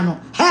hwan ya no.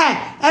 Hey,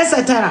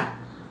 etc.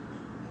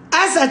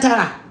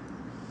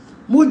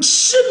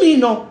 Muchimi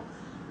no.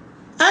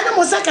 Ana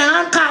mo saka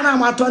anka na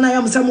mato na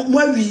yam se mo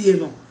awie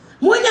no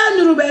mo nya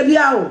nuru ba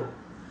bia o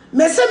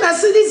me se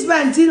Mercedes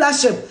Benz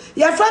dealership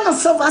your friend of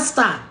Silver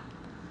Star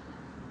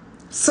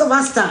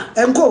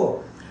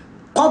enko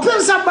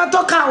kopim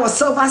sabato car was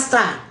Silver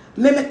Star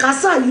me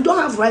kasa you don't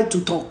have right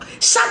to talk.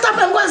 Shut up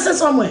and go and say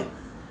somewhere.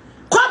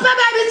 Kope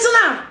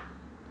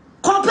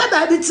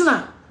ba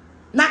bitina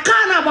na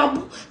kana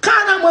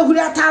mo huri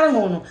atare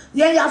no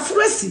ye ya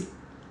fresi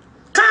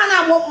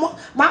kana mo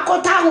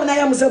makota ho na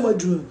yam se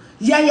moduru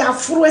ye ya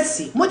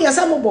fresi mo de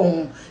say mo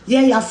bon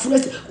ye ya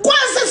fresi go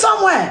and say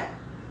somewhere.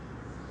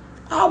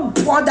 How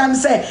bored them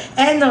say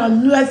and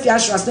no Afia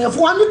Schwarzenegger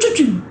for anu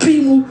twetwe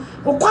bi mu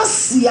o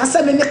kwasi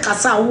ase me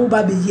kasa wo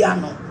ba be yi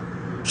ano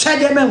hwe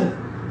de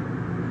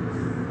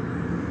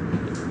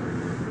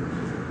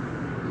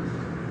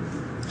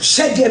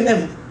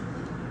me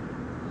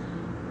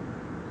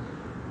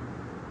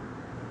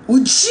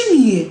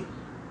Ujimie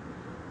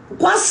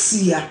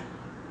kwasia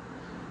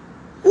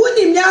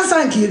woni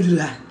nyansa nke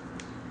edura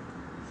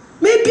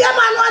me bia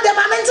manu de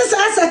ma mente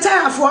say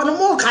setara for no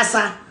mo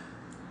kasa.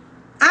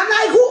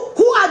 And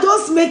who are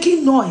those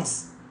making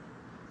noise?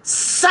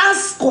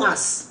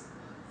 Schwas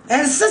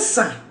and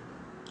Sissa.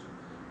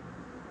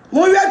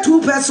 Moria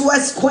 2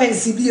 persons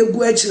Coincides be a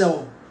good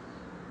channel.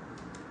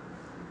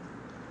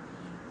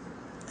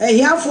 And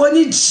here for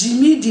any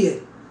Jimmy dear.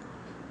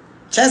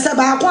 Chesa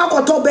ba kwa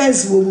koto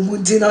Benz wo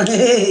mudino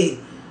hey.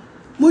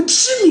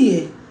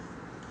 Muchimi.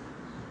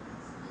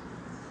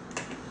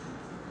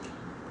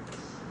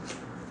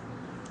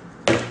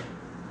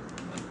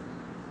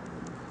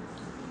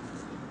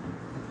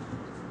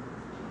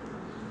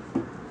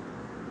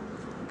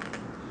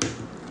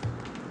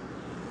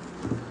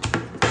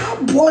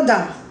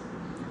 Border.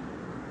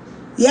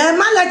 Yeah,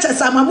 my lecture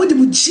sama mudi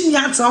muchimi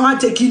ata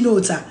taking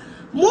notes.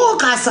 Mo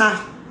kasa.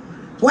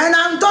 When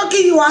I'm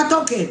talking, you are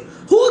talking.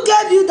 Who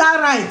gave you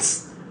that right?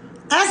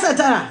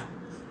 Etc.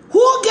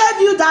 Who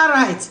gave you that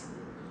right?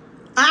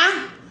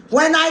 Huh?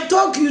 When I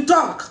talk, you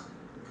talk.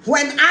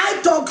 When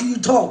I talk, you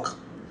talk.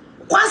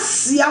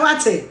 What's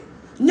yawate?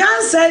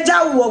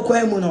 Nyanseja wo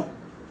kwemu no.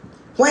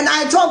 When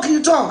I talk,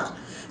 you talk.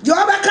 Do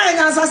you kind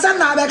answer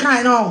na be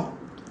kind no?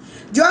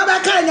 Do you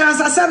kind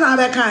answer na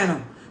be kind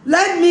no?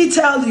 Let me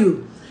tell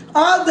you,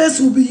 all this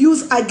will be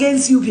used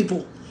against you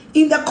people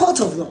in the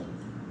court of law.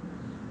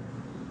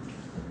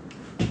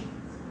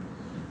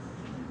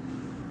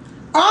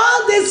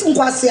 All this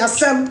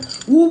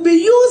will be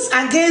used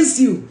against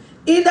you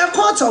in the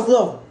court of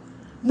law.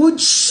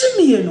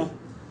 Muchimi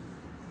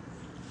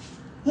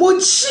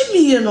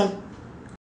no.